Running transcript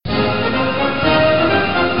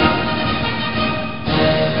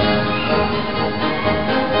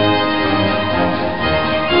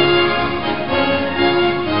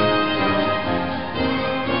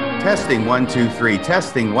Testing 1 2 3.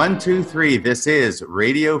 Testing 1 2 3. This is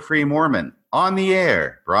Radio Free Mormon on the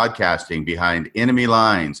air, broadcasting behind enemy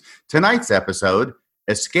lines. Tonight's episode,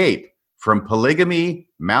 Escape from Polygamy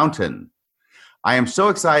Mountain. I am so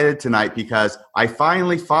excited tonight because I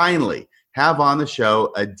finally have on the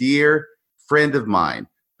show a dear friend of mine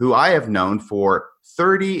who I have known for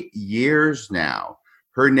 30 years now.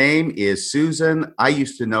 Her name is Susan. I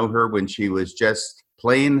used to know her when she was just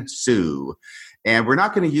plain Sue. And we're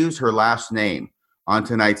not going to use her last name on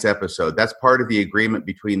tonight's episode. That's part of the agreement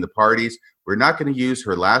between the parties. We're not going to use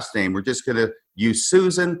her last name. We're just going to use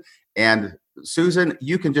Susan. And Susan,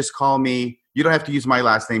 you can just call me, you don't have to use my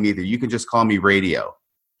last name either. You can just call me Radio.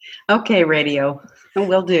 Okay, Radio.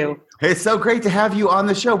 Will do. It's so great to have you on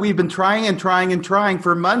the show. We've been trying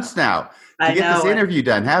for months now to get this interview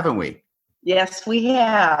done, haven't we? Yes, we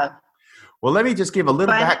have. Well, let me just give a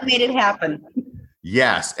little back. Made it happen.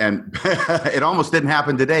 Yes, and it almost didn't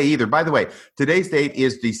happen today either. By the way, today's date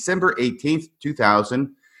is December 18th,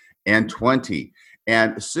 2020.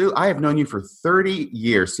 And Sue, I have known you for 30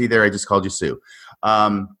 years. See there, I just called you Sue.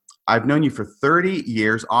 I've known you for 30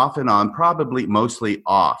 years, off and on, probably mostly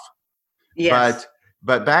off. Yes.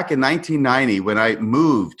 But back in 1990, when I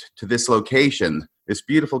moved to this location, this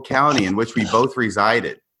beautiful county in which we both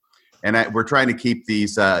resided, and we're trying to keep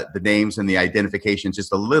these the names and the identifications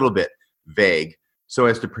just a little bit vague, so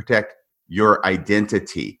as to protect your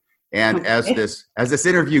identity. And okay. as this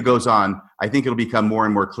interview goes on, I think it'll become more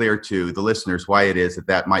and more clear to the listeners why it is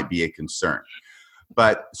that might be a concern.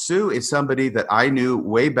 But Sue is somebody that I knew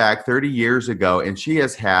way back 30 years ago, and she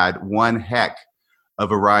has had one heck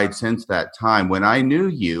of a ride since that time. When I knew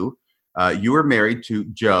you, you were married to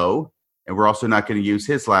Joe, and we're also not going to use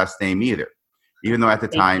his last name either, even though at the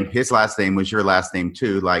time his last name was your last name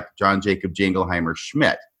too, like John Jacob Jingleheimer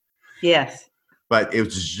Schmidt. Yes. But it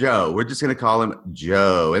was Joe. We're just going to call him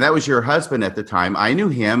Joe. And that was your husband at the time. I knew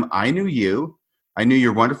him. I knew you. I knew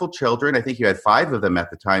your wonderful children. I think you had 5 of them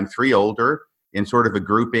at the time, 3 older in sort of a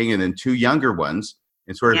grouping, and then 2 younger ones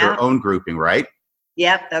in sort of their own grouping, right?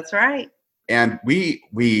 Yep, that's right. And we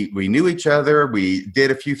knew each other. We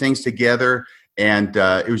did a few things together. And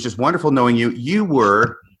it was just wonderful knowing you. You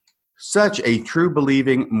were such a true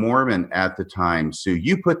believing Mormon at the time, Sue.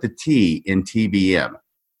 You put the T in TBM.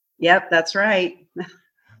 Yep, that's right.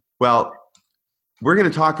 Well, we're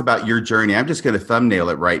going to talk about your journey. I'm just going to thumbnail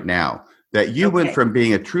it right now. That you went from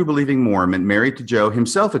being a true believing Mormon, married to Joe,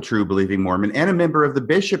 himself a true believing Mormon, and a member of the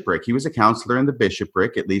bishopric. He was a counselor in the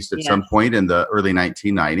bishopric, at least at some point in the early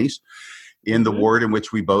 1990s, in the ward in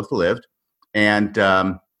which we both lived.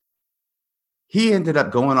 And he ended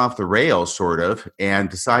up going off the rails, sort of,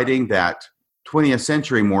 and deciding that 20th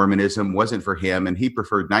century Mormonism wasn't for him, and he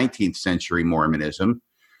preferred 19th century Mormonism,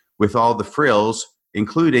 with all the frills,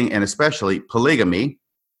 including and especially polygamy.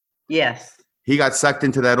 Yes. He got sucked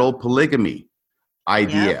into that old polygamy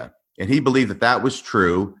idea, and he believed that was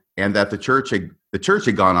true, and that the church had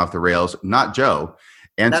gone off the rails, not Joe.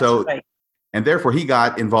 And and therefore he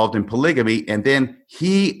got involved in polygamy, and then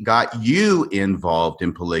he got you involved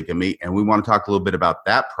in polygamy, and we want to talk a little bit about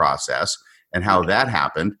that process and how that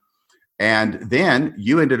happened. And then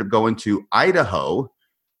you ended up going to Idaho,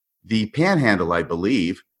 the Panhandle, I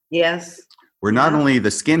believe. Yes. Where not only the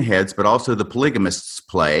skinheads, but also the polygamists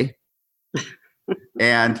play.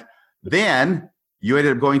 And then you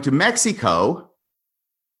ended up going to Mexico,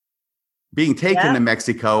 being taken to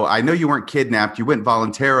Mexico. I know you weren't kidnapped. You went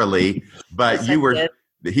voluntarily, but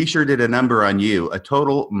he sure did a number on you, a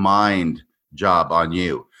total mind job on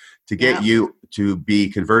you to get you to be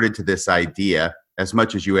converted to this idea as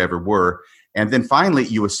much as you ever were. And then finally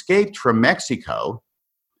you escaped from Mexico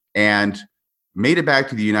and made it back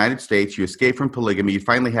to the United States. You escaped from polygamy. You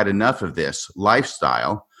finally had enough of this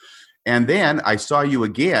lifestyle. And then I saw you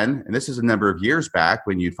again, and this is a number of years back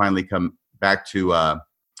when you finally come back to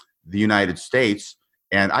the United States.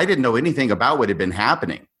 And I didn't know anything about what had been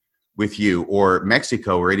happening with you or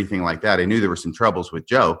Mexico or anything like that. I knew there were some troubles with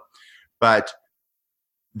Joe. But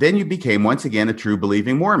then you became, once again, a true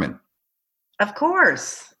believing Mormon. Of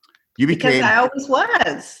course. Because I always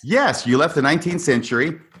was. Yes, you left the 19th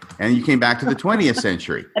century and you came back to the 20th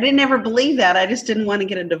century. I didn't ever believe that. I just didn't want to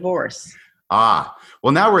get a divorce.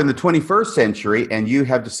 Well, now we're in the 21st century, and you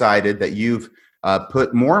have decided that you've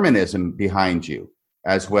put Mormonism behind you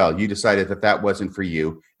as well. You decided that wasn't for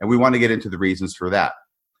you, and we want to get into the reasons for that.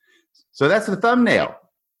 So that's the thumbnail.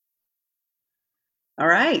 All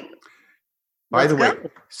right. By the way,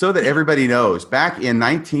 so that everybody knows, back in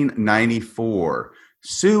 1994,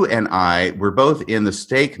 Sue and I were both in the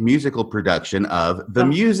stake musical production of The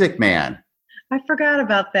Music Man. I forgot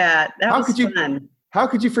about that. That was fun. How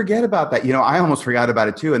could you forget about that? I almost forgot about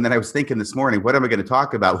it too. And then I was thinking this morning, what am I going to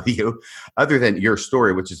talk about with you other than your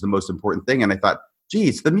story, which is the most important thing? And I thought,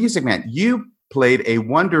 geez, the Music Man, you played a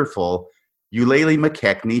wonderful Eulalie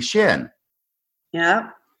McKechnie Shin. Yeah.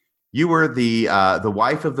 You were the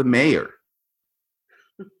wife of the mayor.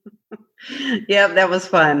 Yeah, that was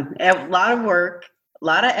fun. A lot of work, a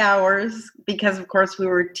lot of hours, because of course we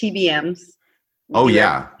were TBMs. Oh,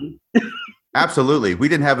 yeah. Absolutely. We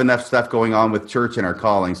didn't have enough stuff going on with church and our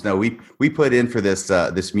callings. No, we put in for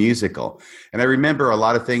this musical. And I remember a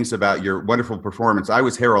lot of things about your wonderful performance. I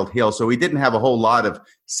was Harold Hill, so we didn't have a whole lot of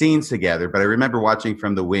scenes together, but I remember watching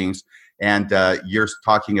from the wings, and you're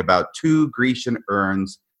talking about 2 Grecian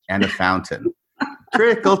urns and a fountain.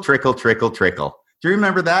 Trickle, trickle, trickle, trickle. Do you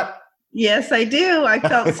remember that? Yes, I do. I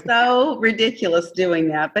felt so ridiculous doing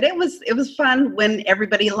that, but it was fun when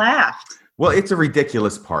everybody laughed. Well, it's a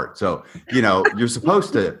ridiculous part. So, you're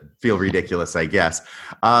supposed to feel ridiculous, I guess.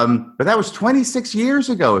 But that was 26 years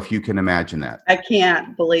ago, if you can imagine that. I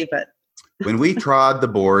can't believe it. When we trod the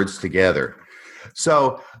boards together.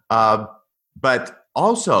 So, but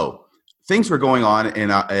also things were going on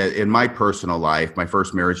in my personal life. My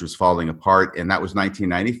first marriage was falling apart, and that was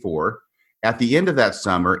 1994. At the end of that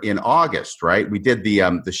summer, in August, right, we did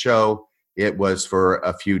the show. It was for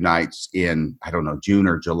a few nights in, I don't know, June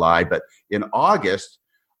or July. But in August,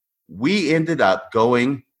 we ended up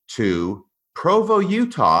going to Provo,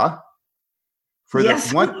 Utah for the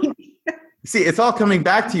one. See, it's all coming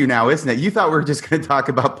back to you now, isn't it? You thought we were just going to talk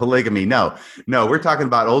about polygamy. No, we're talking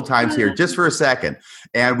about old times here just for a second.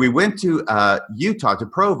 And we went to Utah, to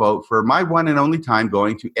Provo, for my one and only time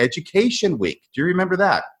going to Education Week. Do you remember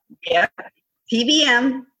that? Yeah.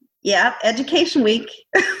 TBM. Yeah. Education Week.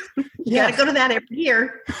 You got to go to that every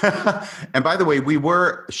year. And by the way, we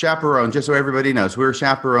were chaperoned, just so everybody knows, we were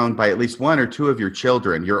chaperoned by at least 1 or 2 of your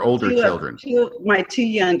children, your older children. My 2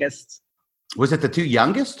 youngest. Was it the 2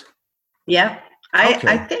 youngest? Yeah.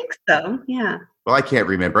 I think so. Yeah. Well, I can't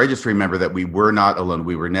remember. I just remember that we were not alone.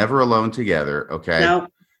 We were never alone together. Okay. No.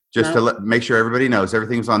 Just to make sure everybody knows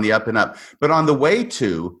everything's on the up and up. But on the way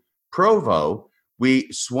to Provo,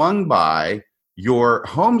 we swung by your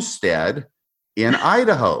homestead in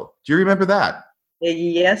Idaho. Do you remember that?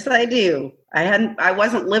 Yes, I do. I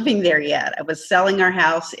wasn't living there yet. I was selling our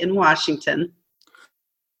house in Washington.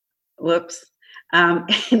 Whoops.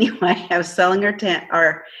 Anyway, I was selling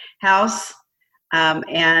our house,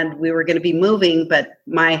 and we were going to be moving, but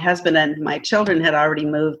my husband and my children had already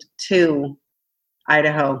moved to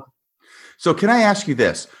Idaho. So can I ask you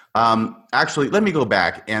this? Actually, let me go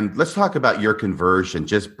back and let's talk about your conversion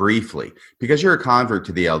just briefly, because you're a convert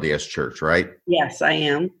to the LDS Church, right? Yes, I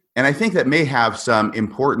am. And I think that may have some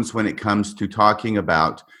importance when it comes to talking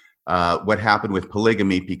about what happened with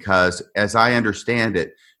polygamy, because as I understand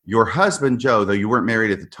it, your husband, Joe, though you weren't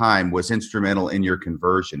married at the time, was instrumental in your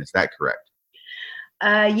conversion. Is that correct?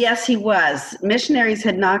 Yes, he was. Missionaries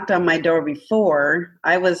had knocked on my door before.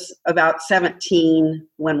 I was about 17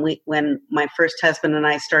 when my first husband and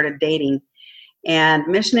I started dating. And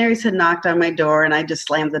missionaries had knocked on my door, and I just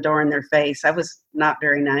slammed the door in their face. I was not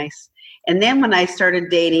very nice. And then when I started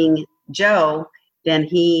dating Joe, then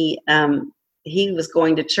he was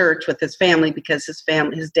going to church with his family because his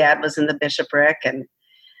dad was in the bishopric, and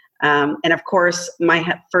of course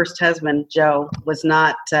my first husband Joe was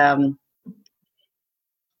not.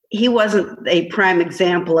 He wasn't a prime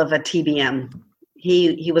example of a TBM.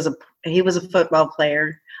 He was a football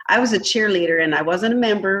player. I was a cheerleader, and I wasn't a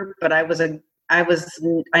member, but I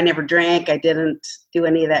never drank. I didn't do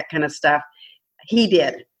any of that kind of stuff. He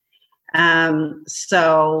did.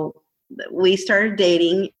 So we started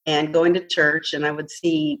dating and going to church, and I would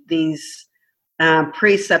see these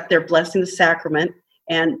priests up there blessing the sacrament,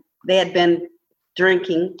 and they had been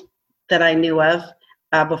drinking that I knew of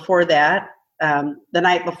before that, the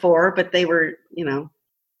night before, but they were,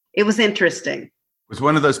 it was interesting. Was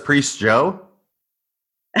one of those priests Joe?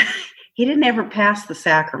 He didn't ever pass the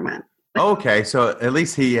sacrament. Okay, so at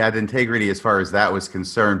least he had integrity as far as that was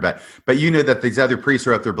concerned. But you knew that these other priests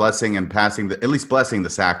were up there blessing and passing, at least blessing the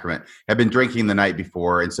sacrament, had been drinking the night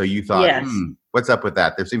before, and so you thought, yes. What's up with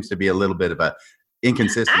that? There seems to be a little bit of a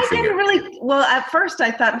inconsistency. I didn't really. Well, at first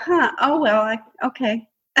I thought, okay.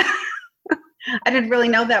 I didn't really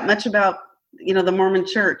know that much about the Mormon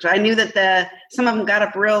Church. I knew that some of them got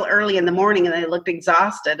up real early in the morning and they looked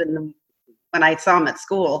exhausted, and when I saw them at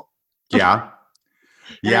school. Yeah.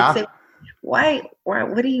 Yeah. I'd say, why,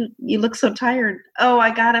 what do you look so tired? Oh,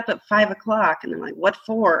 I got up at 5 o'clock. And I'm like, what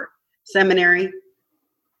for? Seminary?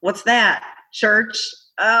 What's that? Church?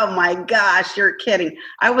 Oh my gosh, you're kidding.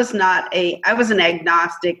 I was an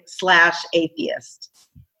agnostic / atheist.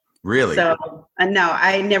 Really? So, no,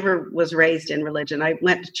 I never was raised in religion. I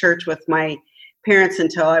went to church with my parents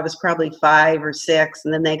until I was probably 5 or 6,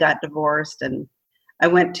 and then they got divorced. And I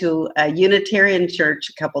went to a Unitarian church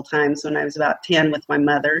a couple times when I was about 10 with my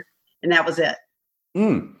mother, and that was it.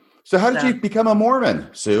 So how did you become a Mormon,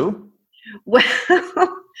 Sue? Well,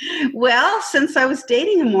 well, since I was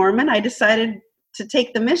dating a Mormon, I decided to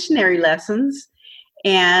take the missionary lessons,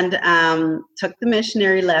 and took the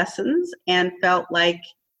missionary lessons and felt like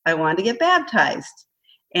I wanted to get baptized.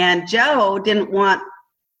 And Joe didn't want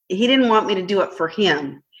me to do it for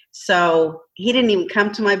him. So he didn't even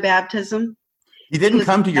come to my baptism. He didn't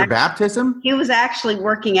come to your baptism? He was actually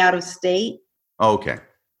working out of state. Oh, okay.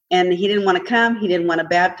 And he didn't want to come. He didn't want to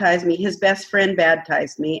baptize me. His best friend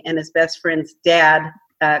baptized me, and his best friend's dad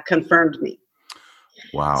confirmed me.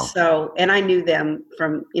 Wow. So, and I knew them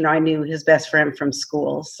from, I knew his best friend from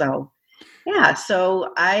school. So, yeah.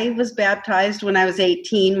 So I was baptized when I was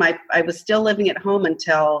 18. I was still living at home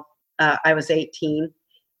until I was 18.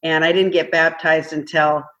 And I didn't get baptized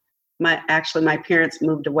until my parents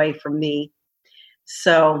moved away from me.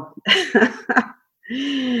 So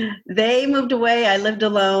they moved away. I lived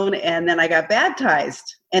alone, and then I got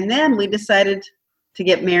baptized. And then we decided to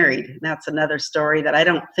get married. That's another story that I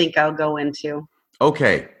don't think I'll go into.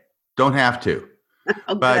 Okay. Don't have to.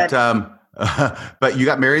 Oh, but but you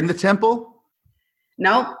got married in the temple?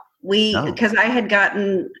 Nope. Because I had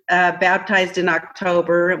gotten baptized in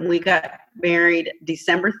October, and we got married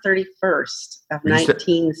December 31st of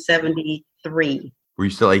 1973. Were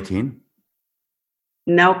you still 18?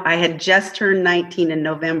 Nope. I had just turned 19 in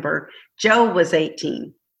November. Joe was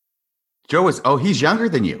 18. He's younger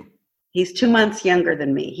than you. He's 2 months younger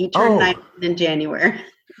than me. He turned 19 in January.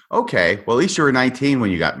 Okay. Well, at least you were 19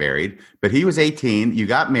 when you got married, but he was 18. You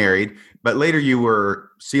got married, but later you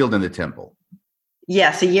were sealed in the temple.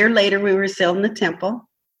 Yes. A year later, we were sealed in the temple.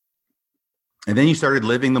 And then you started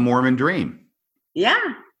living the Mormon dream. Yeah.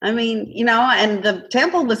 I mean, and the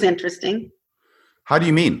temple was interesting. How do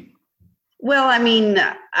you mean? Well, I mean,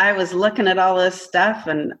 I was looking at all this stuff,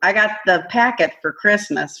 and I got the packet for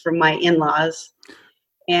Christmas from my in-laws.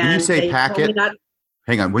 And when you say packet,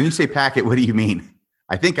 hang on. When you say packet, what do you mean?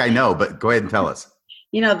 I think I know, but go ahead and tell us.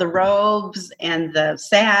 The robes and the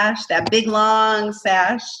sash, that big long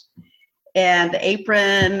sash, and the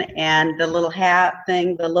apron and the little hat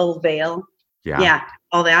thing, the little veil. Yeah,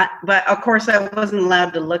 all that. But of course, I wasn't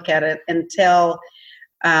allowed to look at it until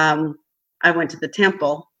I went to the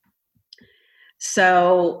temple.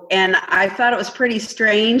 So, and I thought it was pretty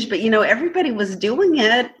strange, but everybody was doing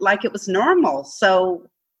it like it was normal. So,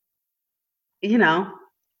 yeah,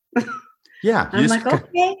 I'm like,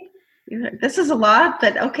 okay, this is a lot,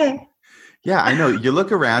 but okay. Yeah, I know. You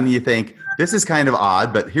look around and you think, this is kind of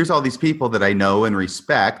odd, but here's all these people that I know and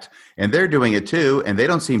respect, and they're doing it too, and they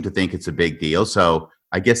don't seem to think it's a big deal. So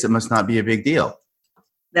I guess it must not be a big deal.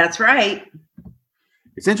 That's right.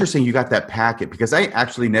 It's interesting you got that packet, because I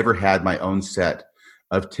actually never had my own set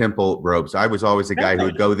of temple robes. I was always a guy who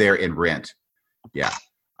would go there and rent. Yeah.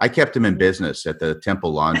 I kept them in business at the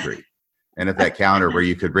temple laundry and at that counter where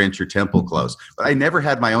you could rent your temple clothes. But I never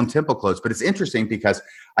had my own temple clothes. But it's interesting because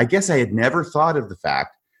I guess I had never thought of the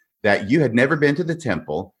fact that you had never been to the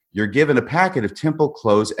temple. You're given a packet of temple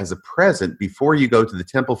clothes as a present before you go to the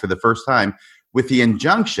temple for the first time, with the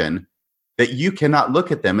injunction that you cannot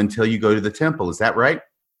look at them until you go to the temple. Is that right?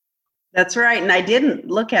 That's right. And I didn't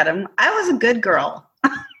look at them. I was a good girl.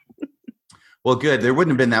 Well, good. There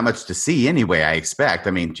wouldn't have been that much to see anyway, I expect.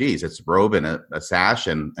 I mean, geez, it's a robe and a sash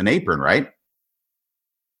and an apron, right?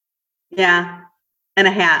 Yeah. And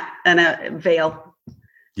a hat and a veil.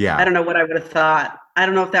 Yeah. I don't know what I would have thought. I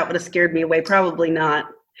don't know if that would have scared me away. Probably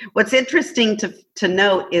not. What's interesting to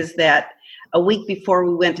note is that a week before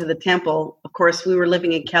we went to the temple, of course, we were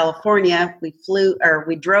living in California. We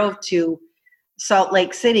drove to Salt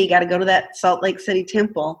Lake City, got to go to that Salt Lake City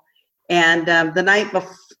temple. And the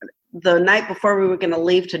night before we were going to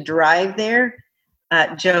leave to drive there,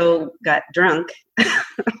 Joe got drunk.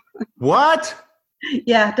 What?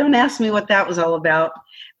 Yeah, don't ask me what that was all about.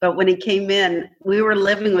 But when he came in, we were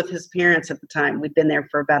living with his parents at the time. We'd been there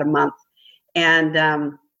for about a month. And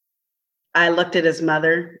I looked at his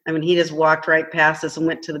mother. I mean, he just walked right past us and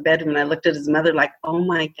went to the bedroom. And I looked at his mother like, oh,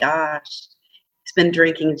 my gosh, he's been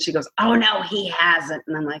drinking. And she goes, oh, no, he hasn't.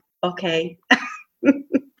 And I'm like, okay.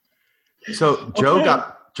 So Joe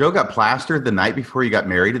got plastered the night before you got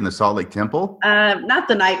married in the Salt Lake Temple? Not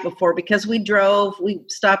the night before, because we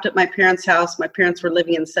stopped at my parents' house. My parents were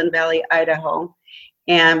living in Sun Valley, Idaho,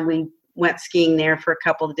 and we went skiing there for a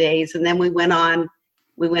couple of days. And then we went on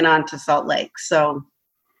to Salt Lake. So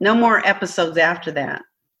no more episodes after that.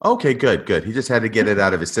 Okay, good, good. He just had to get it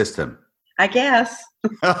out of his system. I guess.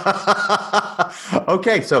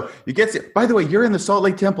 Okay, so you get to, by the way, you're in the Salt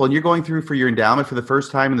Lake Temple and you're going through for your endowment for the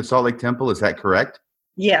first time in the Salt Lake Temple. Is that correct?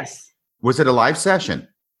 Yes. Was it a live session?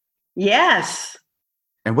 Yes.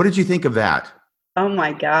 And what did you think of that? Oh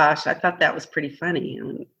my gosh. I thought that was pretty funny.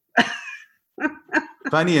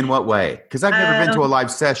 Funny in what way? Because I've never been to a live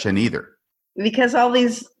session either. Because all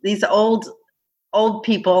these old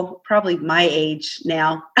people, probably my age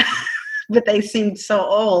now, but they seemed so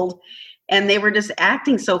old, and they were just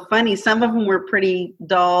acting so funny. Some of them were pretty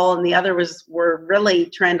dull, and the others were really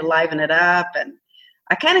trying to liven it up. And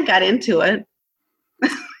I kind of got into it.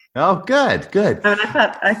 Oh, good, good. And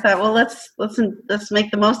I thought, well, let's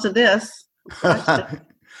make the most of this.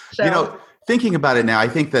 You know, thinking about it now, I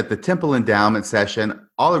think that the temple endowment session,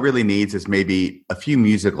 all it really needs is maybe a few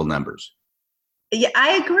musical numbers. Yeah,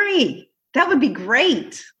 I agree. That would be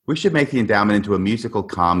great. We should make the endowment into a musical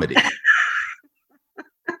comedy.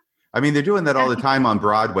 I mean, they're doing that all the time on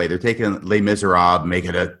Broadway. They're taking Les Miserables, make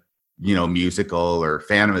it a, musical, or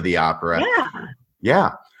Phantom of the Opera. Yeah.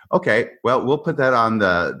 Yeah. Okay. Well, we'll put that on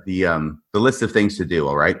the list of things to do.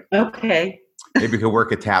 All right. Okay. Maybe we could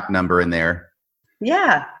work a tap number in there.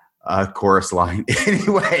 Yeah. Chorus line.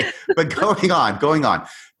 Anyway, but going on.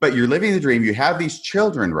 But you're living the dream. You have these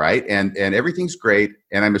children, right? And everything's great.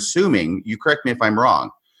 And I'm assuming, you correct me if I'm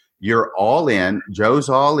wrong, you're all in. Joe's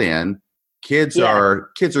all in. Kids are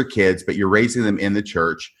kids, but you're raising them in the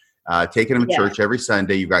church, taking them to church every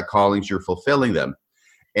Sunday. You've got callings. You're fulfilling them.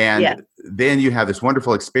 And then you have this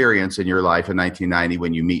wonderful experience in your life in 1990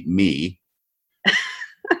 when you meet me.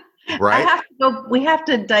 Right? We have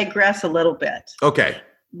to digress a little bit. Okay.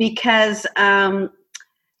 Because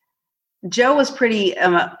Joe was pretty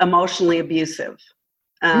emotionally abusive.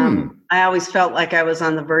 I always felt like I was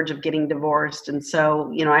on the verge of getting divorced. And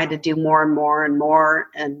so, I had to do more and more and more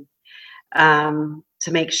and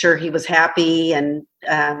to make sure he was happy and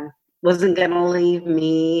wasn't going to leave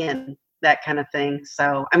me and that kind of thing.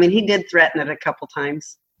 So, I mean, he did threaten it a couple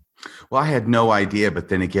times. Well, I had no idea. But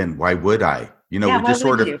then again, why would I? We're just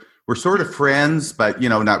we're sort of friends, but,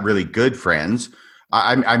 not really good friends.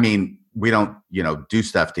 I mean, we don't, do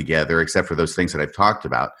stuff together except for those things that I've talked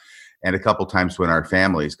about. And a couple times when our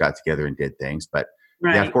families got together and did things. But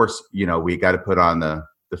yeah, of course, we got to put on the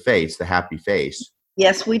face, the happy face.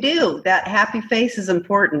 Yes, we do. That happy face is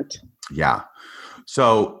important. Yeah.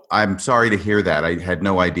 So I'm sorry to hear that. I had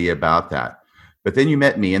no idea about that. But then you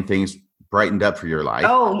met me and things brightened up for your life.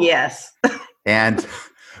 Oh, yes.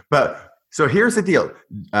 So here's the deal.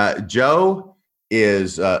 Joe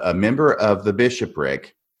is a member of the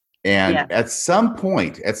bishopric. And at some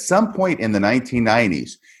point in the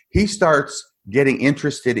 1990s, he starts getting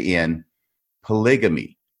interested in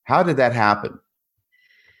polygamy. How did that happen?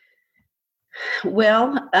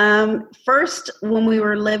 Well, first, when we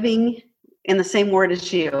were living in the same ward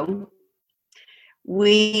as you,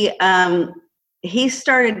 he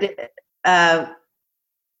started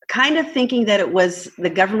kind of thinking that the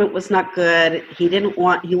government was not good. He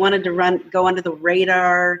wanted to go under the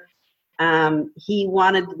radar. He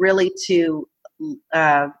wanted really to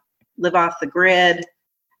live off the grid,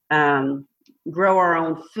 grow our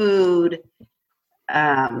own food,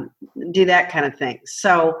 do that kind of thing.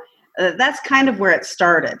 So that's kind of where it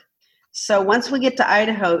started. So once we get to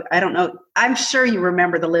Idaho, I don't know, I'm sure you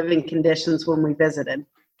remember the living conditions when we visited.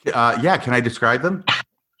 Yeah, can I describe them?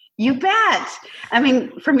 You bet. I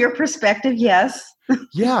mean, from your perspective, yes.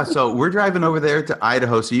 Yeah, so we're driving over there to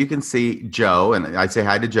Idaho so you can see Joe, and I say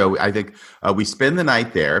hi to Joe. I think we spend the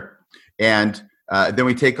night there, and then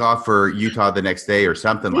we take off for Utah the next day or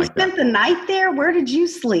something like that. You spent the night there? Where did you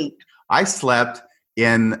sleep? I slept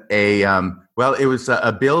in it was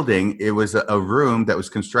a building. It was a room that was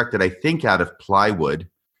constructed, I think, out of plywood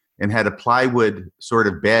and had a plywood sort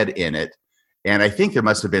of bed in it. And I think there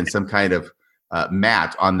must have been some kind of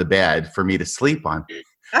mat on the bed for me to sleep on.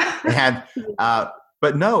 And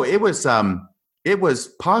but no, it was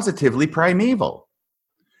positively primeval.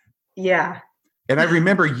 Yeah. And I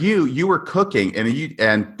remember you were cooking,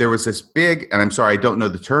 and there was this big, and I'm sorry, I don't know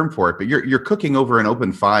the term for it, but you're cooking over an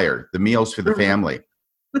open fire, the meals for the family.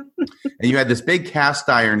 And you had this big cast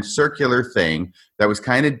iron circular thing that was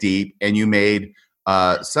kind of deep, and you made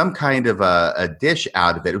some kind of a dish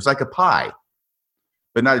out of it. It was like a pie,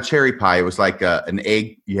 but not a cherry pie. It was like an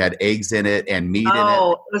egg. You had eggs in it and meat in it.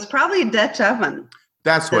 Oh, it was probably a Dutch oven.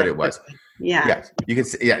 That's what it was. Yeah. Yes, you can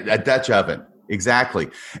see. Yeah, a Dutch oven. Exactly.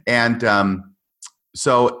 And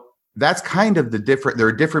so that's kind of there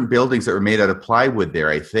are different buildings that were made out of plywood there,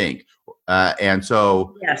 I think. And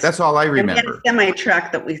so that's all I remember. And we had a semi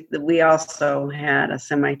truck that we also had a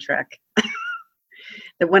semi truck.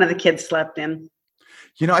 that one of the kids slept in.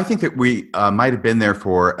 I think that we might have been there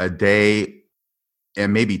for a day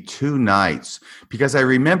and maybe 2 nights, because I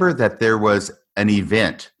remember that there was an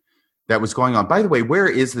event that was going on. By the way, where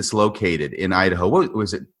is this located in Idaho? What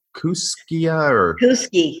was it? Kooskia or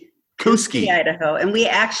Kooskia, Idaho. And we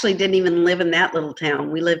actually didn't even live in that little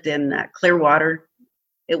town. We lived in Clearwater.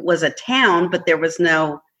 It was a town, but there was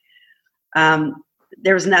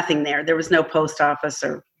nothing there. There was no post office,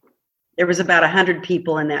 or there was about 100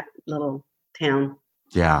 people in that little town.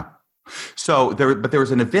 Yeah. So there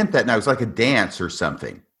was an event that night. It was like a dance or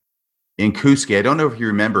something in Kooskia. I don't know if you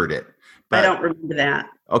remembered it. But, I don't remember that.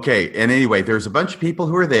 Okay. And anyway, there's a bunch of people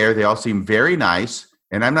who were there. They all seemed very nice.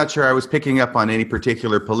 And I'm not sure I was picking up on any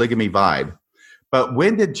particular polygamy vibe. But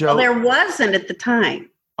when did Joe... Well, there wasn't at the time.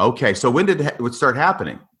 Okay. So when did it start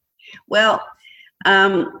happening? Well,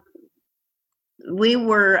 we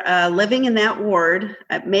were living in that ward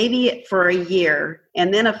maybe for a year.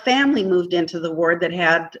 And then a family moved into the ward that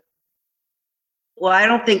had... Well, I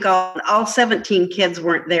don't think all 17 kids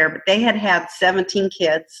weren't there, but they had 17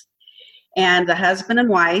 kids. And the husband and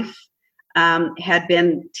wife had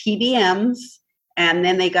been TBMs, and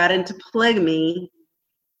then they got into polygamy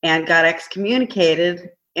and got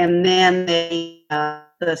excommunicated. And then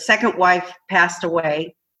the second wife passed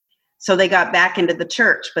away. So they got back into the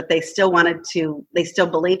church, but they still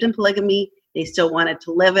believed in polygamy. They still wanted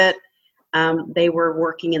to live it. They were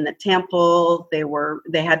working in the temple.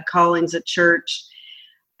 They had callings at church.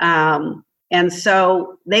 And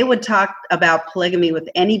so they would talk about polygamy with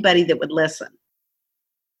anybody that would listen.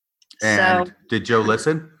 And did Joe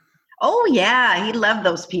listen? Oh yeah, he loved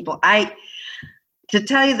those people. To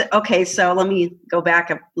tell you that, okay, so let me go back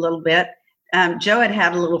a little bit. Joe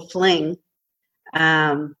had a little fling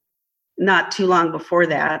not too long before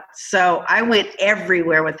that. So I went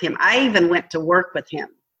everywhere with him. I even went to work with him.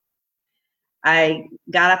 I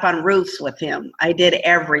got up on roofs with him. I did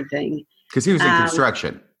everything. Because he was in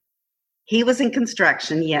construction. He was in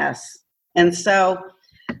construction, yes. And so,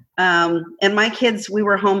 and my kids, we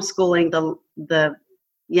were homeschooling the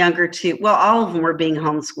younger two. Well, all of them were being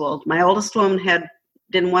homeschooled. My oldest one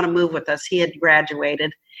didn't want to move with us. He had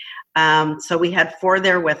graduated. So we had 4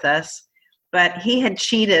 there with us. But he had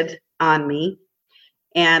cheated on me.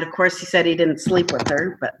 And, of course, he said he didn't sleep with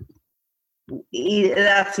her. But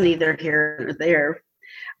that's neither here nor there.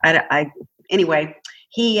 Anyway,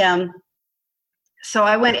 he... So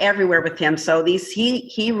I went everywhere with him. So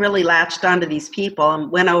he really latched onto these people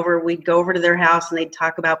and we'd go over to their house and they'd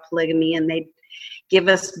talk about polygamy and they'd give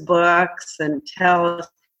us books and tell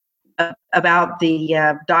us about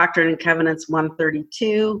the Doctrine and Covenants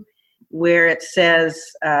 132, where it says,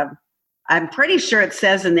 I'm pretty sure it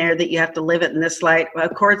says in there that you have to live it in this light.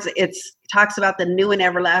 Of course, it talks about the new and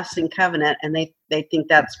everlasting covenant, and they think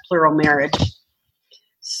that's plural marriage.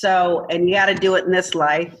 So, and you got to do it in this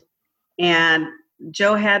life. And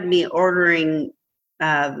Joe had me ordering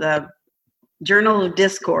the Journal of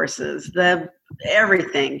Discourses,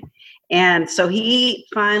 everything. And so he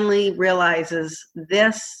finally realizes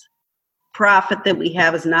this prophet that we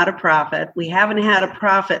have is not a prophet. We haven't had a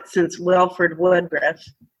prophet since Wilford Woodruff,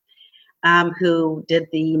 who did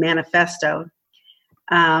the manifesto.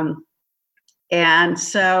 And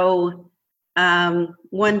so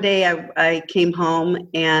one day I came home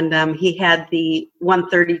and he had the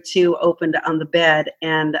 132 opened on the bed,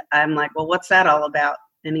 and I'm like, well, what's that all about?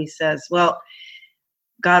 And he says, well,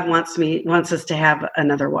 God wants us to have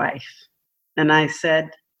another wife. And I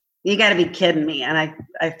said, you got to be kidding me. And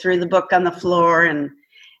I threw the book on the floor, and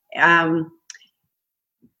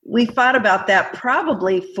we thought about that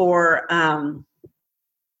probably for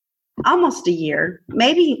almost a year,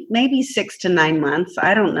 maybe 6 to 9 months.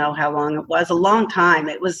 I don't know how long it was. A long time.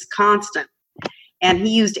 It was constant. And he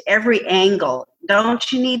used every angle.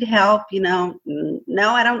 Don't you need help? No,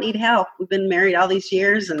 I don't need help. We've been married all these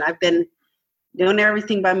years, and I've been doing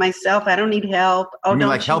everything by myself. I don't need help. Oh, you mean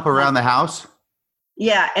like help around the house?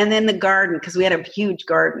 Yeah, and then the garden, because we had a huge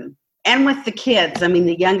garden. And with the kids. I mean,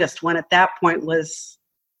 the youngest one at that point was,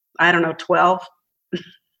 12.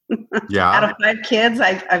 Yeah. Out of 5 kids,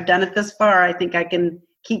 I've done it this far. I think I can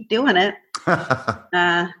keep doing it.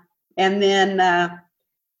 And then,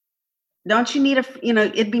 don't you need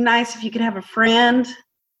it'd be nice if you could have a friend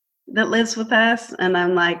that lives with us. And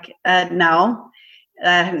I'm like, no.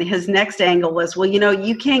 His next angle was, well,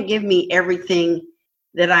 you can't give me everything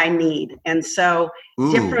that I need. And so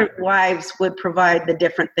different wives would provide the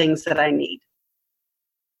different things that I need.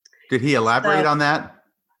 Did he elaborate on that?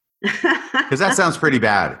 Because that sounds pretty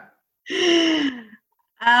bad. Yeah,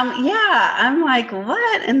 I'm like,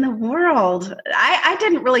 what in the world? I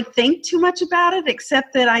didn't really think too much about it,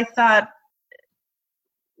 except that I thought,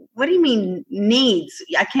 what do you mean needs?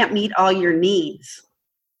 I can't meet all your needs.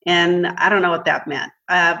 And I don't know what that meant.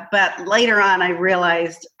 But later on,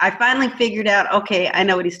 I finally figured out, okay, I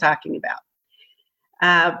know what he's talking about.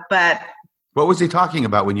 But what was he talking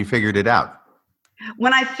about when you figured it out?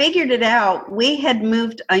 When I figured it out, we had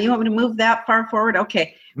moved. You want me to move that far forward?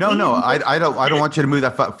 Okay. No, I don't want you to move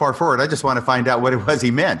that far forward. I just want to find out what it was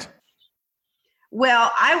he meant.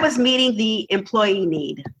 Well, I was meeting the employee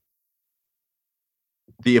need.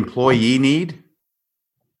 The employee need?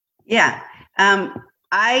 Yeah.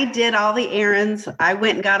 I did all the errands. I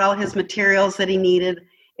went and got all his materials that he needed.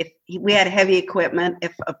 We had heavy equipment.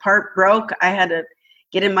 If a part broke, I had to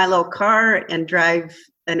get in my little car and drive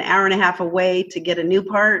an hour and a half away to get a new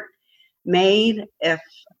part made. If,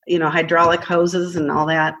 hydraulic hoses and all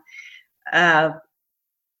that. I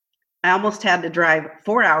almost had to drive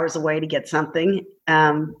 4 hours away to get something.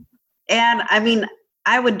 And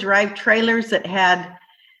I would drive trailers that had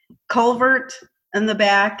culvert in the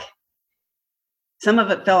back. Some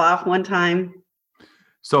of it fell off one time.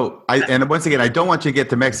 So and once again, I don't want you to get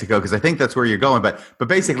to Mexico because I think that's where you're going. But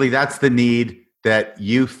basically, that's the need that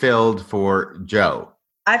you filled for Joe.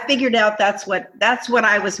 I figured out that's what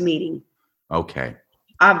I was meeting. Okay.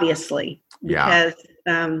 Obviously. Yeah.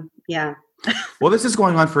 Because, yeah. Well, this is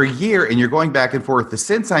going on for a year, and you're going back and forth. The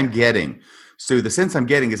sense I'm getting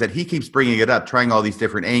is that he keeps bringing it up, trying all these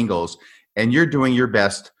different angles, and you're doing your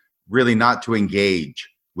best really not to engage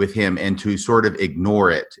with him and to sort of ignore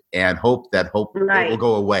it and hope right. It will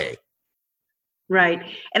go away. Right.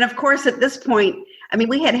 And of course, at this point,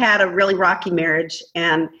 we had a really rocky marriage.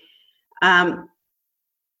 And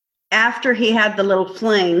after he had the little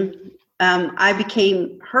fling, I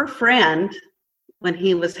became her friend when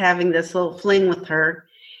he was having this little fling with her.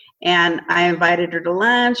 And I invited her to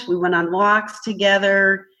lunch. We went on walks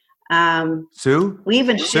together. Sue? We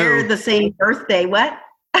even shared the same birthday. What?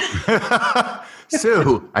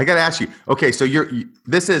 Sue, I got to ask you. Okay, so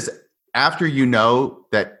this is after you know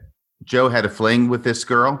that Joe had a fling with this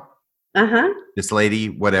girl? Uh-huh. This lady,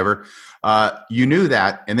 whatever. You knew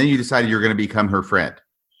that, and then you decided you were going to become her friend.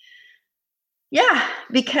 Yeah,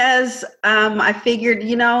 because I figured,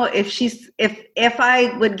 if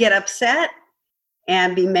I would get upset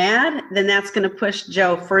and be mad, then that's going to push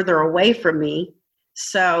Joe further away from me.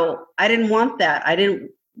 So I didn't want that.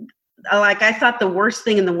 I thought the worst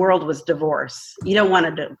thing in the world was divorce. You don't want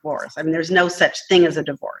a divorce. There's no such thing as a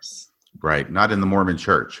divorce. Right. Not in the Mormon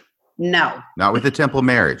church. No. Not with the temple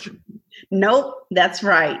marriage. Nope. That's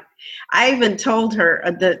right. I even told her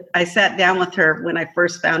that I sat down with her when I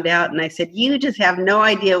first found out, and I said, you just have no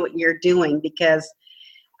idea what you're doing because,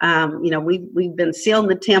 we've been sealed in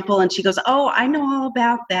the temple. And she goes, oh, I know all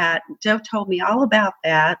about that. Joe told me all about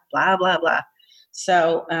that, blah, blah, blah.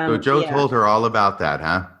 So Joe told her all about that,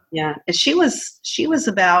 huh? Yeah, and she was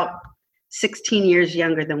about 16 years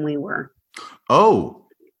younger than we were. Oh,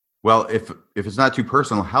 well, if it's not too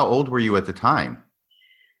personal, how old were you at the time?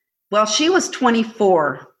 Well, she was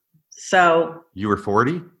 24, so you were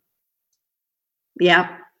 40.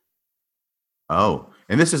 Yeah. Oh,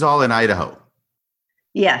 and this is all in Idaho.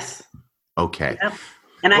 Yes. Okay. Yep.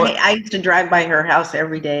 And I used to drive by her house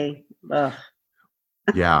every day. Ugh.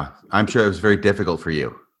 Yeah, I'm sure it was very difficult for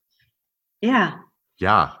you. Yeah.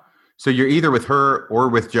 Yeah. So you're either with her or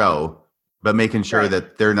with Joe, but making sure right.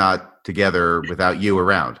 that they're not together without you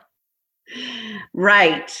around.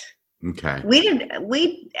 Right. Okay.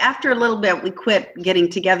 We after a little bit, we quit getting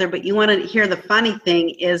together, but you want to hear the funny thing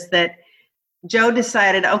is that Joe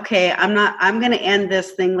decided, okay, I'm going to end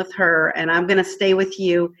this thing with her and I'm going to stay with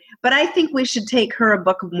you. But I think we should take her a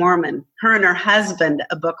Book of Mormon, her and her husband,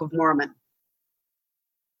 a Book of Mormon.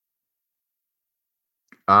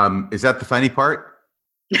 Is that the funny part?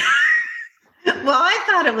 Well, I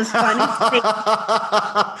thought it was funny.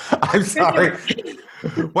 I'm sorry.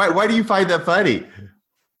 Why do you find that funny?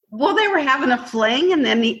 Well, they were having a fling, and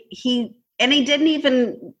then he didn't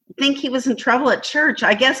even think he was in trouble at church.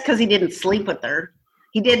 I guess because he didn't sleep with her.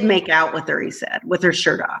 He did make out with her, he said, with her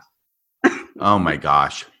shirt off. Oh my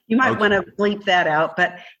gosh. You might want to bleep that out.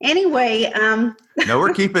 But anyway. No,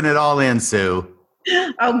 we're keeping it all in, Sue.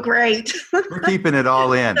 Oh, great. We're keeping it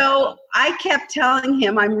all in. So I kept telling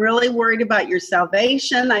him, I'm really worried about your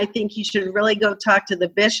salvation. I think you should really go talk to the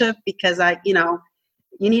bishop because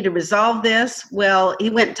you need to resolve this. Well,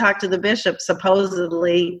 he went and talked to the bishop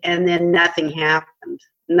supposedly, and then nothing happened.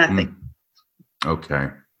 Nothing. Okay.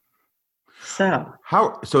 So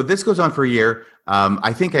this goes on for a year.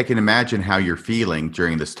 I think I can imagine how you're feeling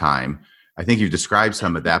during this time. I think you've described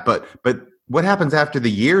some of that, but what happens after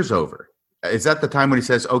the year's over? Is that the time when he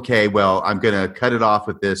says, okay, well, I'm going to cut it off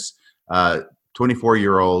with this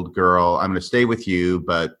 24-year-old girl. I'm going to stay with you,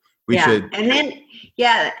 but We should.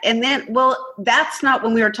 And then, well, that's not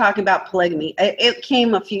when we were talking about polygamy. It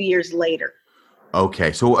came a few years later.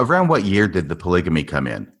 Okay. So around what year did the polygamy come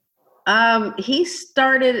in? He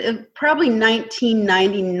started probably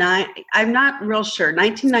 1999. I'm not real sure.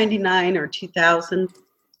 1999 or 2000.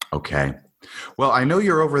 Okay. Well, I know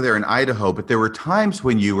you're over there in Idaho, but there were times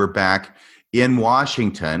when you were back in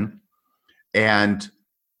Washington, and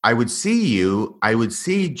I would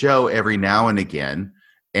see Joe every now and again,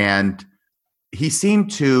 and I'd see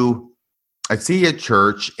you at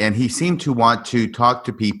church, and he seemed to want to talk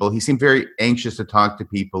to people. He seemed very anxious to talk to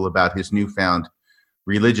people about his newfound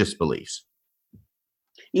religious beliefs.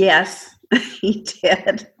 Yes, he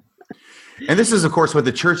did. And this is, of course, what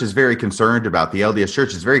the church is very concerned about. The LDS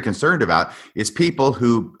Church is very concerned about is people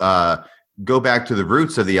who go back to the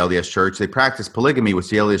roots of the LDS Church. They practice polygamy, which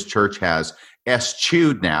the LDS Church has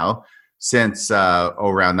eschewed now since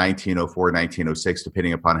around 1904, 1906,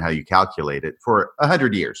 depending upon how you calculate it, for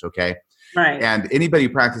 100 years, okay? Right. And anybody who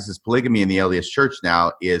practices polygamy in the LDS Church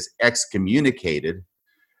now is excommunicated.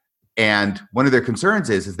 And one of their concerns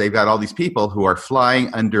is they've got all these people who are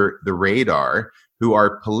flying under the radar, who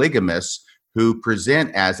are polygamists, who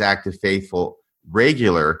present as active, faithful,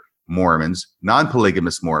 regular Mormons,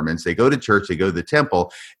 non-polygamous Mormons. They go to church, they go to the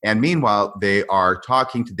temple, and meanwhile, they are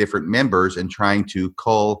talking to different members and trying to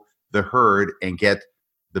cull the herd and get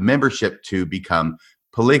the membership to become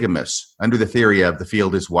polygamous under the theory of the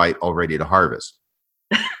field is white, all ready to harvest.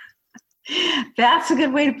 That's a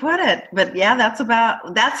good way to put it. But yeah, that's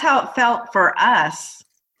how it felt for us.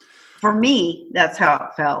 For me, that's how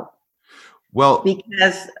it felt. Well,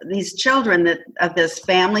 because these children of this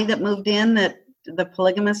family that moved in, that the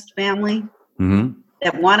polygamist family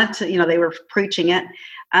that wanted to, they were preaching it.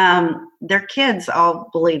 Their kids all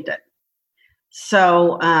believed it.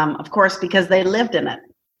 So, of course, because they lived in it.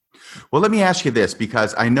 Well, let me ask you this,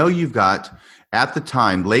 because I know you've got, at the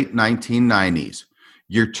time, late 1990s,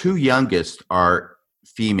 your two youngest are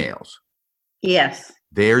females. Yes.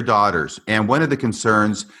 They're daughters. And one of the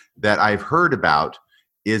concerns that I've heard about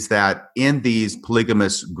is that in these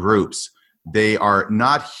polygamous groups, they are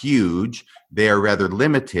not huge. They are rather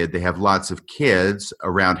limited. They have lots of kids.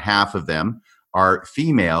 Around half of them are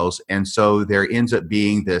females. And so there ends up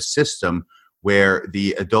being this system where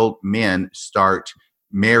the adult men start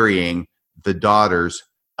marrying the daughters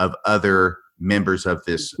of other members of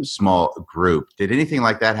this small group. Did anything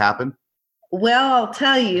like that happen? Well, I'll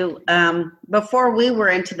tell you, before we were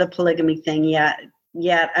into the polygamy thing yet,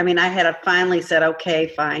 I mean, I had finally said,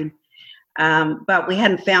 okay, fine. But we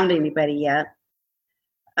hadn't found anybody yet.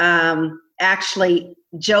 Actually,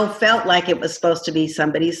 Joe felt like it was supposed to be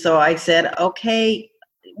somebody. So I said, okay.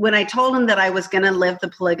 When I told him that I was going to live the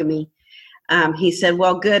polygamy, he said,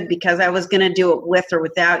 well, good, because I was going to do it with or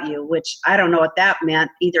without you, which I don't know what that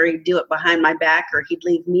meant. Either he'd do it behind my back or he'd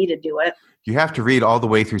leave me to do it. You have to read all the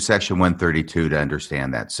way through section 132 to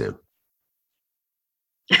understand that, Sue.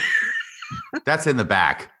 That's in the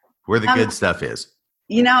back where the good stuff is.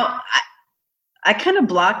 I kind of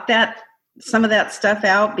blocked some of that stuff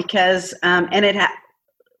out because, I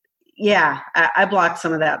blocked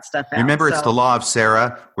some of that stuff out. Remember, it's the law of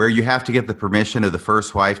Sarah, where you have to get the permission of the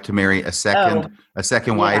first wife to marry a second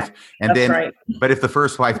wife, and then, right. But if the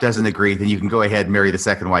first wife doesn't agree, then you can go ahead and marry the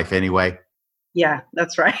second wife anyway. Yeah,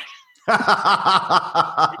 that's right.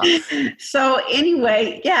 So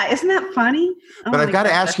anyway, yeah, isn't that funny? But I've got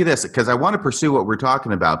to ask you this, because I want to pursue what we're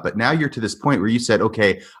talking about. But now you're to this point where you said,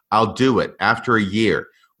 okay, I'll do it after a year.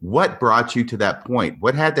 What brought you to that point?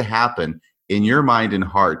 What had to happen in your mind and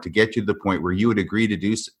heart to get you to the point where you would agree to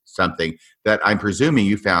do something that I'm presuming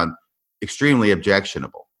you found extremely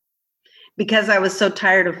objectionable? Because I was so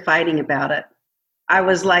tired of fighting about it. I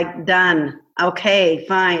was like, done. Okay,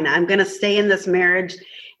 fine. I'm going to stay in this marriage.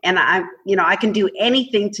 And I can do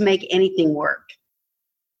anything to make anything work.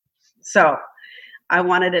 So I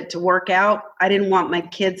wanted it to work out. I didn't want my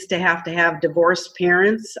kids to have divorced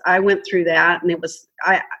parents. I went through that, and it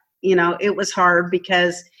was hard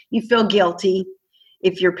because you feel guilty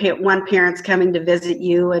if your one parent's coming to visit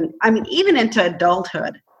you, and I mean, even into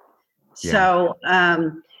adulthood. Yeah. So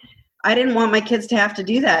I didn't want my kids to have to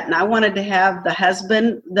do that. And I wanted to have the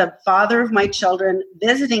husband, the father of my children,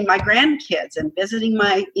 visiting my grandkids and visiting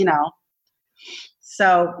my,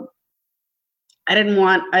 so I didn't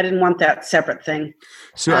want that separate thing.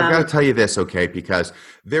 So I've got to tell you this, okay, because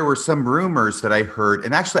there were some rumors that I heard,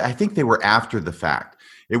 and actually I think they were after the fact.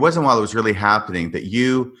 It wasn't while it was really happening, that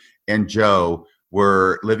you and Joe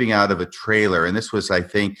were living out of a trailer. And this was, I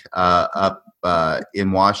think, up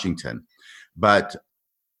in Washington. But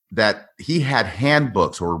that he had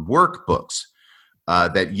handbooks or workbooks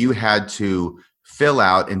that you had to fill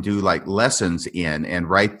out and do like lessons in and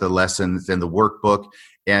write the lessons in the workbook.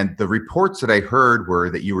 And the reports that I heard were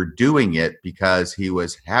that you were doing it because he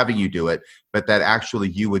was having you do it, but that actually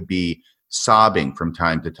you would be sobbing from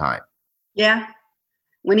time to time. Yeah.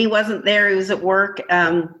 When he wasn't there, he was at work.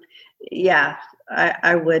 Yeah,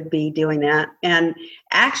 I would be doing that. And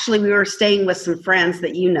actually, we were staying with some friends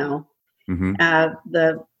that you know. Mm-hmm.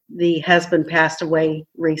 The husband passed away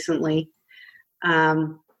recently.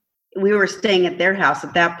 We were staying at their house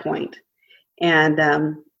at that point,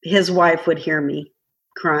 and his wife would hear me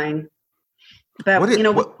crying. But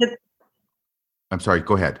I'm sorry.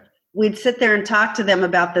 Go ahead. We'd sit there and talk to them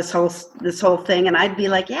about this whole thing, and I'd be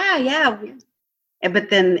like, yeah.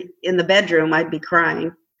 But then in the bedroom, I'd be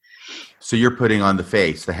crying. So you're putting on the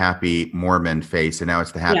face, the happy Mormon face, and now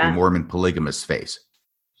it's the happy Mormon polygamist face.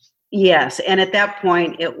 Yes. And at that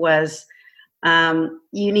point, it was,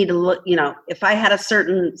 you need to look, if I had a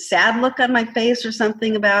certain sad look on my face or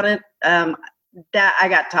something about it, that I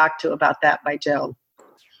got talked to about that by Joe.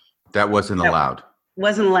 That wasn't allowed.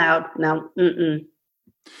 Wasn't allowed. No. Mm-mm.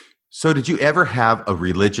 So did you ever have a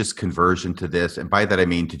religious conversion to this? And by that, I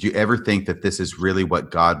mean, did you ever think that this is really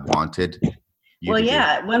what God wanted? Well,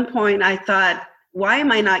 yeah. At one point I thought, why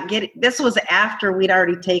am I not getting, this was after we'd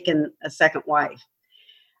already taken a second wife.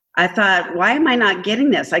 I thought, why am I not getting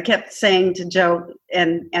this? I kept saying to Joe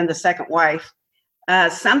and the second wife,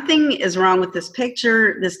 something is wrong with this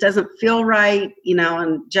picture. This doesn't feel right.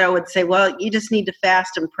 And Joe would say, well, you just need to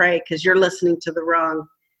fast and pray because you're listening to the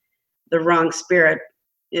wrong spirit.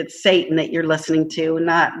 It's Satan that you're listening to,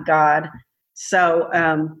 not God. So,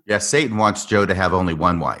 Satan wants Joe to have only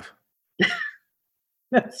one wife.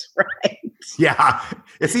 That's right. Yeah.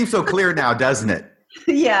 It seems so clear now, doesn't it?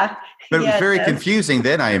 Yeah. But it was very confusing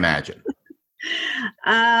then, I imagine.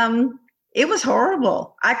 It was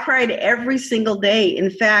horrible. I cried every single day. In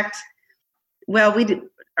fact, are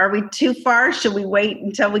we too far? Should we wait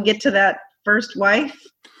until we get to that first wife?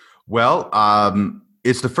 Well,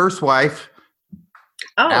 it's the first wife.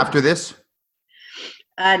 After this?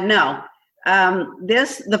 No.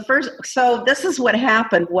 This is what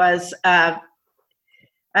happened was,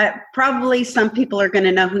 probably some people are going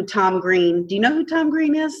to know who Tom Green. Do you know who Tom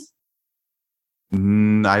Green is?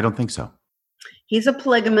 I don't think so. He's a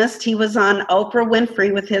polygamist. He was on Oprah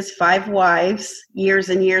Winfrey with his 5 wives years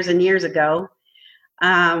and years and years ago.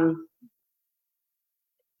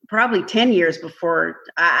 Probably 10 years before,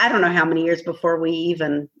 I don't know how many years before we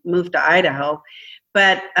even moved to Idaho.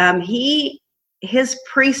 But his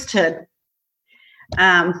priesthood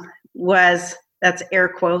was, that's air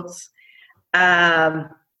quotes, the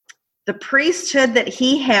priesthood that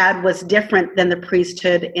he had was different than the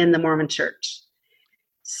priesthood in the Mormon church.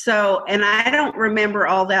 So, and I don't remember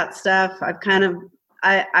all that stuff. I kind of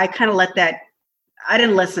let that, I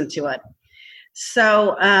didn't listen to it.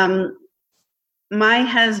 So, my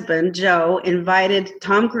husband, Joe, invited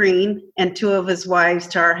Tom Green and 2 of his wives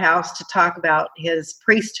to our house to talk about his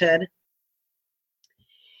priesthood.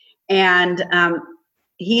 And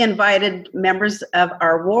he invited members of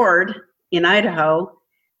our ward in Idaho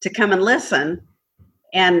to come and listen.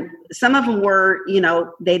 And some of them were,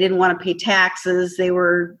 they didn't want to pay taxes. They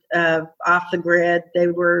were off the grid. They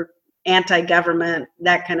were anti-government,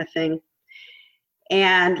 that kind of thing.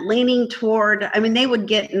 And leaning toward, they would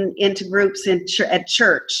get into groups at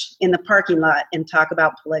church in the parking lot and talk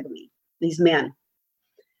about polygamy, these men,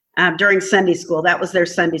 during Sunday school. That was their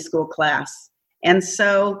Sunday school class. And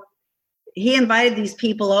so he invited these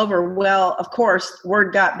people over. Well, of course,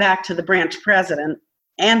 word got back to the branch president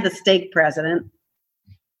and the stake president.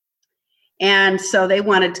 And so they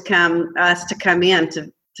wanted us to come in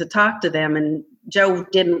to talk to them. And Joe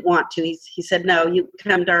didn't want to. He said, no, you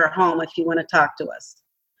come to our home if you want to talk to us.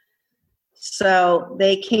 So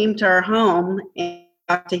they came to our home and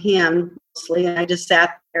talked to him mostly. And I just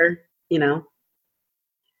sat there,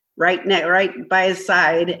 right by his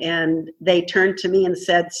side. And they turned to me and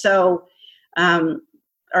said, so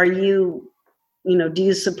are you, do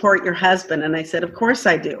you support your husband? And I said, of course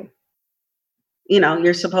I do.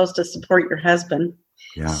 You're supposed to support your husband.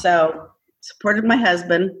 Yeah. So supported my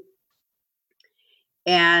husband.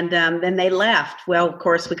 And then they left. Well, of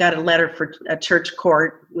course, we got a letter for a church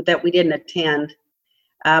court that we didn't attend.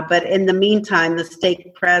 But in the meantime, the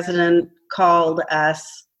stake president called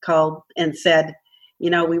and said,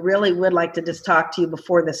 we really would like to just talk to you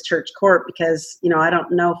before this church court because, I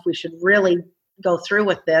don't know if we should really go through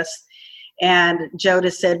with this. And Joe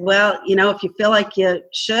just said, well, if you feel like you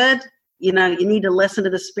should, you need to listen to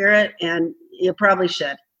the Spirit and you probably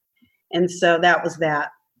should. And so that was that.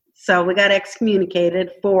 So we got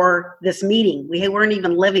excommunicated for this meeting. We weren't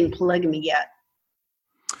even living polygamy yet.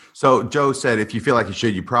 So Joe said, if you feel like you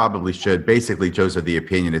should, you probably should. Basically, Joe's of the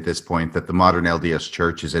opinion at this point that the modern LDS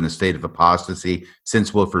Church is in a state of apostasy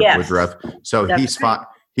since Wilford Yes, Woodruff. So that's he's right. fine.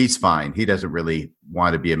 He's fine. He doesn't really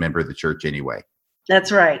want to be a member of the church anyway.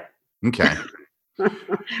 That's right. Okay.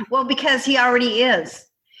 Well, because he already is.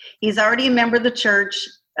 He's already a member of the church,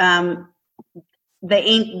 the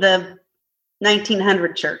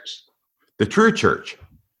 1900 church. The true church.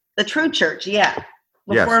 The true church, yeah.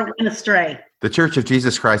 Yes. Before it went astray. The Church of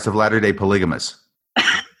Jesus Christ of Latter-day Polygamists.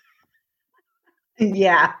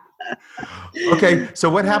 Yeah. Okay, so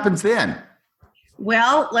what happens then?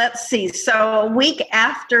 Well, let's see. So a week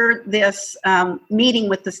after this meeting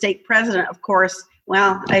with the stake president, of course,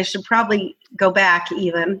 well, I should probably go back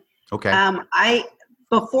even. Okay.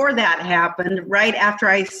 Before that happened, right after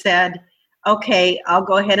I said, okay, I'll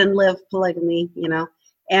go ahead and live polygamy,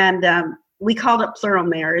 and we called it plural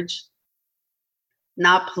marriage,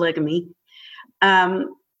 not polygamy.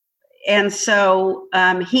 And so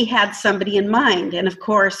he had somebody in mind. And of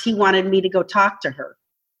course, he wanted me to go talk to her.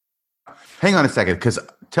 Hang on a second, because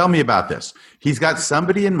tell me about this. He's got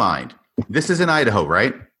somebody in mind. This is in Idaho,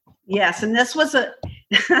 right? Yes. And this was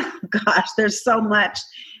gosh, there's so much.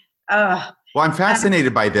 Well, I'm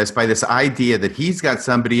fascinated by this idea that he's got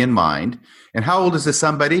somebody in mind. And how old is this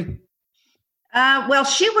somebody? Well,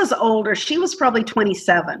 she was older. She was probably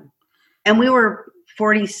 27. And we were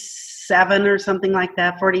 47 or something like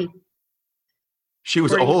that. 40. She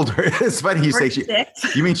was 40, older. It's funny you 46. Say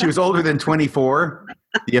you mean she was older than 24?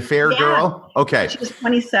 The affair girl? Okay. She was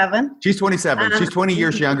 27. She's 27. She's 20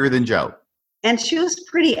 years younger than Joe. And she was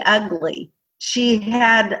pretty ugly. She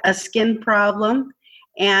had a skin problem.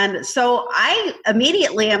 And so I'm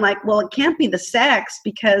like, well, it can't be the sex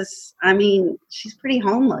because, she's pretty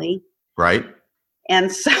homely. Right.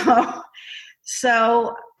 And so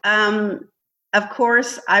of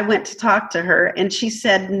course, I went to talk to her, and she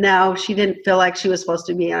said no, she didn't feel like she was supposed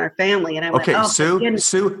to be in our family. And I went, okay,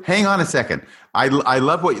 Sue, hang on a second. I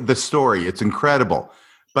love the story. It's incredible.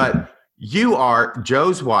 But you are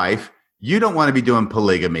Joe's wife. You don't want to be doing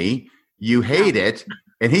polygamy. You hate it.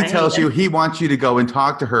 And he tells you he wants you to go and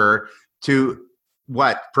talk to her to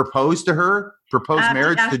what? Propose to her? Propose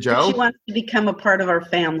marriage to Joe? She wants to become a part of our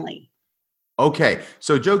family. Okay.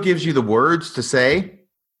 So Joe gives you the words to say?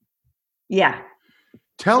 Yeah.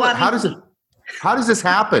 How does this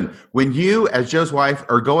happen when you, as Joe's wife,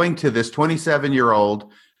 are going to this 27-year-old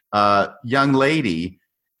young lady?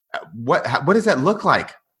 What does that look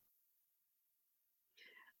like?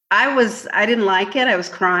 I didn't like it. I was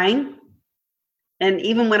crying. And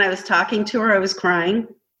even when I was talking to her, I was crying.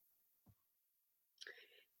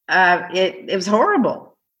 It was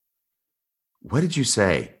horrible. What did you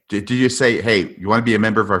say? Did you say, hey, you want to be a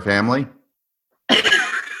member of our family?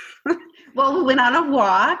 Well, we went on a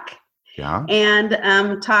walk. Yeah.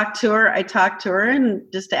 And talked to her. I talked to her and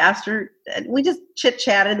just asked her. We just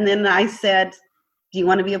chit-chatted. And then I said, do you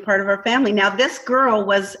want to be a part of our family? Now, this girl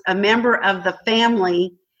was a member of the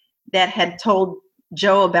family that had told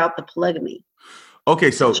Joe about the polygamy. Okay,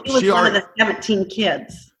 so she was one of the 17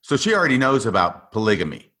 kids. So she already knows about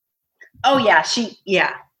polygamy. Oh, yeah.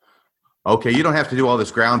 Yeah. Okay, you don't have to do all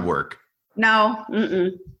this groundwork. No.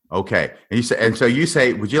 Mm-mm. Okay. And so you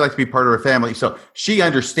say, would you like to be part of our family? So she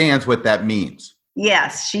understands what that means.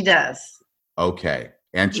 Yes, she does. Okay.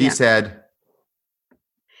 And she said?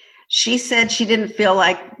 She said she didn't feel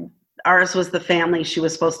like ours was the family she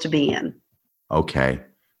was supposed to be in. Okay.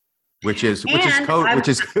 Which is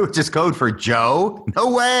code for Joe?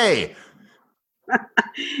 No way.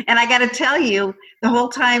 And I got to tell you, the whole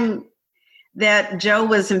time that Joe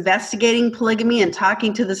was investigating polygamy and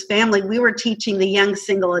talking to this family, we were teaching the young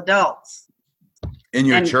single adults. In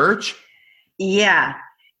your church? Yeah.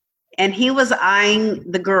 And he was eyeing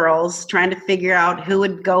the girls, trying to figure out who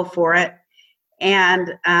would go for it.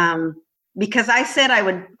 And because I said I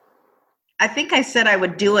would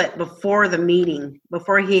do it before the meeting,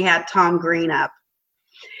 before he had Tom Green up.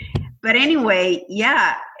 But anyway,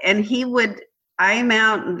 yeah. And he would I'm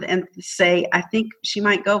out and say, I think she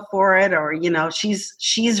might go for it, or,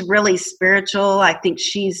 she's really spiritual. I think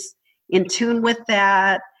she's in tune with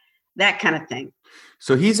that kind of thing.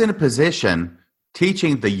 So he's in a position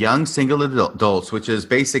teaching the young single adults, which is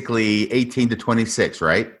basically 18 to 26,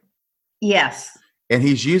 right? Yes. And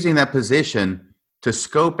he's using that position to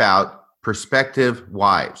scope out prospective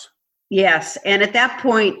wives. Yes. And at that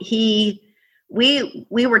point, we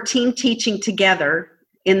were team teaching together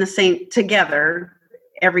together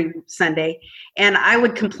every Sunday. And I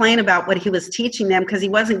would complain about what he was teaching them because he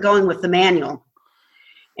wasn't going with the manual.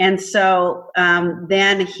 And so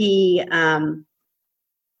then he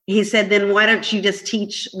he said, then why don't you just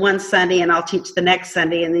teach one Sunday and I'll teach the next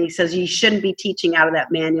Sunday? And then he says, you shouldn't be teaching out of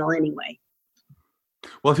that manual anyway.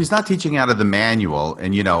 Well, if he's not teaching out of the manual,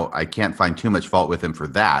 and, I can't find too much fault with him for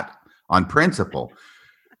that on principle.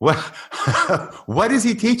 Well, what is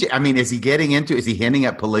he teaching? I mean, is he hinting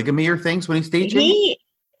at polygamy or things when he's teaching?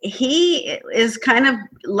 He is kind of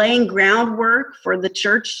laying groundwork for the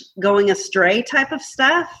church going astray type of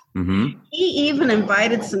stuff. Mm-hmm. He even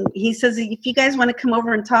invited he says, if you guys want to come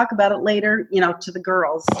over and talk about it later, to the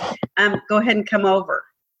girls, go ahead and come over.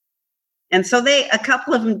 And so a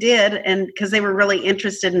couple of them did, and because they were really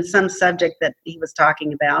interested in some subject that he was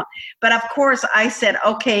talking about. But of course I said,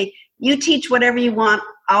 okay, you teach whatever you want.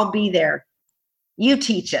 I'll be there. You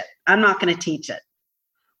teach it. I'm not going to teach it.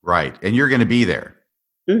 Right. And you're going to be there.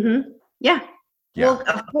 Mm-hmm. Yeah. Well,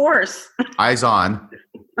 of course. Eyes on.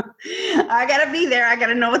 I got to be there. I got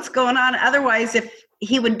to know what's going on. Otherwise, if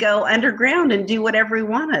he would go underground and do whatever he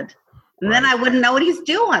wanted, and then I wouldn't know what he's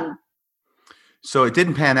doing. So it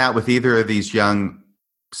didn't pan out with either of these young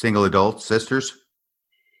single adult sisters?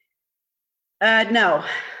 No.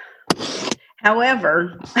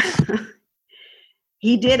 However,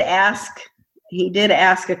 he did ask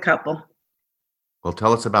a couple. Well,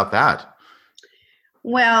 tell us about that.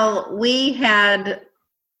 Well, we had,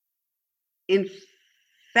 in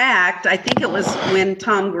fact, I think it was when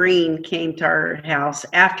Tom Green came to our house.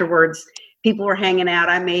 Afterwards, people were hanging out.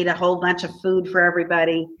 I made a whole bunch of food for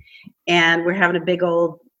everybody, and we're having a big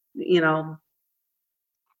old,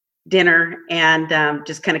 dinner, and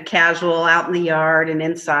just kind of casual out in the yard and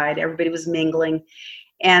inside. Everybody was mingling.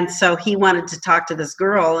 And so he wanted to talk to this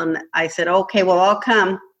girl, and I said, okay, well, I'll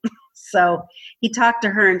come. So he talked to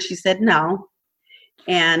her, and she said no.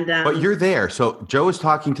 And but you're there. So Joe is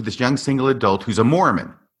talking to this young single adult who's a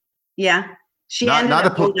Mormon. Yeah. She ended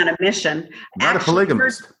up going on a mission. Not a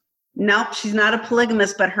polygamist. Nope, she's not a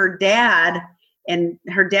polygamist, but her dad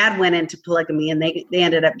went into polygamy, and they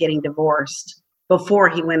ended up getting divorced before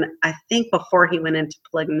he went into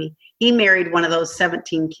polygamy. He married one of those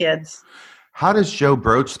 17 kids. How does Joe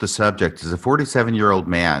broach the subject as a 47-year-old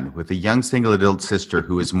man with a young single adult sister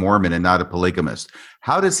who is Mormon and not a polygamist?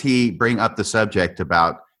 How does he bring up the subject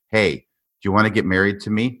about, hey, do you want to get married to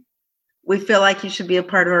me? We feel like you should be a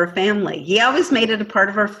part of our family. He always made it a part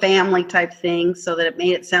of our family type thing, so that it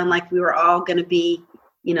made it sound like we were all going to be,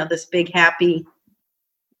 this big, happy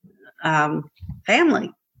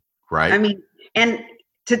family. Right. I mean, and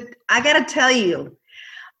I got to tell you,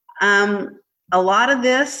 a lot of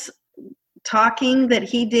this talking that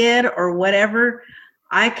he did or whatever,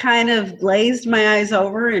 I kind of glazed my eyes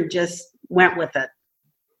over and just went with it.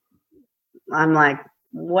 I'm like,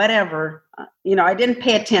 whatever. I didn't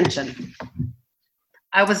pay attention.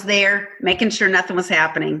 I was there making sure nothing was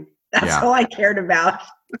happening. That's all I cared about.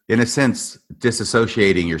 In a sense,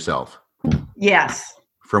 disassociating yourself. Yes.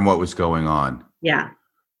 From what was going on. Yeah.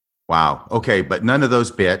 Wow. Okay. But none of those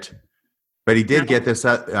bit. But he did get this.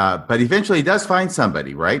 But eventually he does find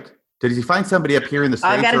somebody, right? Did he find somebody up here in the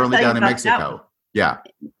States or only down in Mexico? Yeah.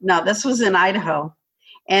 No, this was in Idaho.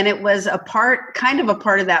 And it was kind of a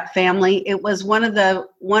part of that family. It was one of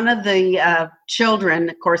the children.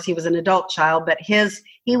 Of course, he was an adult child, but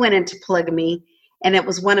he went into polygamy, and it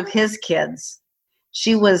was one of his kids.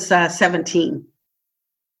 She was 17.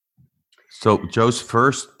 So Joe's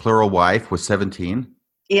first plural wife was 17?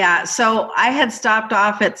 Yeah. So I had stopped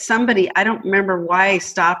off at somebody. I don't remember why I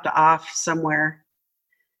stopped off somewhere.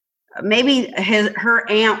 Maybe her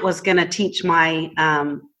aunt was going to teach my,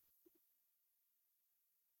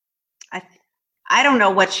 I don't know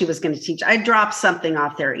what she was going to teach. I dropped something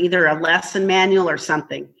off there, either a lesson manual or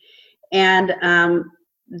something. And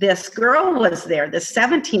this girl was there, this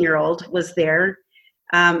 17-year-old was there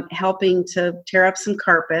helping to tear up some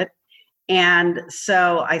carpet. And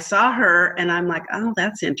so I saw her, and I'm like, oh,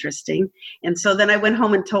 that's interesting. And so then I went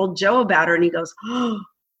home and told Joe about her, and he goes, oh,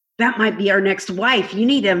 that might be our next wife. You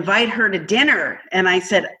need to invite her to dinner. And I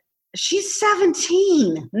said, she's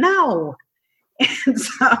 17. No. And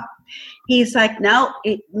so he's like, no,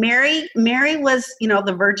 Mary was,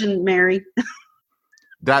 the Virgin Mary.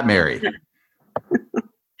 That Mary.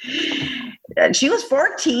 She was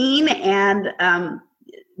 14, and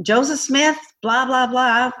Joseph Smith, blah, blah,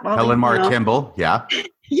 blah. Helen Mar Kimball. Yeah.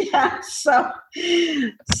 Yeah. So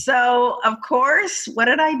of course, what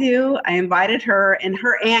did I do? I invited her, and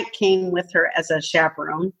her aunt came with her as a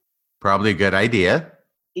chaperone. Probably a good idea.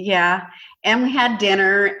 Yeah. And we had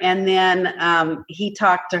dinner, and then he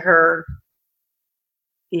talked to her.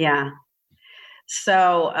 Yeah.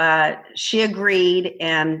 So she agreed,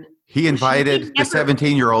 and He invited the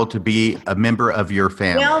 17-year-old to be a member of your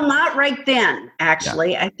family. Well, not right then,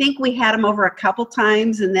 actually. Yeah. I think we had him over a couple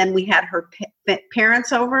times, and then we had her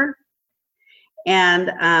parents over. And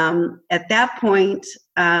at that point,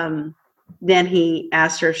 then he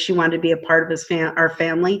asked her if she wanted to be a part of our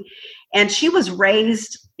family. And she was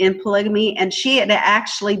raised in polygamy, and she had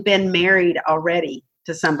actually been married already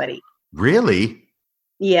to somebody. Really?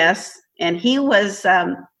 Yes. And he was...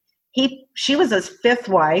 she was his fifth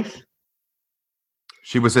wife.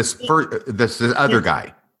 She was this other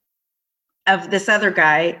guy. Of this other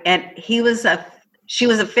guy, and she was a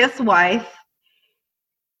fifth wife,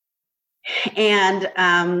 and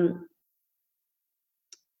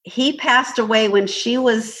he passed away when she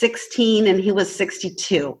was 16 and he was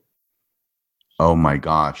 62. Oh my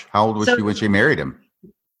gosh. How old was she when she married him?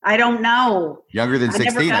 I don't know. Younger than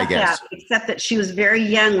 16, I guess. That, except that she was very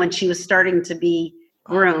young when she was starting to be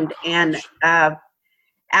groomed and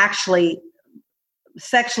actually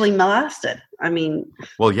sexually molested. I mean,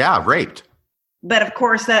 well, yeah, raped. But of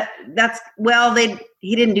course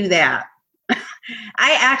he didn't do that.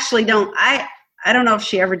 I don't know if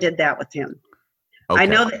she ever did that with him. Okay. I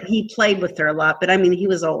know that he played with her a lot, but I mean, he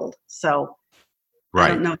was old, so right.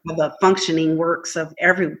 I don't know how the functioning works of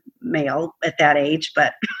every male at that age,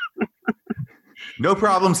 but no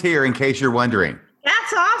problems here in case you're wondering.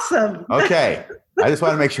 That's awesome. Okay. I just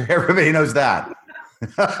want to make sure everybody knows that.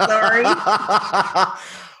 Sorry.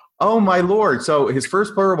 Oh, my Lord. So his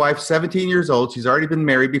first plural wife, 17 years old. She's already been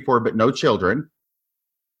married before, but no children.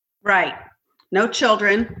 Right. No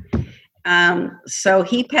children. So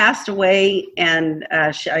he passed away, and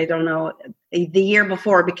I don't know, the year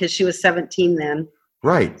before, because she was 17 then.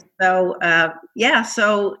 Right. So,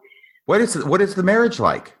 So what is the marriage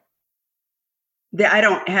like? I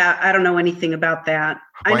don't know anything about that.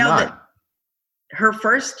 Why I know not? that her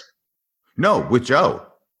first. No, with Joe.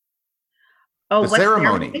 Oh, what's their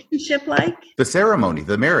relationship like? The ceremony,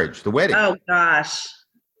 the marriage, the wedding. Oh gosh.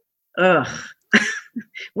 Ugh.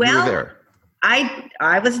 Well, you were there.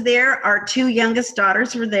 I was there. Our two youngest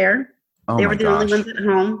daughters were there. Oh, they were the only ones at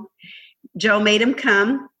home. Joe made him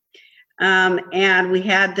come. And we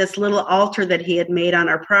had this little altar that he had made on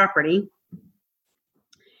our property.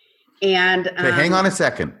 And okay, hang on a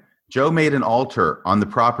second. Joe made an altar on the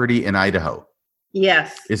property in Idaho.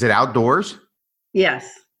 Yes. Is it outdoors?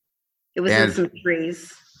 Yes. It was in some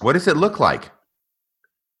trees. What does it look like?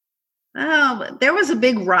 Oh, there was a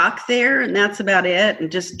big rock there, and that's about it,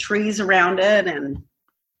 and just trees around it. And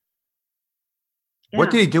yeah.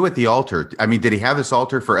 What did he do at the altar? I mean, did he have this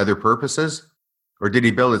altar for other purposes, or did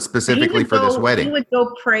he build it specifically for this wedding? He would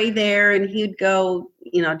go pray there, and he'd go,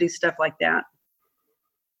 do stuff like that.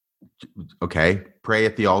 Okay, pray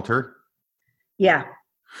at the altar? Yeah.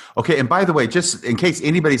 Okay, and by the way, just in case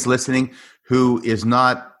anybody's listening who is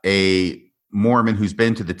not a Mormon who's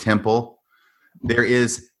been to the temple, there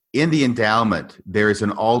is, in the endowment, there is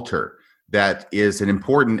an altar that is an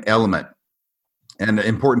important element and an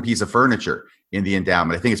important piece of furniture in the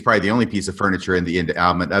endowment. I think it's probably the only piece of furniture in the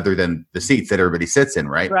endowment other than the seats that everybody sits in,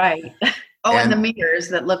 right? Right. Oh, and the mirrors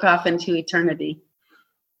that look off into eternity.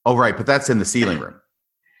 Oh, right, but that's in the ceiling room.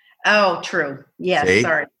 Oh, true. Yes, see?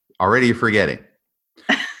 Sorry. Already you're forgetting.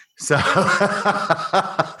 So,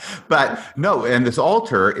 but no, and this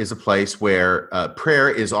altar is a place where prayer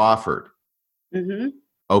is offered. Mm-hmm.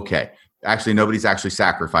 Okay. Actually, nobody's actually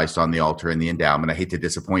sacrificed on the altar in the endowment. I hate to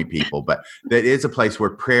disappoint people, but that is a place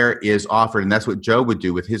where prayer is offered. And that's what Joe would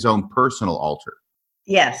do with his own personal altar.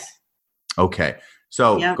 Yes. Okay.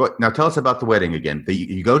 So now tell us about the wedding again.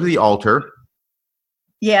 You go to the altar.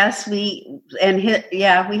 Yes, we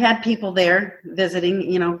had people there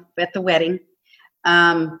visiting, at the wedding.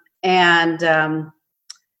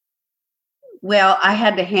 Well, I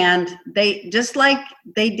had to just like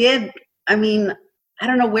they did. I mean, I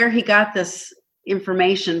don't know where he got this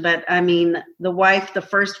information, but I mean, the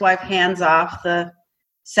first wife hands off the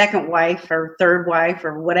second wife or third wife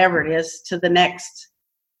or whatever it is to the next,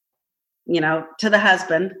 to the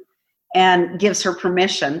husband, and gives her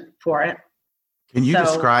permission for it. Can you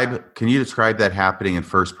describe that happening in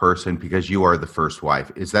first person, because you are the first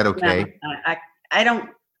wife? Is that okay? No,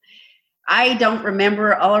 I don't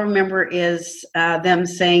remember. All I remember is them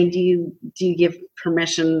saying, "Do you give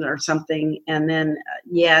permission or something?" And then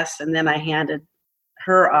yes, and then I handed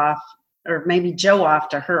her off, or maybe Joe off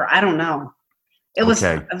to her. I don't know. It was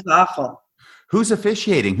awful. Who's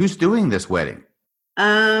officiating? Who's doing this wedding?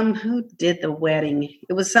 Who did the wedding?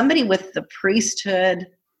 It was somebody with the priesthood.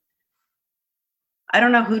 I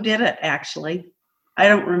don't know who did it, actually. I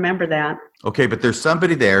don't remember that. Okay, but there's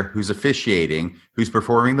somebody there who's officiating, who's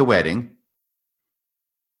performing the wedding.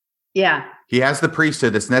 Yeah. He has the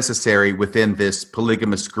priesthood that's necessary within this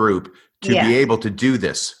polygamous group to be able to do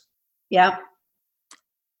this. Yep.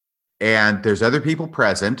 And there's other people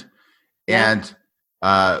present. Yep. And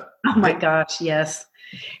oh my gosh, yes.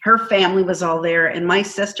 Her family was all there, and my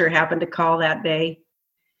sister happened to call that day.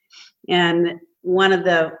 And one of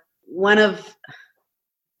the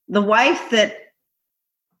wife that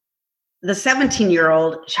the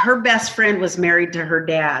 17-year-old, her best friend was married to her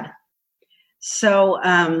dad. So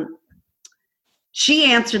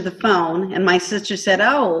she answered the phone, and my sister said,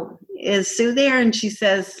 "Oh, is Sue there?" And she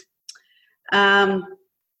says, "No,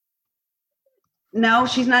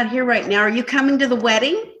 she's not here right now. Are you coming to the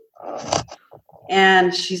wedding?"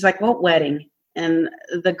 And she's like, "What wedding?" And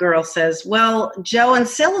the girl says, "Well, Joe and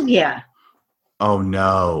Sylvia." Oh,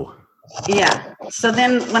 no. Yeah. So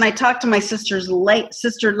then when I talked to my sister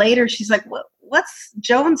later, she's like, "What's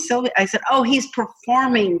Joe and Sylvia?" I said, "Oh, he's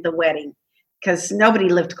performing the wedding," because nobody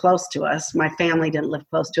lived close to us. My family didn't live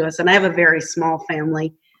close to us. And I have a very small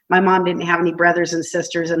family. My mom didn't have any brothers and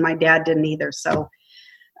sisters, and my dad didn't either. So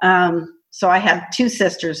I had 2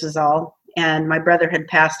 sisters is all. And my brother had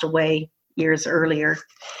passed away years earlier.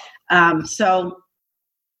 So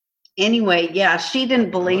anyway, yeah, she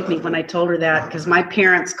didn't believe me when I told her that, because my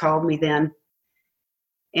parents called me then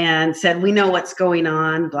and said, "We know what's going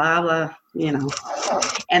on, blah, blah,"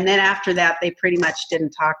 And then after that, they pretty much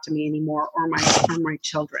didn't talk to me anymore or my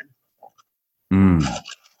children. Mm.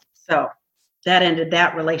 So that ended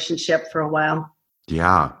that relationship for a while.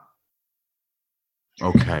 Yeah.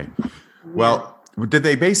 Okay. Yeah. Well, did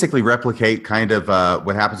they basically replicate kind of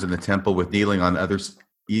what happens in the temple with kneeling on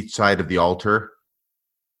each side of the altar?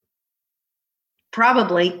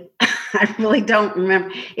 Probably. I really don't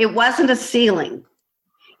remember. It wasn't a sealing.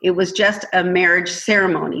 It was just a marriage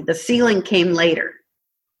ceremony. The sealing came later.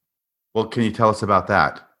 Well, can you tell us about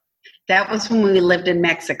that? That was when we lived in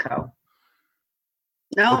Mexico.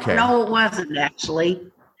 No, okay. No, it wasn't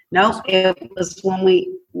actually. No, it was when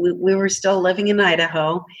we were still living in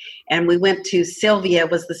Idaho, and we went to Sylvia,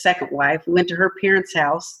 was the second wife. We went to her parents'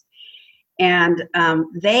 house, and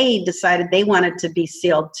they decided they wanted to be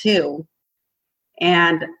sealed too.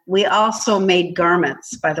 And we also made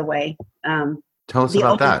garments, by the way. Tell us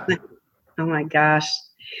about that. Oh my gosh.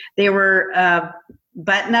 They were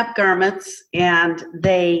button-up garments, and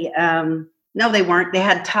no, they weren't. They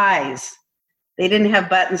had ties. They didn't have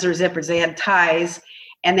buttons or zippers. They had ties,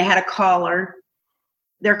 and they had a collar.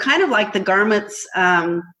 They're kind of like the garments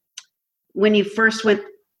when you first went.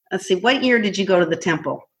 Let's see, what year did you go to the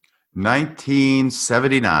temple?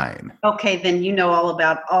 1979. Okay, then you know all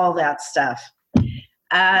about all that stuff.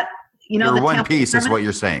 They're one piece is what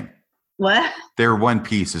you're saying. What? They're one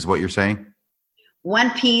piece is what you're saying?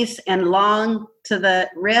 One piece and long to the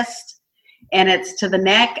wrist, and it's to the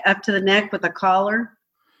neck, up to the neck with a collar.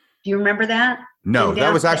 Do you remember that? No,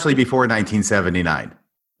 that was actually before 1979.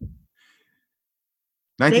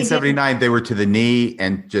 1979, they were to the knee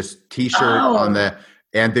and just T-shirt on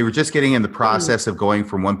and they were just getting in the process of going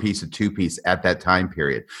from one piece to two piece at that time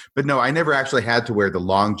period. But no, I never actually had to wear the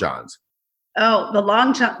long johns. Oh, the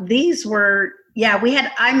long john. These were,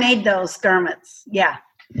 I made those garments. Yeah.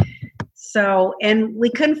 So, and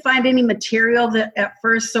we couldn't find any material at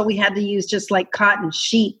first, so we had to use just like cotton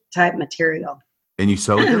sheet type material. And you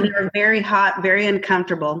sewed them? They were very hot, very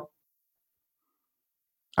uncomfortable.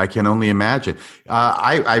 I can only imagine.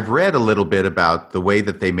 I've read a little bit about the way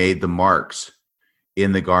that they made the marks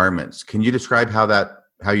in the garments. Can you describe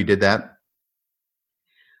how you did that?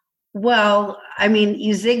 Well, I mean,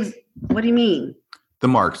 what do you mean? The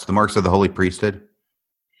marks of the Holy Priesthood.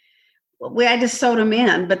 I just sewed them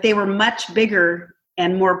in, but they were much bigger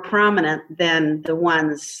and more prominent than the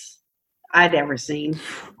ones I'd ever seen.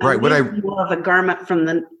 Right. More of a garment from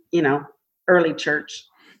the, early church.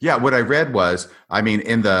 Yeah. What I read was,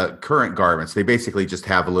 in the current garments, they basically just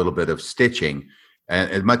have a little bit of stitching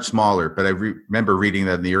and much smaller. But I remember reading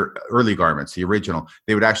that in the early garments, the original,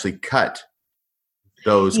 they would actually cut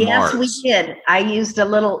those marks. Yes, we did.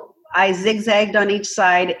 I zigzagged on each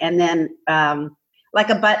side, and then like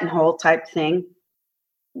a buttonhole type thing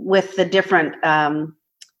with the different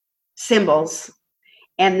symbols.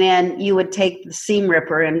 And then you would take the seam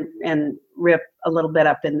ripper and rip a little bit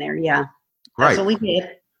up in there. Yeah. That's what we did.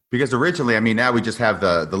 Because originally, now we just have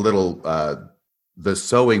the little, the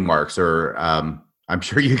sewing marks, or I'm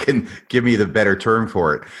sure you can give me the better term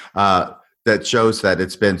for it, that shows that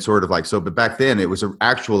it's been sort of like so. But back then it was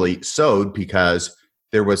actually sewed because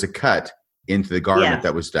there was a cut into the garment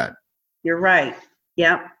that was done. You're right.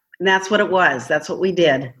 Yep. And that's what it was. That's what we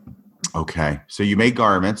did. Okay. So you made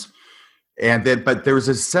garments, but there was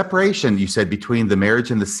a separation, you said, between the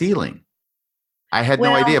marriage and the sealing. I had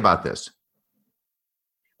no idea about this.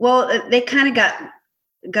 Well, they kind of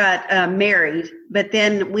got married, but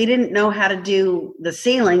then we didn't know how to do the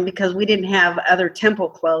sealing because we didn't have other temple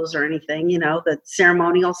clothes or anything, the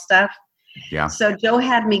ceremonial stuff. Yeah. So Joe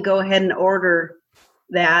had me go ahead and order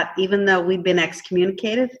that, even though we'd been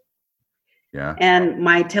excommunicated. Yeah. And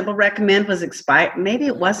my temple recommend was expired. Maybe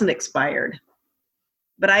it wasn't expired,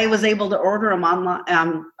 but I was able to order them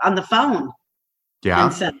on the phone.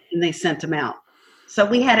 Yeah. And they sent them out. So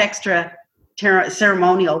we had extra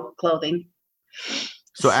ceremonial clothing.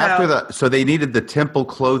 So they needed the temple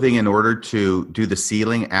clothing in order to do the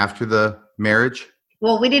sealing after the marriage?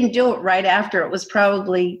 Well, we didn't do it right after. It was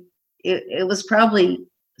probably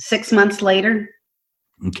 6 months later.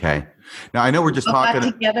 Okay. Now I know we're just talking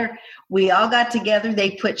together. We all got together.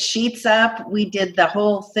 They put sheets up. We did the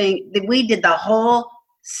whole thing. We did the whole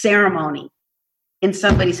ceremony in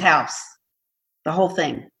somebody's house. The whole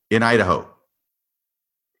thing. In Idaho.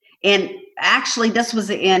 And actually, this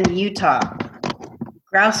was in Utah.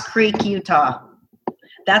 Grouse Creek, Utah.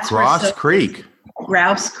 That's Grouse Creek.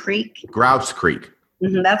 Grouse Creek. Grouse Creek.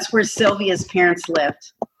 Mm-hmm. That's where Sylvia's parents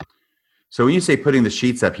lived. So when you say putting the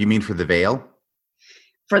sheets up, you mean for the veil?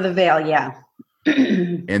 For the veil, yeah.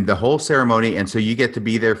 And the whole ceremony, and so you get to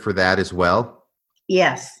be there for that as well?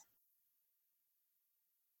 Yes.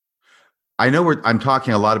 I know I'm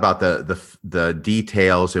talking a lot about the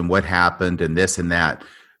details and what happened and this and that,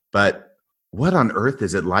 but what on earth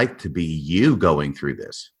is it like to be you going through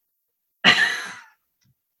this?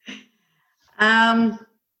 I'll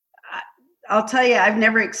tell you, I've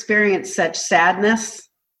never experienced such sadness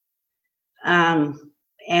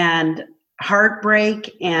and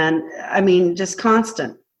heartbreak, and just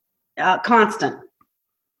constant.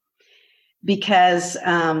 Because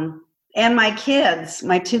and my kids,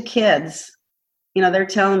 my two kids, they're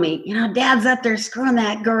telling me, Dad's up there screwing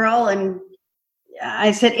that girl. And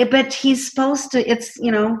I said, but he's supposed to,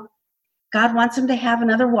 God wants him to have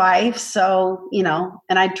another wife. So,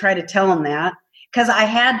 and I'd try to tell him that because I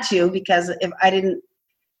had to, because if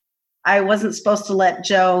I wasn't supposed to let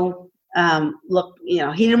Joe look, he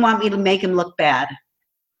didn't want me to make him look bad.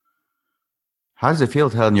 How does it feel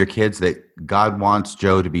telling your kids that God wants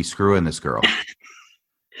Joe to be screwing this girl?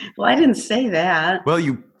 Well, I didn't say that. Well,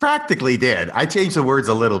 you practically did. I changed the words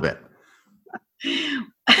a little bit.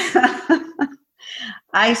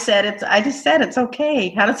 I just said it's okay.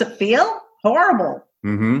 How does it feel? Horrible.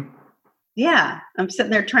 Mm-hmm. Yeah. I'm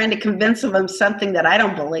sitting there trying to convince him of something that I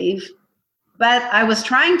don't believe. But I was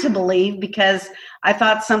trying to believe because I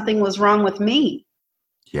thought something was wrong with me.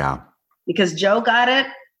 Yeah. Because Joe got it.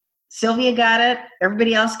 Sylvia got it.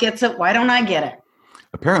 Everybody else gets it. Why don't I get it?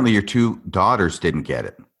 Apparently your two daughters didn't get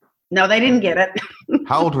it. No, they didn't get it.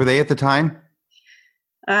 How old were they at the time?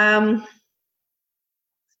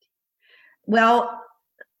 Well,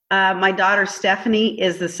 my daughter Stephanie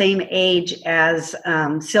is the same age as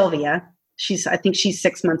Sylvia. I think she's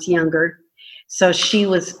 6 months younger. So she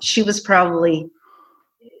was probably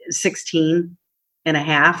 16 and a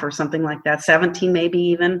half or something like that, 17 maybe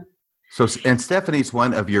even. So, and Stephanie's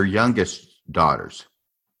one of your youngest daughters.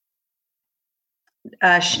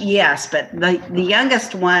 Yes, but the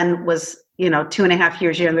youngest one was, 2.5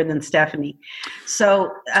 years younger than Stephanie.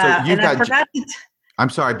 So and I forgot. I'm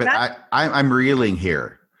sorry, but I'm reeling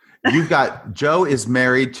here. You've got Joe is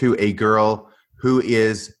married to a girl who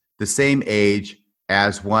is the same age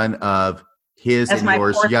as one of his and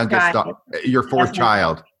yours youngest, your fourth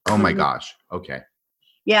child. Oh my gosh. Okay.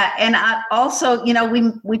 Yeah, and also,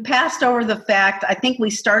 we passed over the fact. I think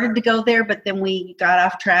we started to go there, but then we got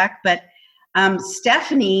off track. But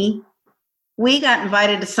Stephanie, we got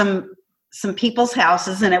invited to some people's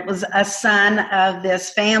houses, and it was a son of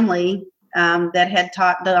this family that had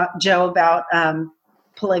taught Joe about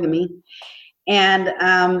polygamy,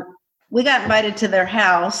 and we got invited to their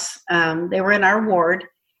house. They were in our ward,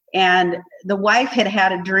 and the wife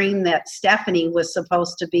had a dream that Stephanie was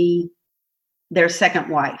supposed to be their second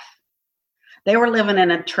wife. They were living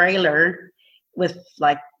in a trailer with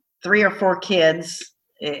like 3 or 4 kids.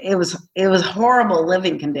 It was horrible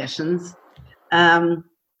living conditions. How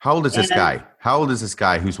old is this guy? How old is this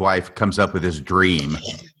guy whose wife comes up with his dream?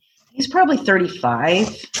 He's probably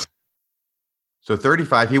 35. So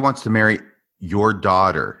 35, he wants to marry your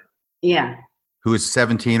daughter. Yeah. Who is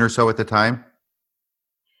 17 or so at the time?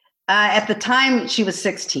 At the time, she was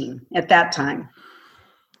 16 at that time.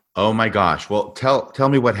 Oh my gosh. Well, tell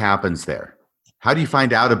me what happens there. How do you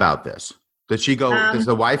find out about this? Does she go, does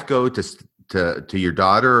the wife go to your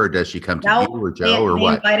daughter, or does she come to you or Joe or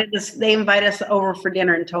what? They invited us over for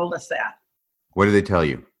dinner and told us that. What did they tell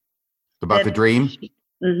you? About the dream?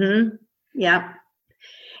 Mm-hmm. Yeah.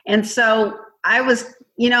 And so I was,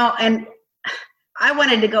 and I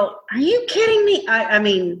wanted to go, are you kidding me? I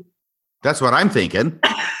mean, that's what I'm thinking.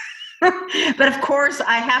 but of course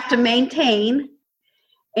I have to maintain,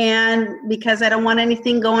 and because I don't want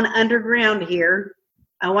anything going underground here,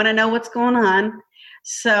 I want to know what's going on.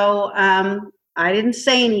 So I didn't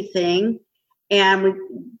say anything. And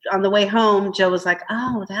on the way home, Joe was like,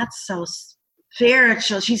 oh, that's so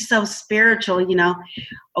spiritual. She's so spiritual,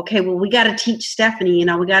 Okay, well, we got to teach Stephanie,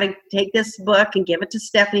 we got to take this book and give it to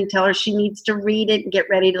Stephanie, tell her she needs to read it and get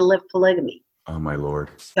ready to live polygamy. Oh, my Lord.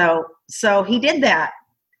 So he did that.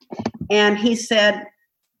 And he said,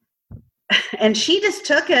 and she just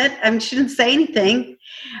took it. I mean, she didn't say anything.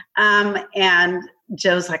 And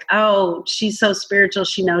Joe's like, oh, she's so spiritual.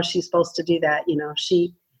 She knows she's supposed to do that.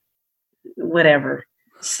 Whatever.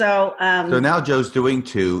 So now Joe's doing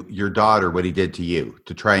to your daughter what he did to you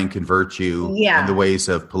to try and convert you in the ways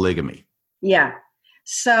of polygamy. Yeah.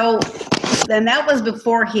 So then that was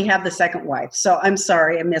before he had the second wife. So I'm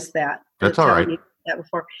sorry, I missed that. That's all right. That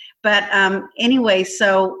before. But anyway,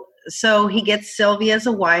 so he gets Sylvia as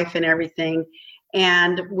a wife and everything.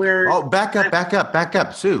 And we're back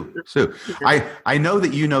up, Sue. I know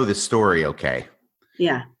that you know this story, okay?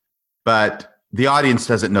 Yeah. But the audience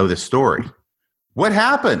doesn't know this story. What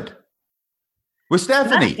happened with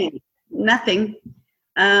Stephanie? Nothing.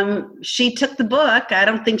 She took the book. I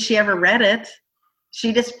don't think she ever read it.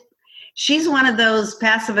 She's one of those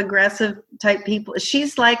passive aggressive type people.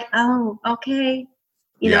 She's like, oh, okay.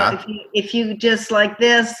 If you just like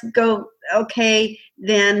this, go, okay,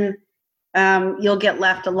 then you'll get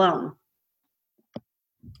left alone.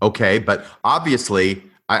 Okay, but obviously,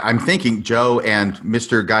 I'm thinking Joe and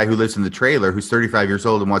Mr. Guy who lives in the trailer, who's 35 years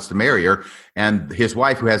old and wants to marry her, and his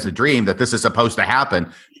wife who has a dream that this is supposed to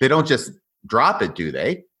happen. They don't just drop it, do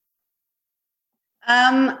they?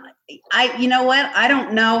 You know what? I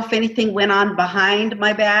don't know if anything went on behind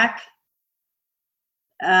my back.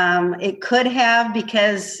 It could have,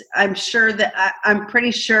 because I'm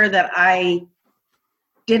pretty sure that I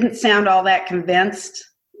didn't sound all that convinced.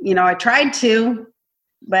 I tried to,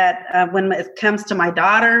 but when it comes to my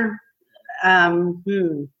daughter, and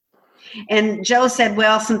Joe said,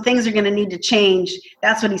 well, some things are going to need to change.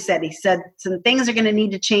 That's what he said. He said, some things are going to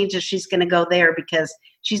need to change if she's going to go there, because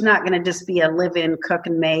she's not going to just be a live-in cook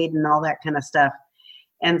and maid and all that kind of stuff.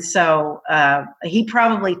 And so he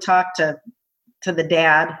probably talked to the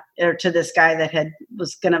dad, or to this guy that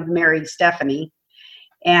was going to marry Stephanie,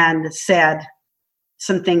 and said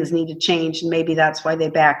some things need to change. And maybe that's why they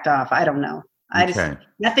backed off. I don't know.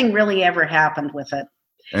 Nothing really ever happened with it.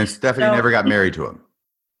 And Stephanie never got married to him?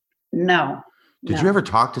 No. Did you ever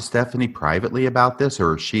talk to Stephanie privately about this,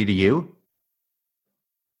 or she to you?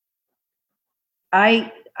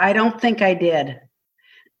 I don't think I did.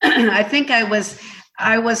 I think I was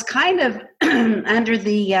kind of under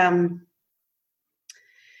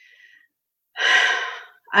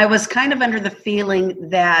the feeling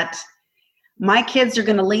that my kids are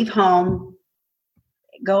going to leave home,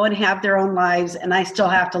 go and have their own lives, and I still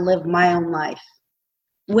have to live my own life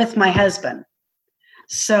with my husband.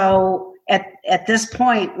 So at this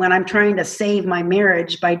point, when I'm trying to save my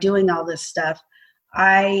marriage by doing all this stuff,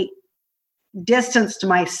 I distanced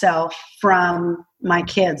myself from my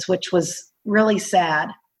kids, which was really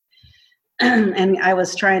sad. And I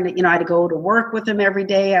was trying to, I had to go to work with them every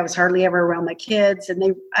day. I was hardly ever around my kids.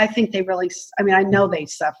 And I think they really, I know they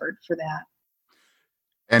suffered for that.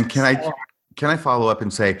 And can I follow up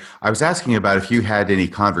and say, I was asking about if you had any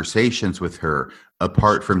conversations with her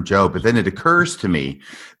apart from Joe, but then it occurs to me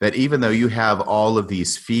that even though you have all of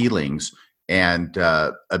these feelings and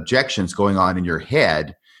objections going on in your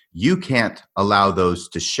head, you can't allow those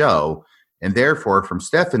to show. And therefore, from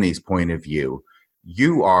Stephanie's point of view,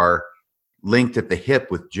 you are linked at the hip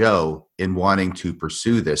with Joe in wanting to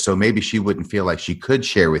pursue this. So maybe she wouldn't feel like she could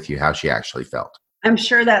share with you how she actually felt. I'm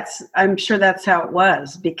sure that's how it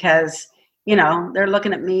was, because, they're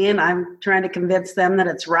looking at me and I'm trying to convince them that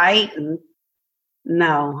it's right. And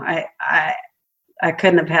no, I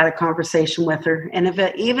couldn't have had a conversation with her. And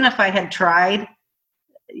even if I had tried,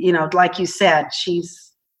 like you said,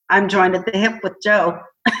 I'm joined at the hip with Joe.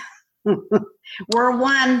 We're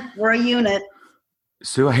one, we're a unit.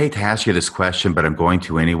 Sue, I hate to ask you this question, but I'm going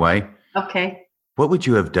to anyway. Okay. What would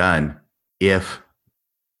you have done if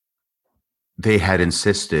they had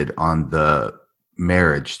insisted on the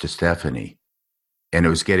marriage to Stephanie and it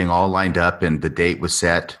was getting all lined up and the date was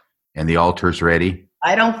set and the altar's ready?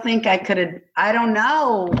 I don't think I could have. I don't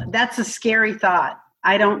know. That's a scary thought.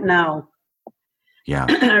 I don't know. Yeah.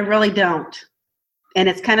 I really don't. And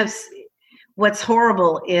it's kind of, what's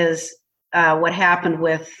horrible is what happened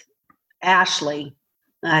with Ashley.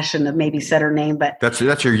 I shouldn't have maybe said her name, but That's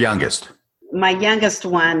your youngest. My youngest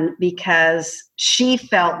one, because she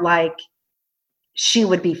felt like she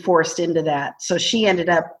would be forced into that. So she ended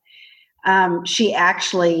up, she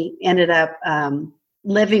actually ended up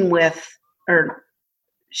living with, or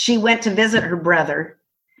she went to visit her brother.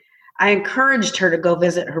 I encouraged her to go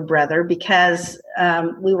visit her brother because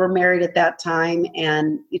we were married at that time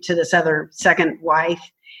and to this other second wife.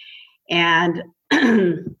 And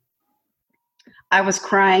I was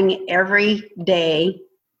crying every day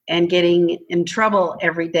and getting in trouble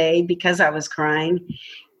every day because I was crying.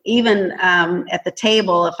 Even at the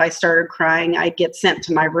table, if I started crying, I'd get sent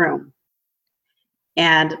to my room.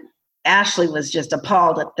 And Ashley was just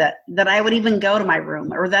appalled at that I would even go to my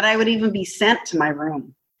room or that I would even be sent to my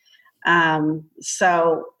room.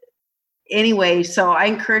 So anyway, so I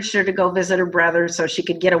encouraged her to go visit her brother so she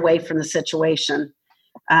could get away from the situation.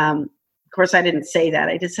 Of course, I didn't say that.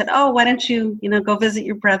 I just said, oh, why don't you, go visit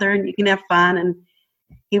your brother and you can have fun. And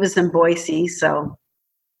he was in Boise. So,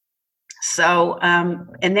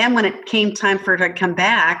 and then when it came time for her to come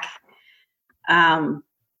back,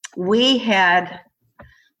 we had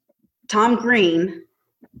Tom Green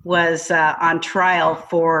was on trial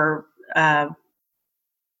for,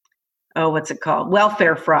 what's it called?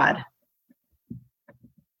 Welfare fraud.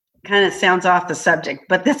 Kind of sounds off the subject,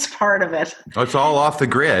 but that's part of it. Oh, it's all off the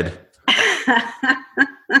grid.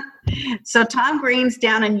 So Tom Green's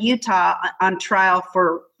down in Utah on trial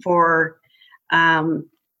for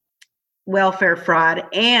welfare fraud,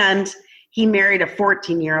 and he married a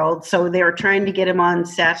 14-year-old. So they were trying to get him on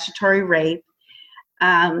statutory rape.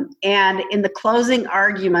 And in the closing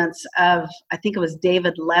arguments of, I think it was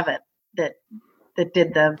David Levitt that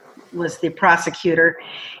was the prosecutor.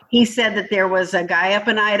 He said that there was a guy up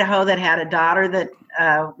in Idaho that had a daughter that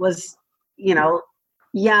was,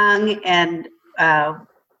 young, and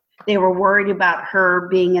they were worried about her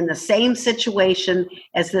being in the same situation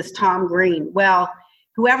as this Tom Green. Well,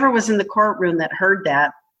 whoever was in the courtroom that heard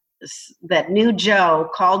that knew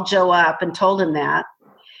Joe, called Joe up and told him that.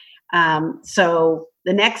 So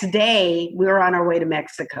the next day, we were on our way to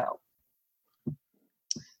Mexico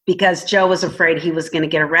because Joe was afraid he was going to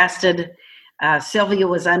get arrested. Sylvia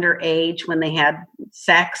was underage when they had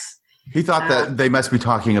sex. He thought that they must be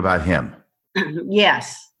talking about him.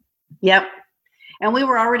 Yes. Yep. And we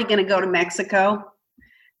were already going to go to Mexico.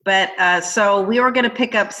 But so we were going to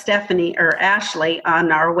pick up Stephanie or Ashley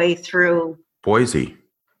on our way through Boise.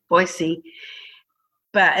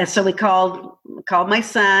 But so we called my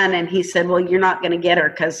son, and he said, well, you're not going to get her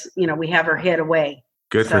because, we have her hid away.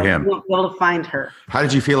 Good for him. We won't be able to find her. How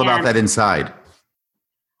did you feel about that inside?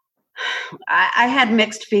 I had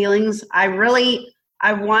mixed feelings. I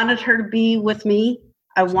wanted her to be with me.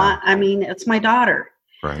 It's my daughter.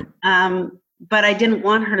 Right. But I didn't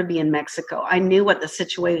want her to be in Mexico. I knew what the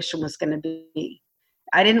situation was going to be.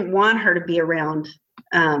 I didn't want her to be around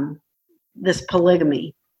this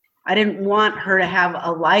polygamy. I didn't want her to have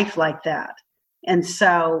a life like that. And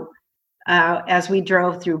so as we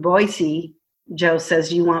drove through Boise, Joe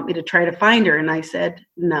says, you want me to try to find her? And I said,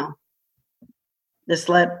 no. Just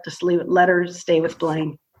let her stay with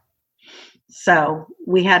Blaine. So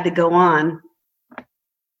we had to go on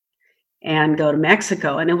and go to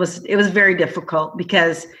Mexico. And it was very difficult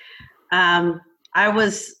because I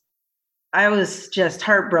was just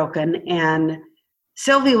heartbroken, and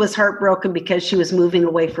Sylvia was heartbroken because she was moving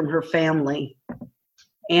away from her family.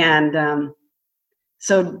 And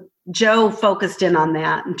so Joe focused in on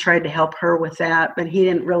that and tried to help her with that, but he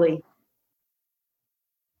didn't really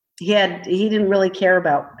care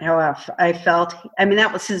about how I felt. I mean,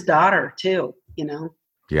 that was his daughter too,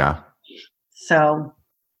 Yeah. So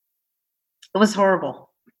it was horrible.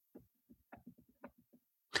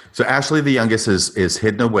 So Ashley, the youngest, is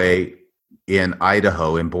hidden away in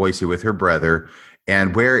Idaho, in Boise, with her brother.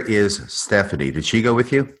 And where is Stephanie? Did she go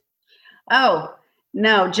with you? Oh,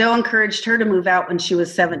 no. Joe encouraged her to move out when she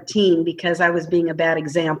was 17 because I was being a bad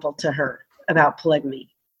example to her about polygamy.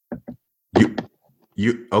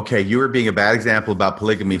 You were being a bad example about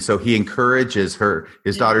polygamy. So he encourages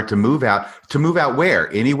his daughter to move out. To move out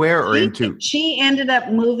where? Anywhere or into? She ended up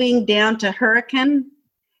moving down to Hurricane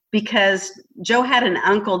because Joe had an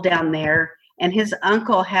uncle down there, and his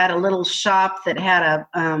uncle had a little shop that had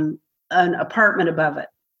an apartment above it.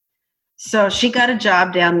 So she got a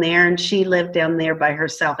job down there, and she lived down there by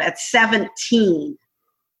herself at 17.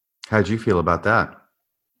 How'd you feel about that?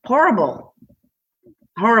 Horrible.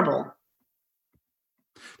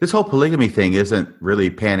 This whole polygamy thing isn't really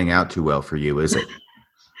panning out too well for you, is it?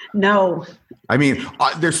 No. I mean,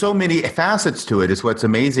 there's so many facets to it is what's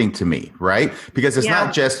amazing to me, right? Because it's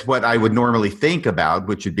not just what I would normally think about,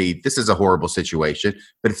 which would be, this is a horrible situation,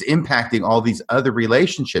 but it's impacting all these other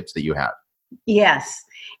relationships that you have. Yes.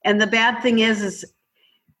 And the bad thing is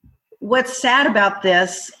what's sad about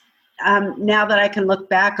this, now that I can look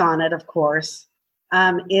back on it, of course,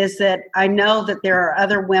 is that I know that there are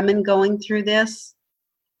other women going through this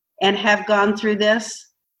and have gone through this.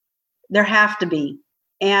 There have to be.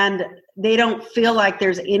 And they don't feel like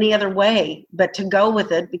there's any other way but to go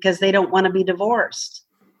with it because they don't want to be divorced.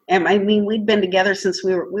 And I mean, we'd been together since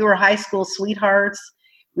we were high school sweethearts.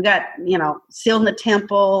 We got, sealed in the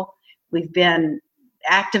temple. We've been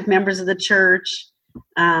active members of the church.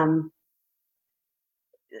 And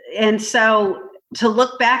so to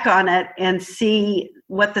look back on it and see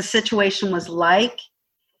what the situation was like,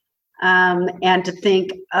 and to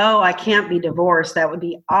think, oh, I can't be divorced, that would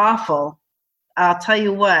be awful. I'll tell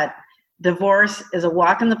you what, divorce is a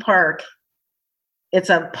walk in the park. It's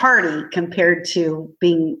a party compared to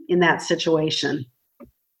being in that situation.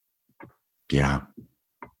 Yeah.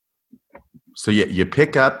 So you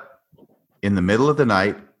pick up in the middle of the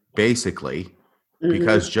night, basically,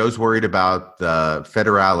 because Joe's worried about the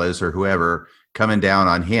federales or whoever coming down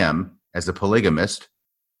on him as a polygamist,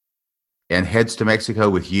 and heads to Mexico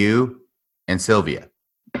with you and Sylvia.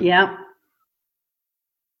 Yeah.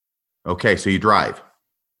 Okay, so you drive.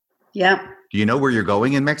 Yep. Do you know where you're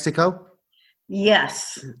going in Mexico?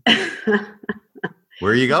 Yes.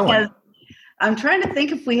 Where are you going? Because I'm trying to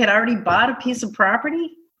think if we had already bought a piece of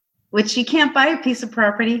property, which you can't buy a piece of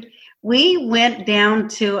property. We went down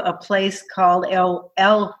to a place called El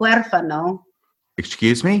Huérfano.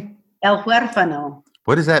 Excuse me? El Huérfano.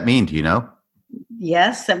 What does that mean? Do you know?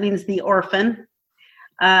 Yes, that means the orphan.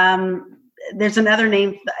 There's another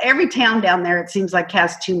name. Every town down there, it seems like,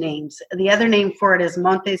 has two names. The other name for it is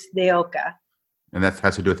Montes de Oca. And that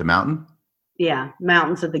has to do with the mountain? Yeah,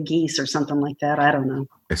 Mountains of the Geese or something like that. I don't know.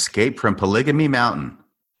 Escape from Polygamy Mountain.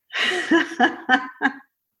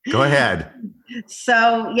 Go ahead.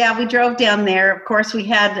 So, yeah, we drove down there. Of course, we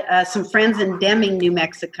had some friends in Deming, New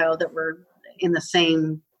Mexico that were in the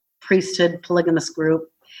same priesthood polygamous group.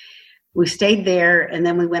 We stayed there, and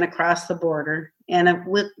then we went across the border. And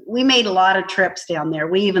we made a lot of trips down there.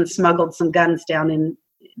 We even smuggled some guns down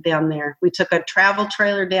there. We took a travel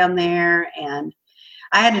trailer down there, and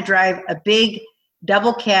I had to drive a big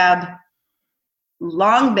double cab,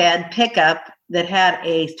 long bed pickup that had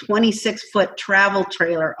a 26-foot travel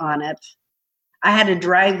trailer on it. I had to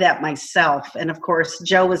drive that myself. And of course,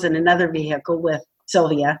 Joe was in another vehicle with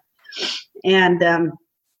Sylvia. And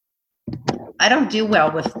I don't do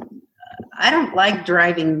well with, I don't like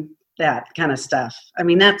driving that kind of stuff. I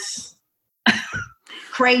mean, that's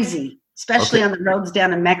crazy, especially on the roads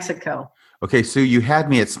down in Mexico. Okay, so you had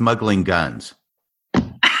me at smuggling guns.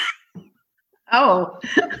 Oh,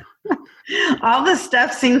 all this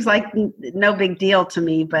stuff seems like no big deal to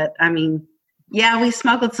me, but I mean, yeah, we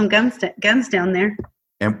smuggled some guns down there.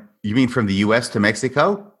 And you mean from the U.S. to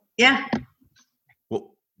Mexico? Yeah.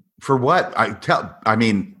 Well, for what? I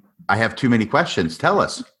have too many questions. Tell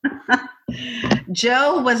us.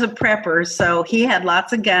 Joe was a prepper, so he had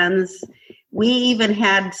lots of guns. We even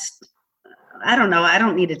had, I don't know, I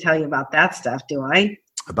don't need to tell you about that stuff, do I?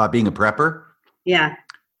 About being a prepper? Yeah.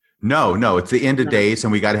 No, it's the end of days,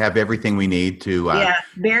 and we got to have everything we need to.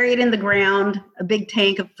 Bury it in the ground, a big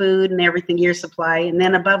tank of food and everything, your supply, and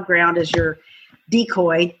then above ground is your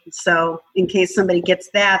decoy. So in case somebody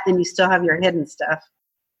gets that, then you still have your hidden stuff.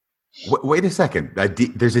 Wait a second.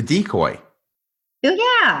 There's a decoy. Oh,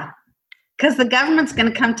 yeah, because the government's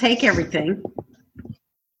going to come take everything.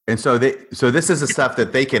 And so this is the stuff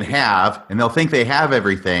that they can have, and they'll think they have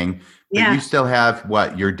everything, but you still have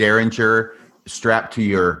what? Your Derringer strapped to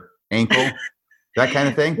your ankle, that kind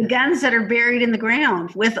of thing? The guns that are buried in the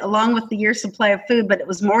ground along with the year's supply of food, but it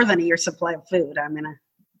was more than a year's supply of food.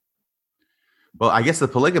 Well, I guess the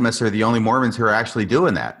polygamists are the only Mormons who are actually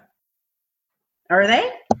doing that. Are they?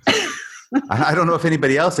 I don't know if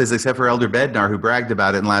anybody else is except for Elder Bednar, who bragged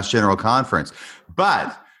about it in last general conference.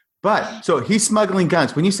 But so he's smuggling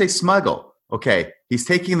guns. When you say smuggle, okay, he's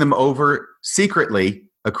taking them over secretly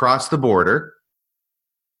across the border.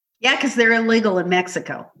 Yeah, because they're illegal in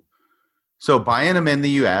Mexico. So buying them in the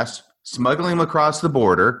U.S., smuggling them across the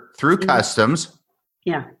border through customs.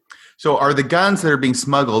 Yeah. So are the guns that are being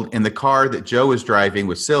smuggled in the car that Joe was driving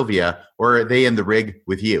with Sylvia, or are they in the rig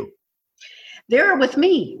with you? They're with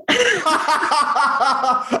me.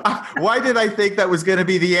 Why did I think that was going to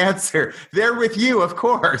be the answer? They're with you, of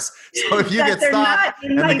course. So if you get stopped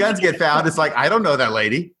and the guns get found, it's like, I don't know that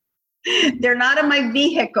lady. They're not in my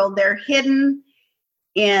vehicle. They're hidden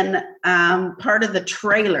in part of the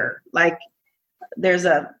trailer. Like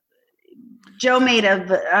Joe made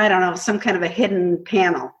I don't know, some kind of a hidden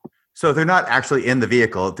panel. So they're not actually in the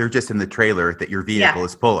vehicle. They're just in the trailer that your vehicle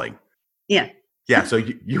is pulling. Yeah. Yeah. So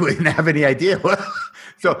you wouldn't have any idea.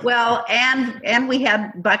 Well, and we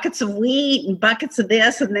had buckets of wheat and buckets of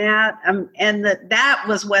this and that. And that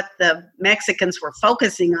was what the Mexicans were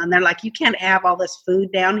focusing on. They're like, you can't have all this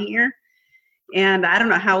food down here. And I don't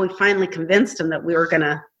know how we finally convinced them that we were going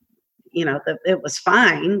to, that it was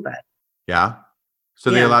fine, but. Yeah. So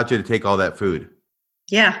they allowed you to take all that food.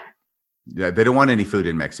 Yeah. Yeah. They don't want any food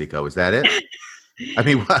in Mexico. Is that it? I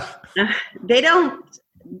mean, what?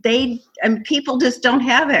 People just don't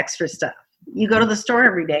have extra stuff. You go to the store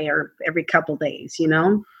every day or every couple days,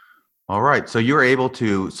 All right. So you were able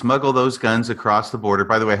to smuggle those guns across the border.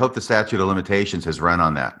 By the way, I hope the statute of limitations has run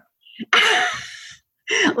on that.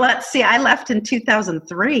 Let's see. I left in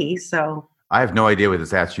 2003, so. I have no idea what the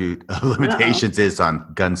statute of limitations is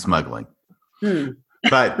on gun smuggling.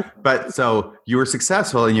 But so you were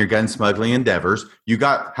successful in your gun smuggling endeavors. You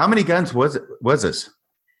got, how many guns was this?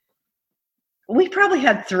 We probably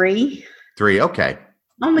had 3. 3. Okay.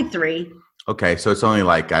 Only 3. Okay. So it's only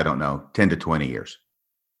like, I don't know, 10 to 20 years.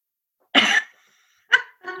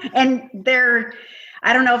 And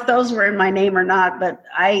I don't know if those were in my name or not, but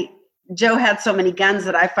Joe had so many guns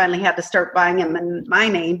that I finally had to start buying them in my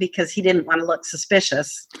name because he didn't want to look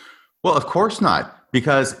suspicious. Well, of course not.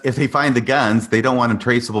 Because if they find the guns, they don't want them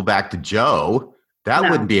traceable back to Joe. That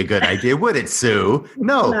wouldn't be a good idea, would it, Sue?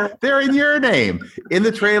 No, they're in your name, in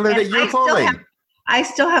the trailer that you're pulling. I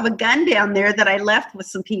still have a gun down there that I left with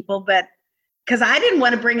some people, but because I didn't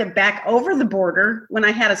want to bring it back over the border when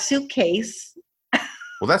I had a suitcase.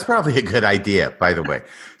 Well, that's probably a good idea, by the way.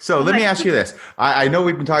 So let me ask you this. I know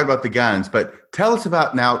we've been talking about the guns, but tell us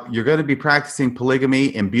about now, you're going to be practicing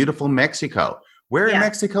polygamy in beautiful Mexico. Where in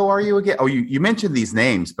Mexico are you again? Oh, you mentioned these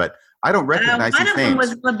names, but I don't recognize these names. One of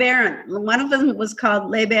them was LeBaron. One of them was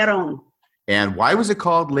called Le Baron. And why was it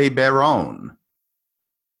called Le Baron?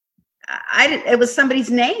 It was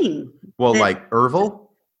somebody's name. Well, like Ervil?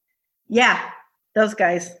 Yeah, those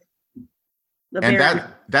guys. And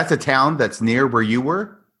that's a town that's near where you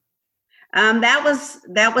were? That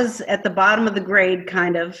was at the bottom of the grade,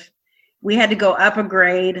 kind of. We had to go up a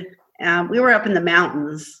grade. We were up in the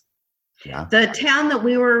mountains. Yeah. The town that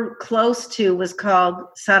we were close to was called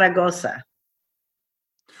Zaragoza.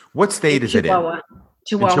 What state is it in?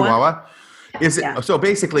 Chihuahua. Is it so?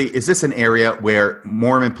 Basically, is this an area where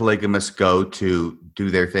Mormon polygamists go to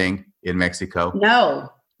do their thing in Mexico? No,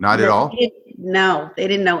 not at all. No, they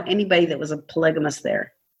didn't know anybody that was a polygamist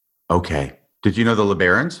there. Okay. Did you know the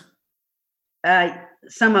LeBarons?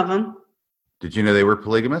 Some of them. Did you know they were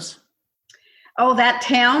polygamists? Oh, that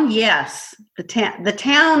town? Yes. The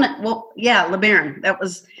town, well, yeah, LeBaron. That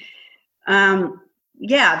was,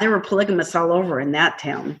 there were polygamists all over in that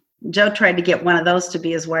town. Joe tried to get one of those to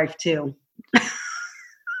be his wife, too.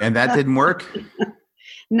 And that didn't work?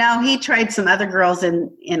 No, he tried some other girls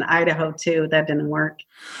in Idaho, too. That didn't work.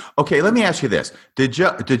 Okay, let me ask you this. Did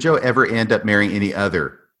Joe ever end up marrying any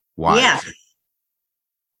other wives?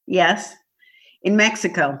 Yes. In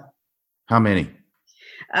Mexico. How many?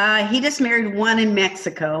 He just married one in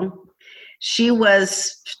Mexico. She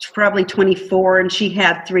was probably 24 and she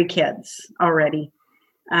had 3 kids already.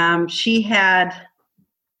 They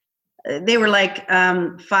were like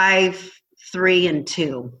 5, 3, and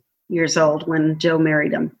 2 years old when Joe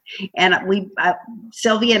married them. And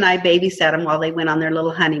Sylvia and I babysat them while they went on their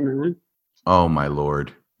little honeymoon. Oh, my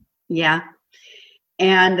Lord. Yeah.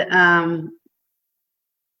 And,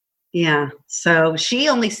 so she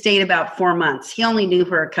only stayed about 4 months. He only knew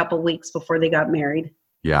her a couple weeks before they got married.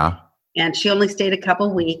 Yeah. And she only stayed a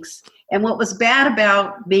couple weeks. And what was bad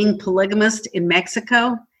about being polygamist in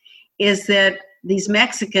Mexico is that these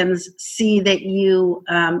Mexicans see that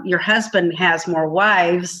your husband has more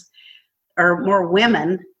wives or more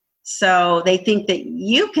women. So they think that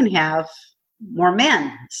you can have more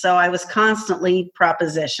men. So I was constantly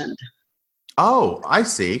propositioned. Oh, I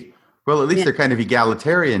see. Well, at least they're kind of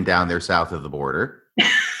egalitarian down there south of the border.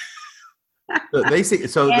 They see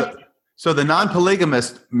so the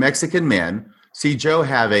non-polygamist Mexican men see Joe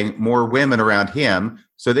having more women around him,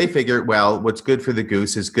 so they figure, well, what's good for the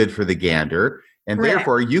goose is good for the gander, and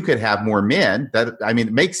therefore you could have more men.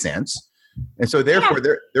 It makes sense. And so therefore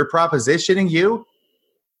they're propositioning you.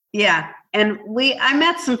 Yeah. And I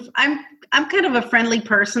met some. I'm kind of a friendly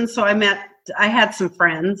person, so I had some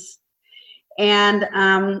friends. And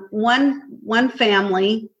one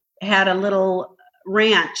family had a little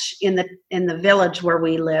ranch in the village where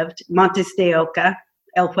we lived, Montes de Oca,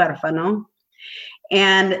 El Huérfano,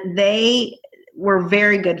 and were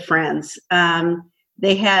very good friends.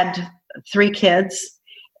 They had 3 kids,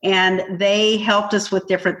 and they helped us with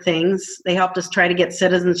different things. They helped us try to get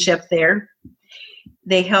citizenship there.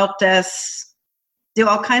 They helped us do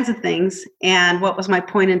all kinds of things. And what was my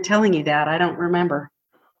point in telling you that? I don't remember.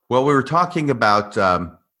 Well, we were talking about,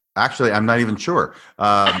 actually, I'm not even sure.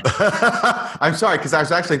 I'm sorry, because I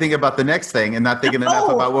was actually thinking about the next thing and not thinking enough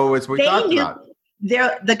about what we talked about.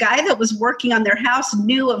 The guy that was working on their house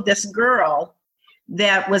knew of this girl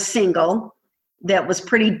that was single, that was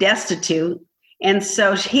pretty destitute. And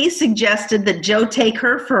so he suggested that Joe take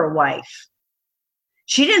her for a wife.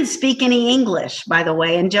 She didn't speak any English, by the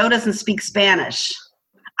way, and Joe doesn't speak Spanish.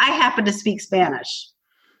 I happen to speak Spanish.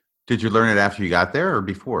 Did you learn it after you got there or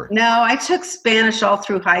before? No, I took Spanish all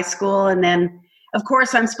through high school. And then, of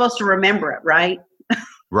course, I'm supposed to remember it, right?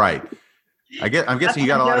 Right. I'm guessing you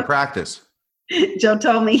got a lot of practice. Joe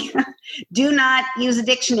told me, do not use a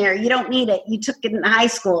dictionary. You don't need it. You took it in high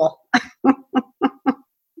school.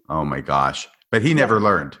 Oh, my gosh. But he never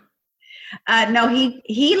learned. No,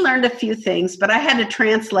 he learned a few things, but I had to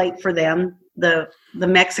translate for them. The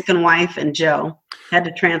Mexican wife and Joe had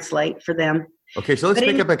to translate for them. Okay, so let's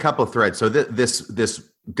pick up a couple of threads. So this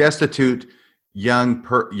destitute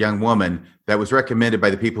young woman that was recommended by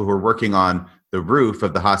the people who were working on the roof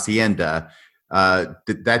of the hacienda,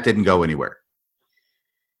 that didn't go anywhere.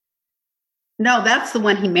 No, that's the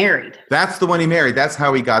one he married. That's the one he married. That's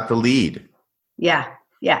how he got the lead. Yeah.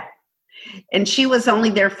 And she was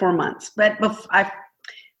only there 4 months. But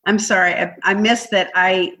I'm sorry, I missed that.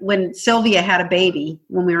 When Sylvia had a baby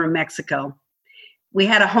when we were in Mexico, we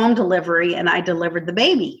had a home delivery, and I delivered the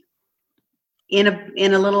baby in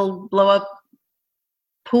a little blow up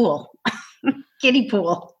pool, kiddie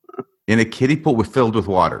pool. In a kiddie pool filled with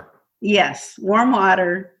water. Yes, warm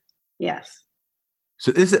water. Yes.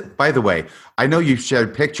 So by the way, I know you've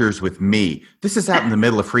shared pictures with me. This is out in the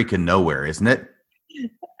middle of freaking nowhere, isn't it?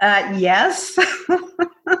 Yes.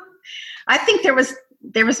 I think there was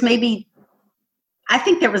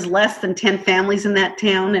less than 10 families in that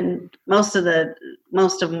town, and most of them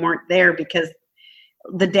weren't there because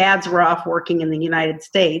the dads were off working in the United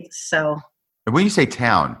States. So when you say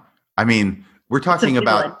town, I mean, we're talking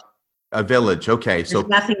about a village. Okay. There's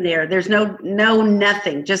nothing there. There's no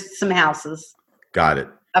nothing, just some houses. Got it.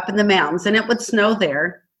 Up in the mountains, and it would snow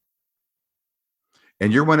there.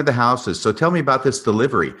 And you're one of the houses. So tell me about this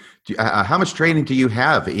delivery. How much training do you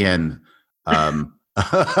have in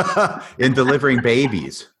in delivering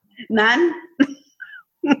babies? None.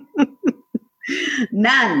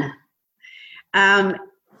 None.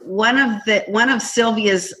 One of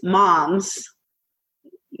Sylvia's moms,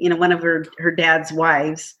 one of her dad's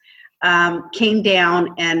wives, came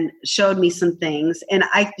down and showed me some things, and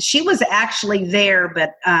she was actually there,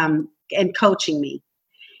 but and coaching me.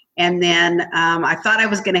 And then I thought I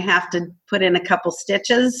was going to have to put in a couple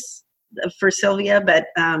stitches for Sylvia, but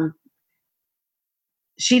her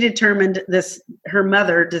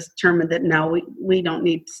mother determined that no, we don't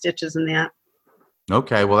need stitches in that.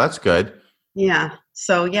 Okay, well that's good. Yeah.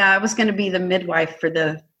 So I was going to be the midwife for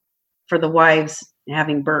the wives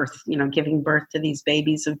having birth, giving birth to these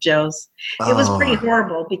babies of Joe's. It was pretty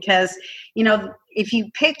horrible because, if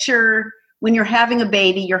you picture when you're having a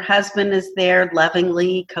baby, your husband is there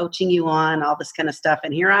lovingly coaching you on all this kind of stuff.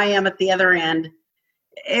 And here I am at the other end.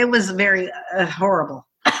 It was very horrible.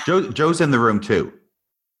 Joe's in the room too.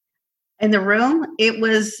 In the room? It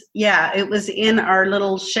was in our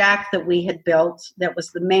little shack that we had built. That was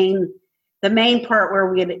the main part where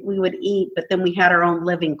we would eat, but then we had our own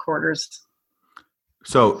living quarters.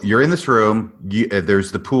 So you're in this room.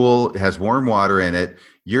 There's the pool. It has warm water in it.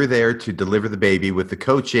 You're there to deliver the baby with the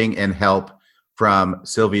coaching and help from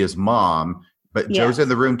Sylvia's mom. But yes. Joe's in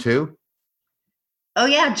the room too? Oh,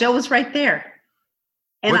 yeah. Joe was right there.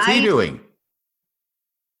 And what's he doing?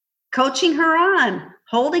 Coaching her on,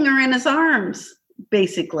 holding her in his arms,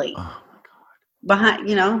 basically. Oh, my God. Behind,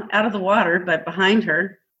 out of the water, but behind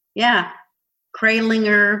her. Yeah. Cradling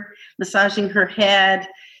her, massaging her head,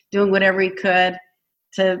 doing whatever he could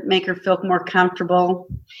to make her feel more comfortable.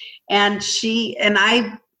 And so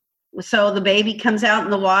the baby comes out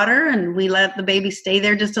in the water, and we let the baby stay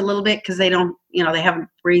there just a little bit because they don't, they haven't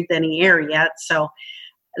breathed any air yet. So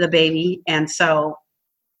the baby, and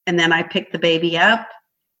then I picked the baby up,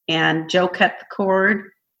 and Joe cut the cord.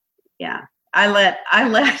 Yeah. I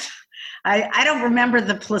don't remember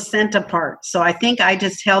the placenta part. So I think I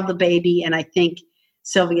just held the baby, and I think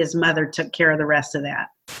Sylvia's mother took care of the rest of that.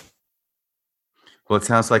 Well, it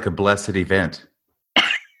sounds like a blessed event.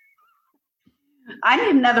 I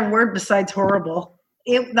need another word besides horrible.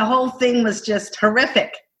 The whole thing was just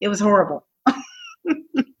horrific. It was horrible.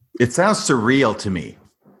 It sounds surreal to me.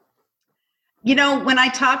 When I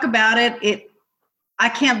talk about it, I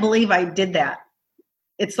can't believe I did that.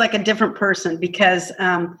 It's like a different person because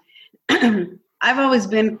I've always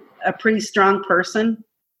been a pretty strong person,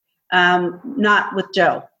 not with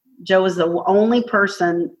Joe. Joe was the only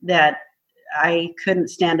person that I couldn't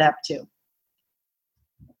stand up to.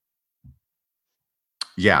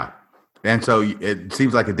 Yeah. And so it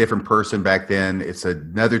seems like a different person back then. It's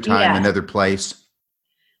another time, another place.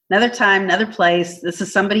 Another time, another place. This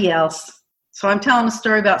is somebody else. So I'm telling a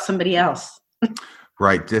story about somebody else.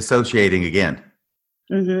 Right. Dissociating again.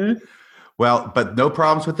 Mm-hmm. Well, but no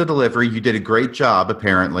problems with the delivery. You did a great job,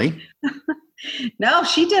 apparently. No,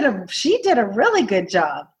 she did a really good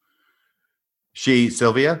job.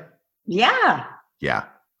 Sylvia? Yeah. Yeah.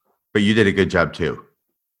 But you did a good job too.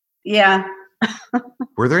 Yeah.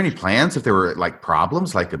 Were there any plans if there were like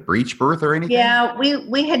problems, like a breech birth or anything? Yeah,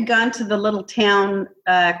 we had gone to the little town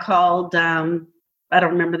called, I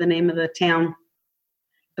don't remember the name of the town,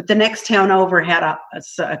 but the next town over had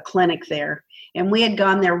a clinic there. And we had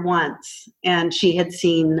gone there once, and she had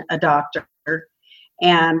seen a doctor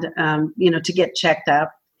and, to get checked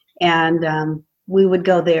up. And we would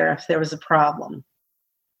go there if there was a problem.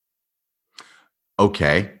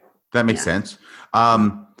 Okay. That makes sense.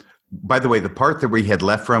 By the way, the part that we had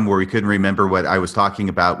left from where we couldn't remember what I was talking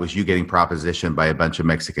about was you getting propositioned by a bunch of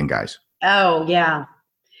Mexican guys. Oh, yeah.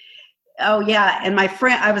 And my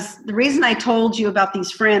friend, the reason I told you about these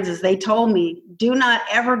friends is they told me, do not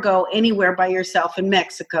ever go anywhere by yourself in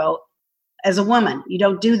Mexico as a woman. You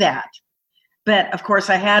don't do that. But of course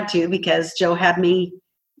I had to, because Joe had me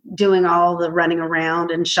doing all the running around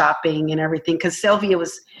and shopping and everything. Because Sylvia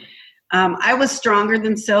I was stronger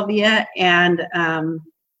than Sylvia, and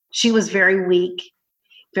she was very weak,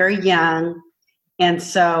 very young. And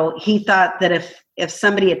so he thought that if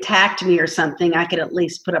somebody attacked me or something, I could at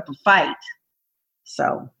least put up a fight.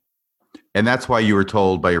 So. And that's why you were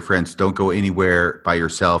told by your friends, don't go anywhere by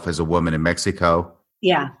yourself as a woman in Mexico.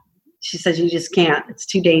 Yeah. She says, you just can't. It's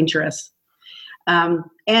too dangerous. And,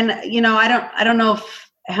 I don't know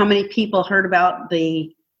how many people heard about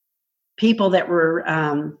the people that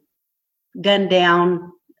were gunned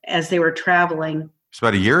down as they were traveling. It's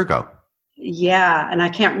about a year ago. Yeah, and I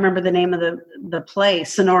can't remember the name of the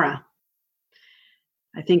place, Sonora.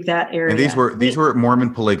 I think that area. And these were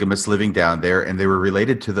Mormon polygamists living down there, and they were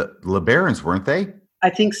related to the LeBarons, weren't they? I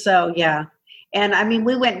think so, yeah. And I mean,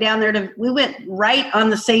 we went down there we went right on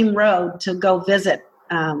the same road to go visit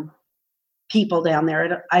people down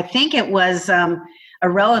there. I think it was a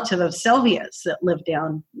relative of Sylvia's that lived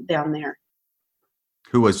down there.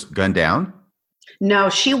 Who was gunned down? No,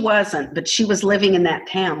 she wasn't, but she was living in that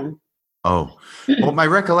town. Oh, well, my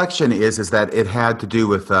recollection is that it had to do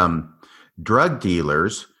with drug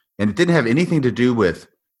dealers, and it didn't have anything to do with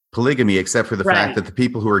polygamy, except for the fact that the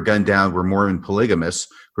people who were gunned down were Mormon polygamists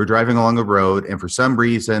who were driving along a road, and for some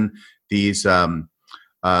reason, these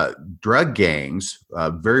drug gangs,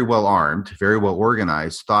 very well armed, very well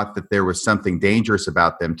organized, thought that there was something dangerous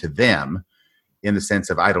about them to them, in the sense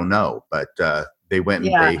of, I don't know, but they went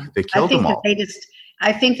and they killed them all.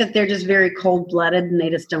 I think that they're just very cold-blooded, and they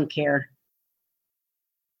just don't care.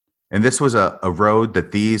 And this was a road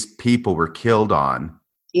that these people were killed on.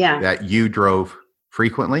 Yeah. That you drove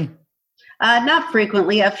frequently? Not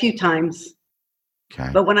frequently, a few times. Okay.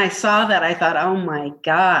 But when I saw that, I thought, oh my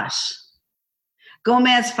gosh.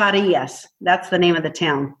 Gomez Farias, that's the name of the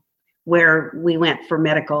town where we went for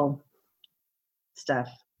medical stuff.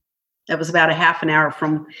 It was about a half an hour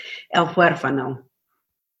from El Huérfano.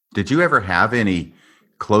 Did you ever have any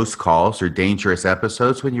close calls or dangerous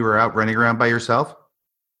episodes when you were out running around by yourself?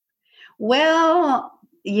 Well,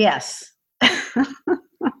 yes.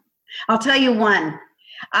 I'll tell you one.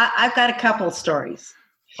 I've got a couple stories.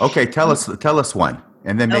 Okay, tell us one,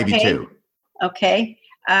 and then maybe two. Okay.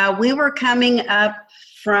 We were coming up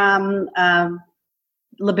from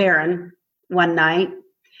LeBaron one night,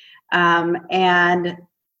 and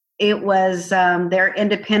it was their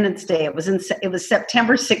Independence Day. It was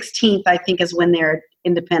September 16th, I think, is when their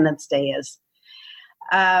Independence Day is.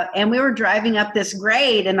 And we were driving up this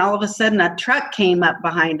grade, and all of a sudden a truck came up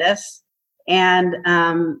behind us, and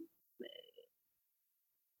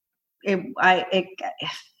it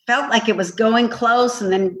felt like it was going close,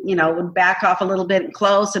 and then, would back off a little bit and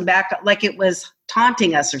close and back up, like it was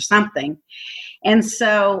taunting us or something. And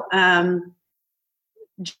so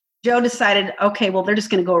Joe decided, okay, well, they're just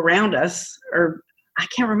going to go around us, or I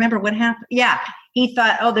can't remember what happened. Yeah, he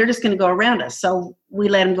thought, oh, they're just going to go around us. So we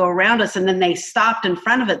let them go around us, and then they stopped in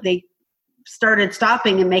front of it. They started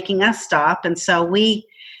stopping and making us stop. And so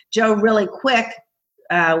Joe really quick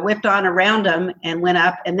whipped on around them and went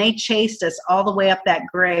up, and they chased us all the way up that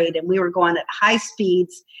grade, and we were going at high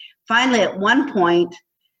speeds. Finally, at one point,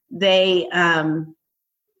 they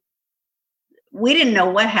we didn't know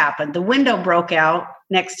what happened. The window broke out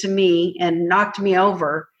next to me and knocked me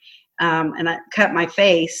over, and I cut my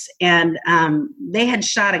face. And they had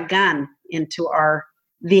shot a gun into our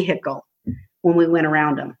vehicle when we went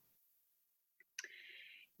around them.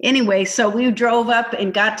 Anyway, so we drove up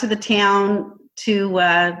and got to the town to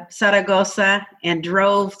Zaragoza and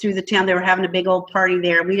drove through the town. They were having a big old party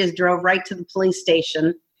there. We just drove right to the police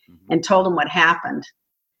station and told them what happened.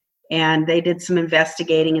 And they did some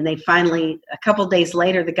investigating, and they finally, a couple days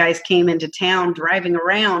later, the guys came into town driving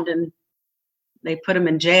around, and they put them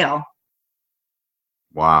in jail.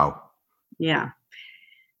 Wow. Yeah.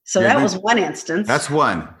 So that was one instance. That's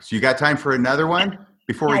one. So you got time for another one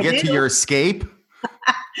before we get to your escape?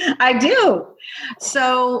 I do.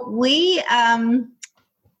 So we,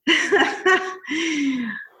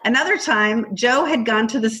 another time, Joe had gone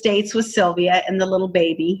to the States with Sylvia and the little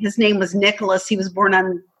baby. His name was Nicholas. He was born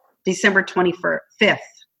on December 25th,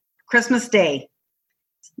 Christmas Day.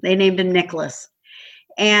 They named him Nicholas.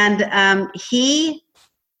 And he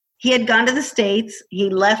had gone to the States. He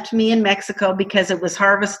left me in Mexico because it was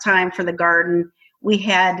harvest time for the garden. We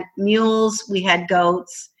had mules. We had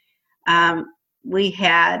goats. We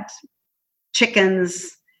had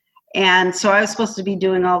chickens. And so I was supposed to be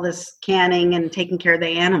doing all this canning and taking care of the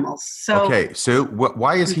animals. So okay, so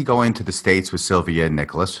why is he going to the States with Sylvia and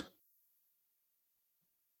Nicholas?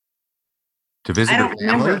 To visit her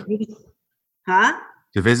family? Huh?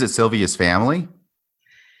 To visit Sylvia's family?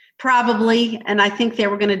 Probably. And I think they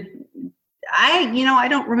were going to, I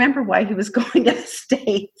don't remember why he was going to the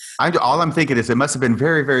States. All I'm thinking is it must have been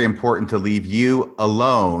very, very important to leave you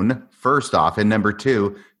alone, first off, and number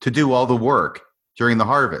two, to do all the work during the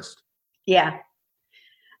harvest. Yeah.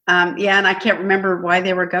 And I can't remember why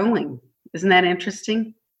they were going. Isn't that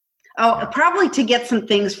interesting? Oh, probably to get some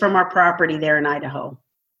things from our property there in Idaho.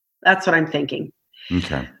 That's what I'm thinking.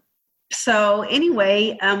 Okay. So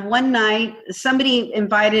anyway, one night, somebody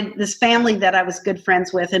invited, this family that I was good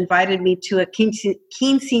friends with invited me to a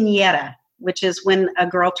quinceañera, which is when a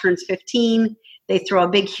girl turns 15. They throw a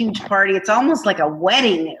big, huge party. It's almost like a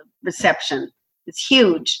wedding reception. It's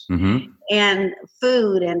huge. Mm-hmm. And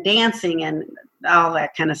food and dancing and all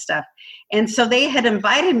that kind of stuff. And so they had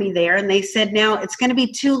invited me there, and they said, now it's going to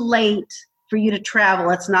be too late for you to travel.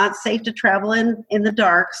 It's not safe to travel in the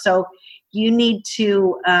dark. So you need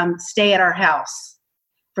to stay at our house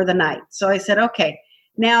for the night. So I said, okay.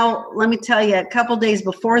 Now, let me tell you, a couple days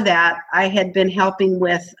before that, I had been helping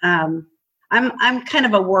with, I'm kind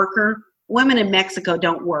of a worker. Women in Mexico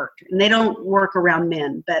don't work, and they don't work around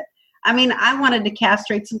men. But, I wanted to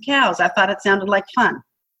castrate some cows. I thought it sounded like fun.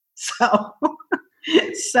 So,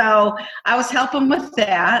 so I was helping with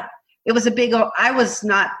that. It was I was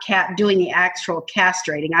not doing the actual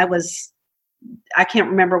castrating. I can't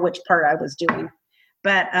remember which part I was doing,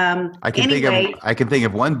 but I can think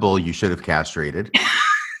of one bull you should have castrated.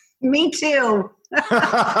 Me too.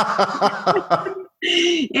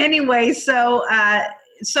 Anyway, so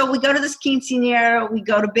we go to this quinceañera. We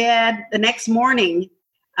go to bed. The next morning,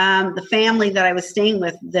 the family that I was staying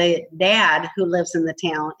with, the dad who lives in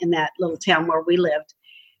that little town where we lived,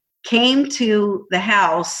 came to the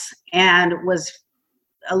house and was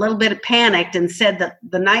a little bit panicked and said that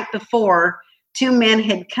the night before, 2 men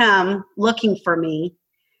had come looking for me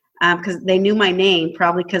because they knew my name,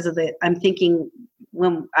 probably because of I'm thinking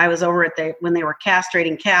when I was over when they were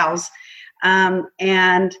castrating cows.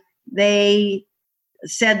 And they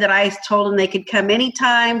said that I told them they could come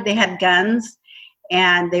anytime. They had guns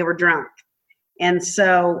and they were drunk. And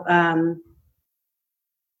so,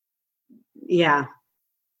 yeah,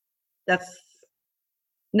 that's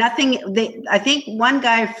nothing. I think one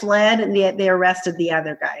guy fled and they arrested the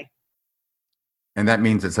other guy. And that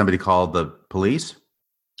means that somebody called the police?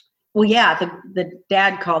 Well, yeah, the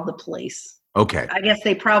dad called the police. Okay. I guess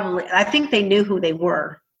I think they knew who they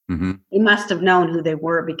were. Mm-hmm. They must have known who they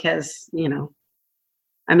were because,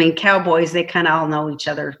 cowboys, they kind of all know each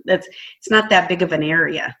other. It's not that big of an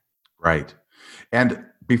area. Right. And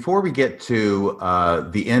before we get to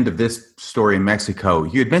the end of this story in Mexico,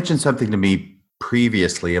 you had mentioned something to me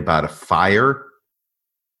previously about a fire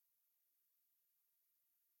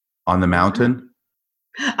on the mountain.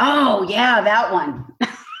 Oh, yeah, that one.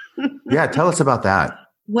 Yeah, tell us about that.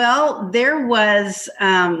 Well, there was,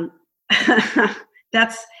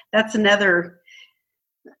 that's another,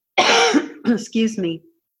 excuse me.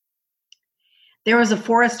 there was a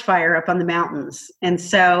forest fire up on the mountains. And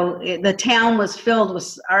so the town was filled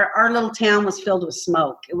with, our little town was filled with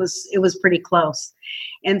smoke. It was pretty close.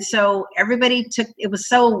 And so everybody it was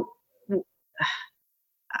so,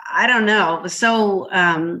 I don't know, it was so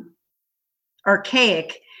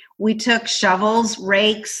archaic. We took shovels,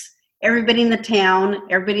 rakes, everybody in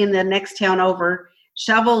the next town over,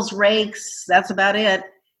 shovels, rakes, that's about it,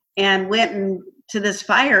 and went to this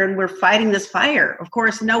fire, and we're fighting this fire. Of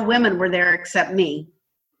course, no women were there except me.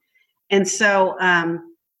 And so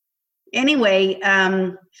anyway,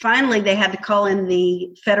 finally they had to call in the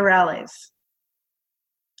federales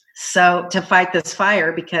so to fight this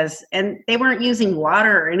fire, and they weren't using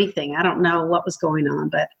water or anything. I don't know what was going on,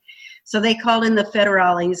 but so they called in the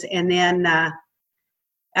federales, and then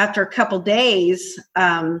after a couple days,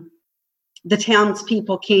 the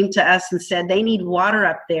townspeople came to us and said they need water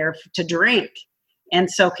up there to drink. And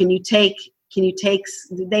so can you take,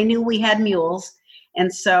 they knew we had mules.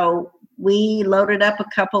 And so we loaded up a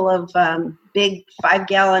couple of big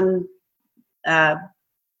 5-gallon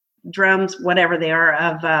drums, whatever they are,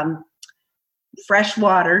 of fresh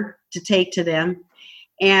water to take to them.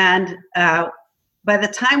 And by the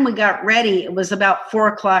time we got ready, it was about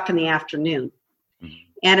 4:00 in the afternoon.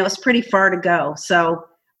 And it was pretty far to go. So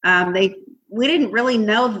we didn't really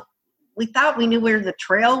know. We thought we knew where the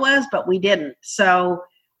trail was, but we didn't. So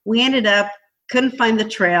we couldn't find the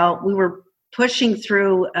trail. We were pushing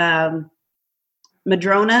through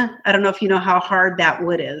madrona. I don't know if you know how hard that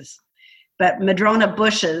wood is, but madrona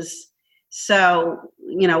bushes. So,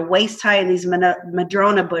 waist high in these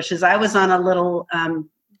madrona bushes. I was on a little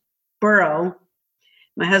burro.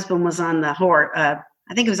 My husband was on the horse. I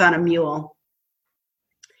think it was on a mule.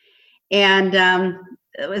 And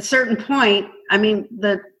at a certain point,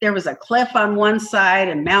 there was a cliff on one side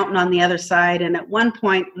and mountain on the other side. And at one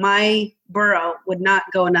point, my burro would not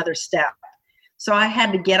go another step. So I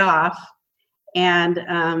had to get off and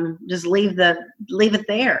just leave it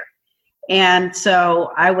there. And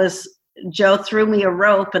so Joe threw me a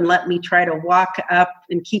rope and let me try to walk up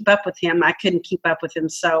and keep up with him. I couldn't keep up with him.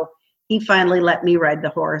 So he finally let me ride the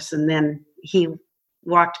horse, and then he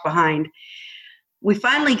walked behind. We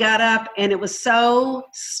finally got up, and it was so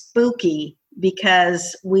spooky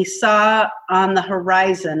because we saw on the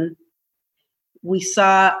horizon, we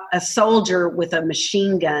saw a soldier with a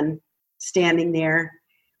machine gun standing there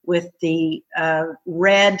with the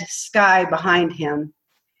red sky behind him.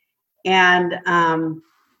 And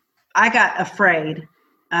I got afraid.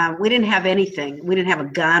 We didn't have anything. We didn't have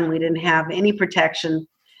a gun. We didn't have any protection.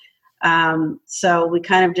 So we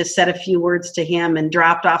kind of just said a few words to him and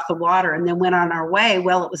dropped off the water and then went on our way.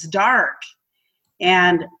 Well, it was dark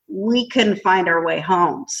and we couldn't find our way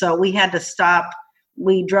home. So we had to stop.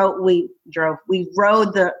 We rode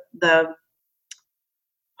the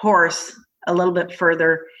horse a little bit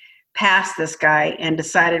further past this guy and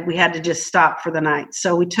decided we had to just stop for the night.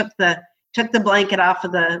 So we took the blanket off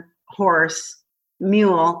of the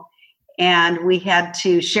mule, and we had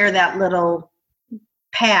to share that little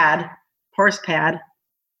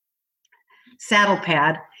saddle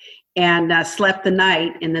pad, and slept the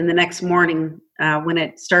night. And then the next morning, when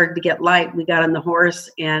it started to get light, we got on the horse,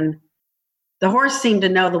 and the horse seemed to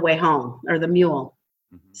know the way home, or the mule.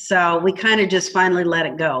 Mm-hmm. So we kind of just finally let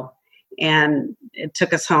it go, and it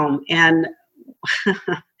took us home. And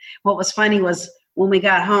what was funny was when we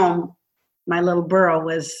got home, my little burro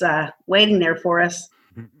was waiting there for us.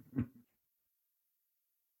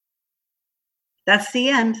 That's the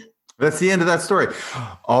end. That's the end of that story.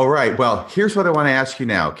 All right. Well, here's what I want to ask you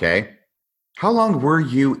now, okay? How long were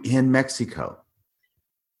you in Mexico?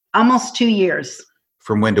 Almost 2 years.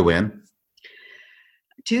 From when to when?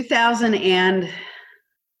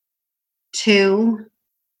 2002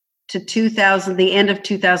 to the end of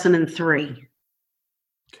 2003.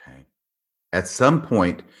 Okay. At some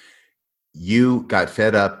point, you got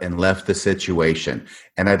fed up and left the situation.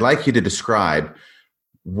 And I'd like you to describe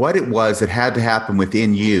what it was that had to happen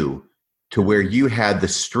within you to where you had the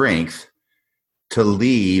strength to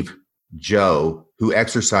leave Joe, who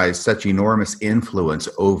exercised such enormous influence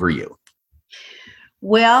over you.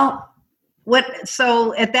 Well,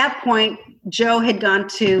 so at that point, Joe had gone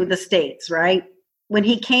to the States, right? When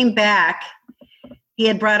he came back, he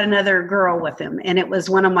had brought another girl with him, and it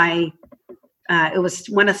was one of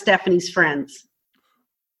Stephanie's friends.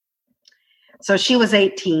 So she was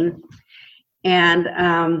 18. And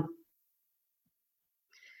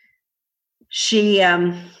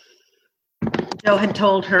Joe had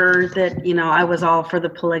told her that, I was all for the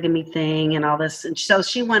polygamy thing and all this. And so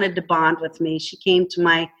she wanted to bond with me. She came to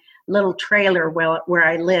my little trailer where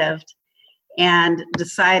I lived and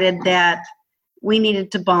decided that we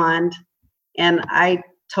needed to bond. And I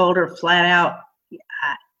told her flat out,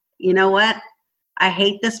 you know what? I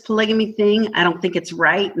hate this polygamy thing. I don't think it's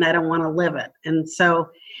right, and I don't want to live it. And so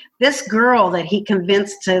this girl that he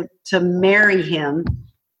convinced to marry him,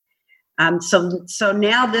 so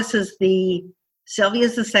now this is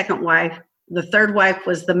Sylvia's the second wife. The third wife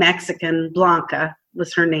was the Mexican, Blanca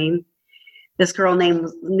was her name. This girl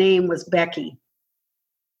name was Becky.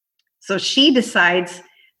 So she decides,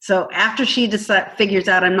 after she figures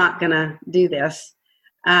out I'm not going to do this,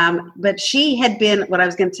 but she had been, what I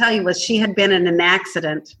was going to tell you was she had been in an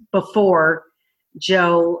accident before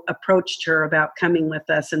Joe approached her about coming with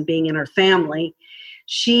us and being in her family.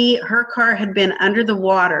 Her car had been under the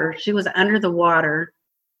water. She was under the water.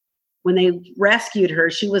 When they rescued her,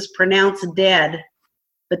 she was pronounced dead,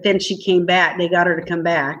 but then she came back. They got her to come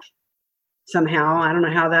back somehow. I don't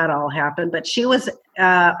know how that all happened, but she was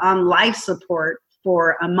on life support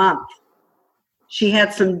for a month. She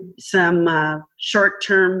had some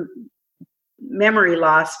short-term memory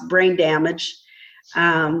loss, brain damage.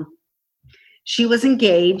 She was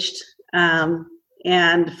engaged,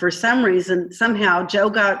 and for some reason, somehow Joe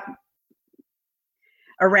got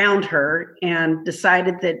around her and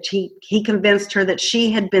decided that he convinced her that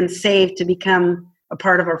she had been saved to become a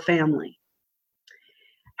part of our family.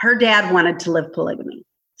 Her dad wanted to live polygamy,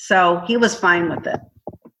 so he was fine with it.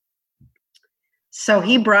 So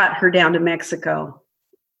he brought her down to Mexico.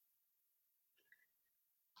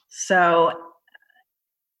 So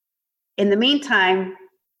in the meantime,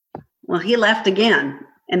 he left again,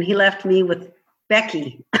 and he left me with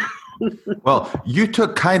Becky. Well, you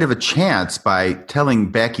took kind of a chance by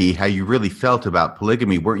telling Becky how you really felt about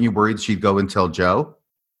polygamy. Weren't you worried she'd go and tell Joe?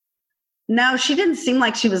 No, she didn't seem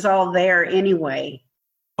like she was all there anyway.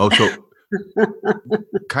 Oh, so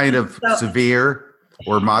kind of severe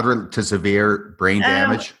or moderate to severe brain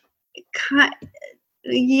damage?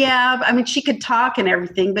 Yeah, I mean, she could talk and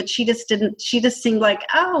everything, but she just seemed like,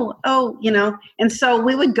 and so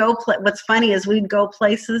we would go, what's funny is we'd go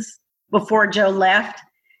places before Joe left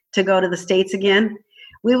to go to the States again.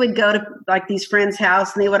 We would go to like these friends'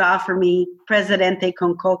 house, and they would offer me Presidente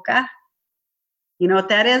con Coca. You know what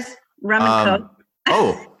that is? Rum and Coke.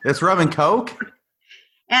 Oh, that's rum and Coke?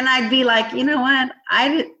 And I'd be like, you know what?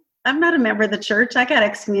 I'm not a member of the church. I got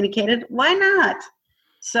excommunicated. Why not?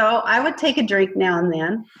 So I would take a drink now and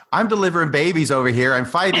then. I'm delivering babies over here. I'm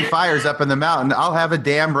fighting fires up in the mountain. I'll have a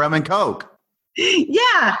damn rum and Coke.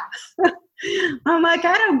 Yeah. I'm like,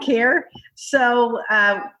 I don't care. So,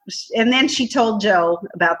 and then she told Joe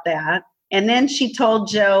about that. And then she told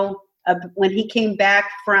Joe when he came back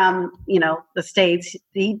from, the States,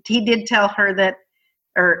 he did tell her that,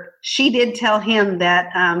 or she did tell him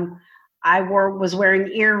that I was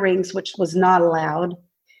wearing earrings, which was not allowed.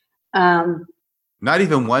 Not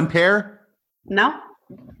even one pair? No.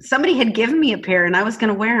 Somebody had given me a pair, and I was going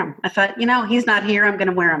to wear them. I thought, he's not here. I'm going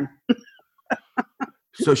to wear them.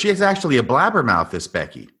 So she is actually a blabbermouth, this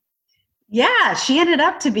Becky. Yeah, she ended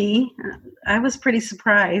up to be. I was pretty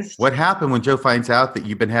surprised. What happened when Joe finds out that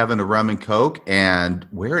you've been having a rum and Coke and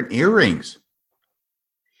wearing earrings?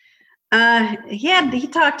 He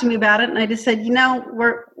talked to me about it, and I just said,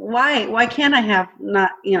 why can't I have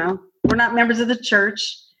we're not members of the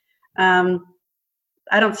church.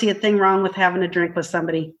 I don't see a thing wrong with having a drink with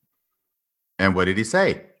somebody. And what did he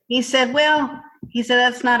say? He said,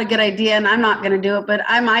 that's not a good idea, and I'm not going to do it, but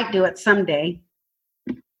I might do it someday.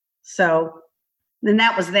 So then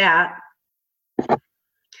that was that.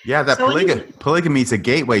 Yeah, polygamy is a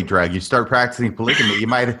gateway drug. You start practicing polygamy, you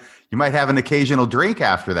might have an occasional drink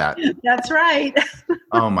after that. That's right.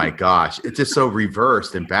 Oh my gosh. It's just so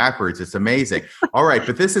reversed and backwards. It's amazing. All right.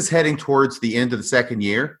 But this is heading towards the end of the second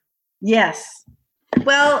year? Yes.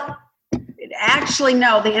 Well, actually,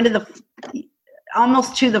 no, the end of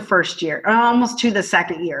almost to the first year, almost to the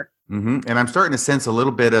second year. Mm-hmm. And I'm starting to sense a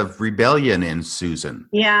little bit of rebellion in Susan.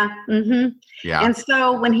 Yeah. Mm-hmm. Yeah. And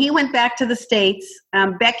so when he went back to the States,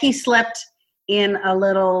 Becky slept in a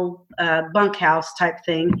little bunkhouse type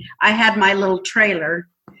thing. I had my little trailer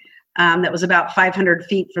that was about 500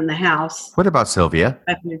 feet from the house. What about Sylvia?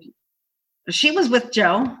 She was with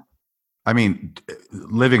Joe. I mean,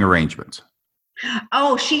 living arrangements.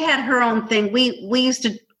 Oh, she had her own thing. We used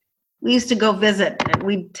to go visit.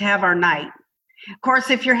 We'd have our night. Of course,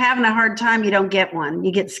 if you're having a hard time, you don't get one.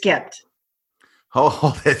 You get skipped.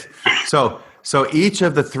 Oh, so each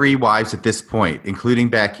of the three wives at this point, including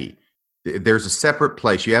Becky, there's a separate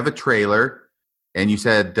place. You have a trailer, and you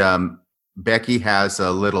said Becky has a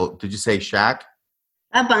little, did you say shack?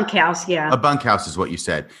 A bunkhouse, yeah. A bunkhouse is what you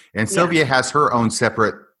said. And Sylvia has her own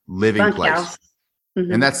separate living place.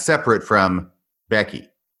 Mm-hmm. And that's separate from Becky.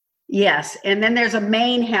 Yes. And then there's a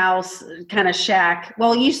main house kind of shack.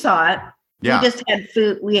 Well, you saw it. Yeah. We just had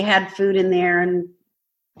food. We had food in there, and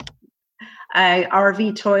a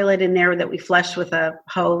RV toilet in there that we flushed with a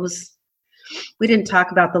hose. We didn't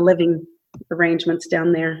talk about the living arrangements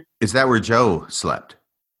down there. Is that where Joe slept?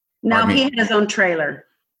 No, he had his own trailer.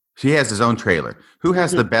 He has his own trailer. Who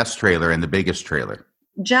has the best trailer and the biggest trailer?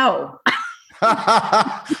 Joe.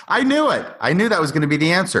 I knew it. I knew that was going to be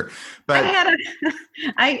the answer. But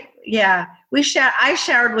I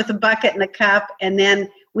showered with a bucket and a cup, and then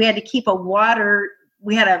we had to keep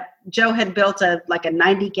Joe had built a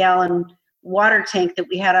 90-gallon water tank that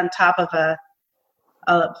we had on top of a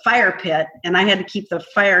fire pit, and I had to keep the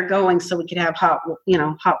fire going so we could have hot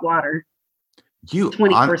water.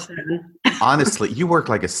 24/7. Honestly, you worked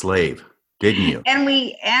like a slave, didn't you?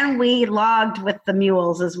 And we logged with the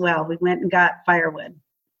mules as well. We went and got firewood.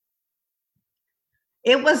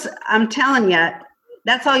 It was, I'm telling you,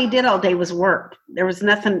 that's all you did all day was work. There was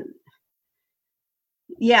nothing.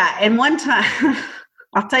 Yeah. And one time,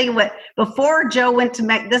 I'll tell you what, before Joe went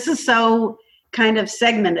to this is so kind of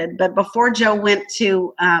segmented, but before Joe went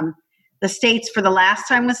to the States for the last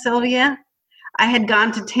time with Sylvia, I had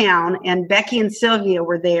gone to town, and Becky and Sylvia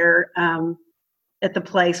were there at the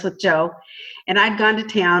place with Joe, and I'd gone to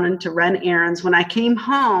town and to run errands. When I came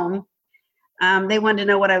home, they wanted to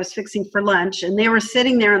know what I was fixing for lunch, and they were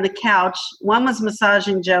sitting there on the couch. One was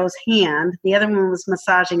massaging Joe's hand. The other one was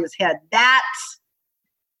massaging his head. That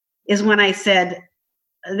is when I said,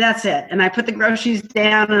 that's it. And I put the groceries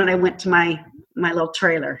down, and I went to my little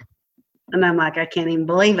trailer. And I'm like, I can't even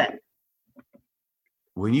believe it.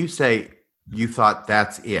 When you say you thought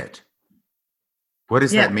that's it, what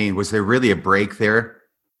does that mean? Was there really a break there?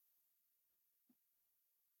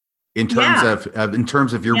 In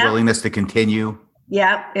terms of your willingness to continue?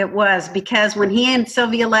 Yeah, it was, because when he and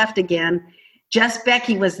Sylvia left again, just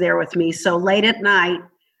Becky was there with me. So late at night,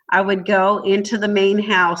 I would go into the main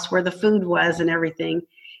house where the food was and everything.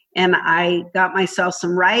 And I got myself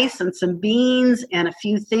some rice and some beans and a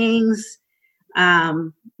few things.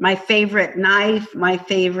 My favorite knife, my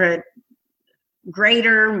favorite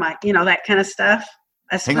grater, that kind of stuff.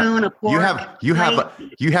 A spoon, a fork.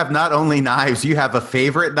 You have not only knives, you have a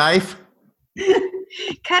favorite knife?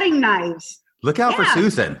 Cutting knives. Look out for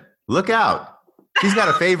Susan. Look out. She's got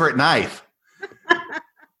a favorite knife.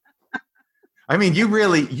 I mean, you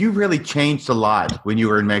really changed a lot when you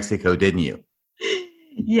were in Mexico, didn't you?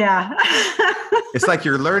 Yeah. It's like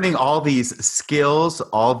you're learning all these skills,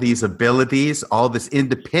 all these abilities, all this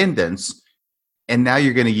independence, and now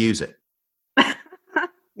you're going to use it.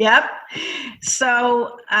 Yep.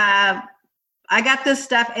 So I got this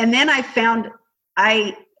stuff, and then I found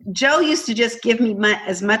Joe used to just give me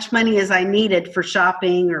as much money as I needed for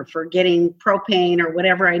shopping or for getting propane or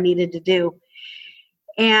whatever I needed to do.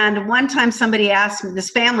 And one time somebody asked me, this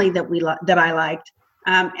family that I liked,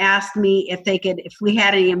 asked me if we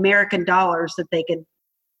had any American dollars that they could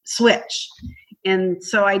switch. And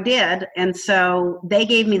so I did. And so they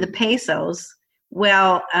gave me the pesos.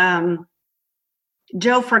 Well,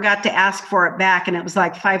 Joe forgot to ask for it back, and it was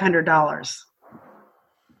like $500.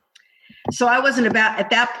 So I wasn't at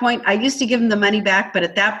that point, I used to give him the money back, but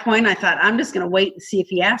at that point I thought, I'm just going to wait and see if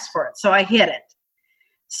he asks for it. So I hid it.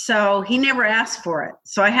 So he never asked for it.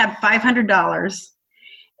 So I had $500.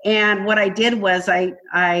 And what I did was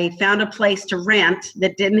I found a place to rent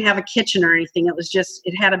that didn't have a kitchen or anything.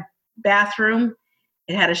 It had a bathroom,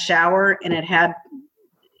 it had a shower, and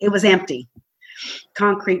it was empty,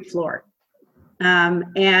 concrete floor.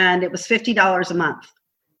 And it was $50 a month.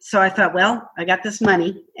 So I thought, well, I got this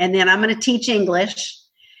money, and then I'm going to teach English.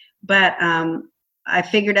 But I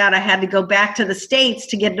figured out I had to go back to the States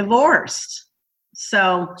to get divorced.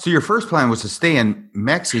 So your first plan was to stay in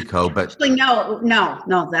Mexico, but actually,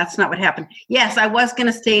 no, that's not what happened. Yes, I was going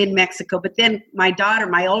to stay in Mexico, but then my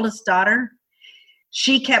oldest daughter,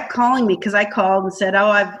 she kept calling me, because I called and said, "Oh,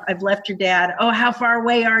 I've left your dad. Oh, how far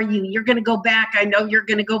away are you? You're going to go back. I know you're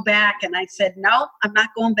going to go back." And I said, "No, I'm not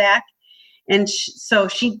going back." And so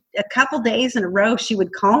a couple days in a row, she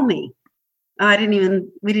would call me. We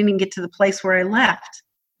didn't even get to the place where I left.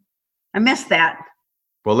 I missed that.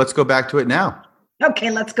 Well, let's go back to it now.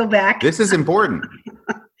 Okay, let's go back. This is important.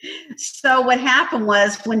 So what happened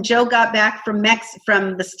was, when Joe got back from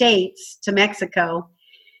the States to Mexico,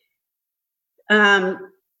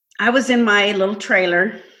 I was in my little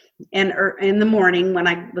trailer, and in the morning when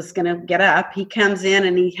I was going to get up, he comes in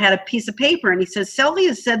and he had a piece of paper, and he says,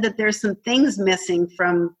 "Sylvia said that there's some things missing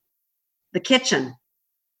from the kitchen."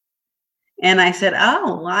 And I said,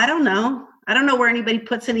 "Oh, well, I don't know. I don't know where anybody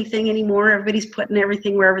puts anything anymore. Everybody's putting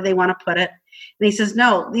everything wherever they want to put it. And he says,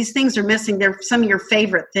 no, these things are missing. They're some of your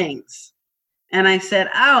favorite things. And I said,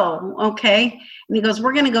 oh, okay. And he goes,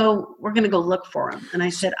 we're going to go look for them. And I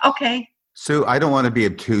said, okay. Sue, I don't want to be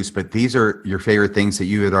obtuse, but these are your favorite things that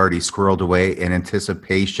you had already squirreled away in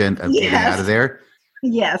anticipation of getting out of there?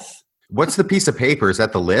 Yes. What's the piece of paper? Is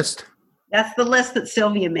that the list? That's the list that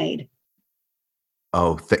Sylvia made.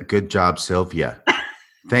 Oh, good job, Sylvia.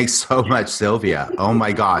 Thanks so much, Sylvia. Oh,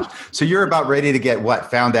 my gosh. So you're about ready to get what?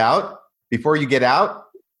 Found out before you get out?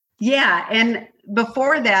 Yeah. And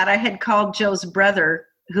before that, I had called Joe's brother,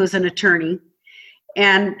 who's an attorney,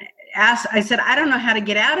 and I said, I don't know how to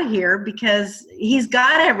get out of here because he's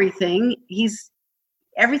got everything.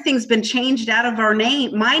 Everything's been changed out of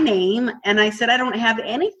my name. And I said, I don't have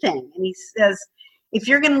anything. And he says, if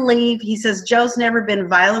you're going to leave, he says, Joe's never been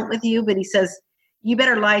violent with you, but he says, you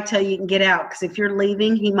better lie till you can get out. Because if you're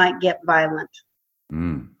leaving, he might get violent.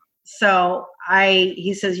 So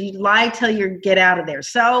he says, you lie till you get out of there.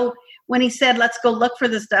 So when he said, let's go look for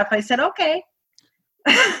the stuff, I said, okay.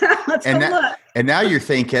 Let's go look. And now you're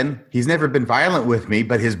thinking, he's never been violent with me,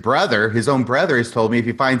 but his own brother has told me if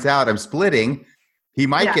he finds out I'm splitting, he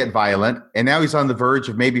might get violent. And now he's on the verge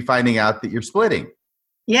of maybe finding out that you're splitting.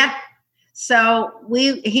 Yeah. So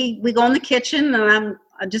we go in the kitchen and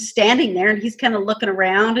I'm just standing there and he's kind of looking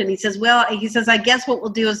around and he says, I guess what we'll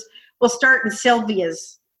do is we'll start in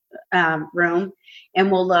Sylvia's room and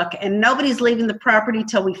we'll look, and nobody's leaving the property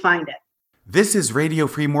till we find it. This is Radio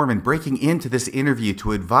Free Mormon breaking into this interview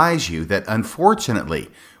to advise you that unfortunately,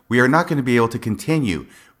 we are not going to be able to continue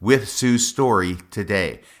with Sue's story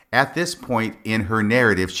today. At this point in her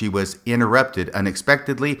narrative, she was interrupted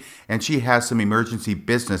unexpectedly, and she has some emergency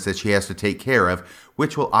business that she has to take care of,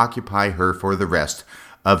 which will occupy her for the rest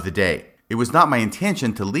of the day. It was not my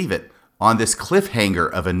intention to leave it on this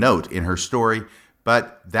cliffhanger of a note in her story,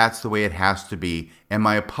 but that's the way it has to be, and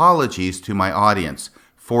my apologies to my audience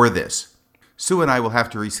for this. Sue and I will have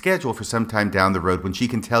to reschedule for some time down the road when she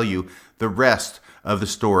can tell you the rest of the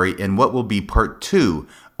story in what will be part 2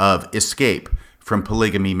 of Escape from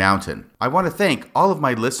Polygamy Mountain. I want to thank all of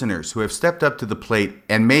my listeners who have stepped up to the plate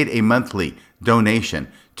and made a monthly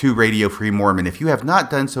donation to Radio Free Mormon. If you have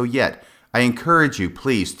not done so yet, I encourage you,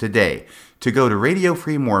 please, today, to go to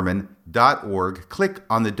radiofreemormon.org, click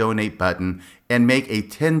on the donate button, and make a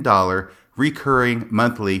 $10 recurring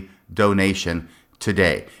monthly donation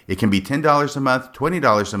today. It can be $10 a month,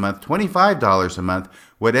 $20 a month, $25 a month,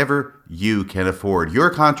 whatever you can afford. Your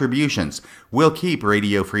contributions will keep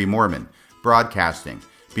Radio Free Mormon broadcasting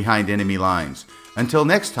behind enemy lines. Until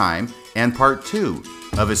next time, and part 2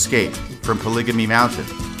 of Escape from Polygamy Mountain,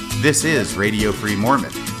 this is Radio Free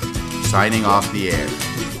Mormon, signing off the air.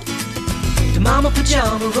 The mama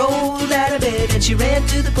pajama rolled out of bed and she ran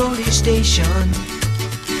to the police station.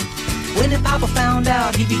 When the papa found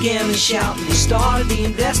out, he began to shout and he started the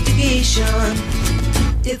investigation.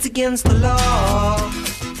 It's against the law.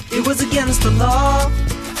 It was against the law.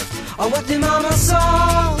 Or what the mama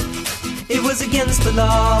saw. It was against the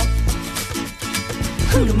law.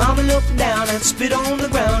 The mama looked down and spit on the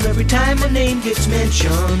ground every time my name gets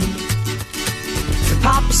mentioned. The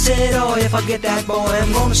papa said, oh, if I get that boy,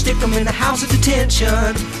 I'm gonna stick him in the house of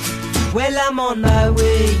detention. Well, I'm on my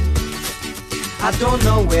way. I don't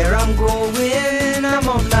know where I'm going, I'm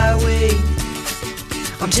on my way.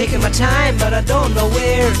 I'm taking my time, but I don't know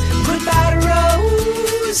where. Goodbye to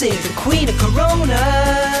Rose, the queen of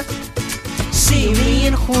Corona. See me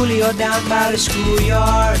and Julio down by the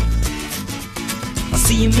schoolyard. I'll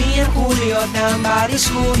see me and Julio down by the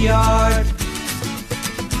schoolyard.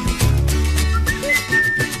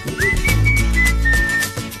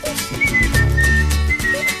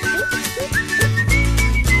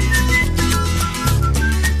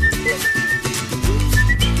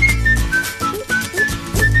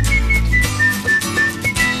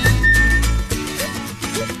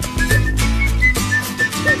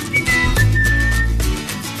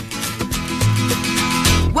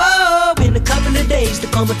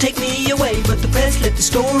 They're gonna take me away, but the press let the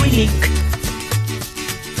story leak.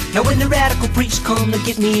 Now when the radical priest come to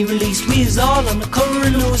get me released, we is all on the cover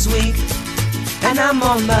of Newsweek. And I'm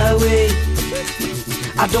on my way.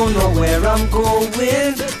 I don't know where I'm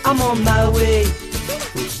going, I'm on my way.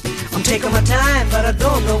 I'm taking my time, but I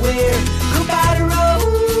don't know where. Goodbye to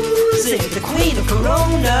Rosie, the queen of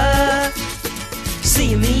Corona.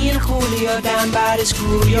 See me and Julio down by the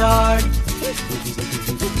schoolyard.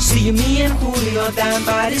 See me and Julio down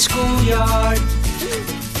by the schoolyard.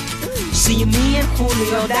 See me and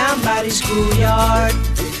Julio down by the schoolyard.